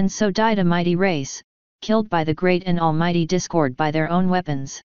 And so died a mighty race, killed by the great and almighty Discord by their own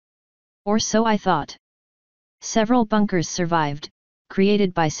weapons. Or so I thought. Several bunkers survived,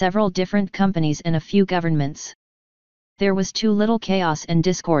 created by several different companies and a few governments. There was too little chaos and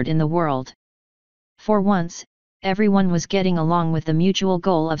discord in the world. For once, everyone was getting along with the mutual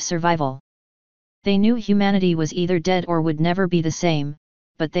goal of survival. They knew humanity was either dead or would never be the same,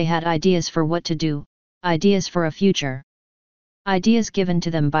 but they had ideas for what to do, ideas for a future. Ideas given to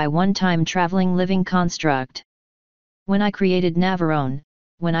them by one time traveling living construct. When I created Navarone,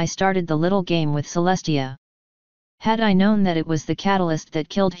 when I started the little game with Celestia. Had I known that it was the catalyst that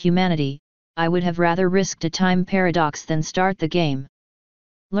killed humanity, I would have rather risked a time paradox than start the game.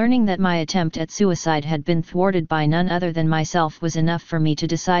 Learning that my attempt at suicide had been thwarted by none other than myself was enough for me to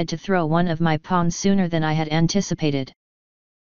decide to throw one of my pawns sooner than I had anticipated.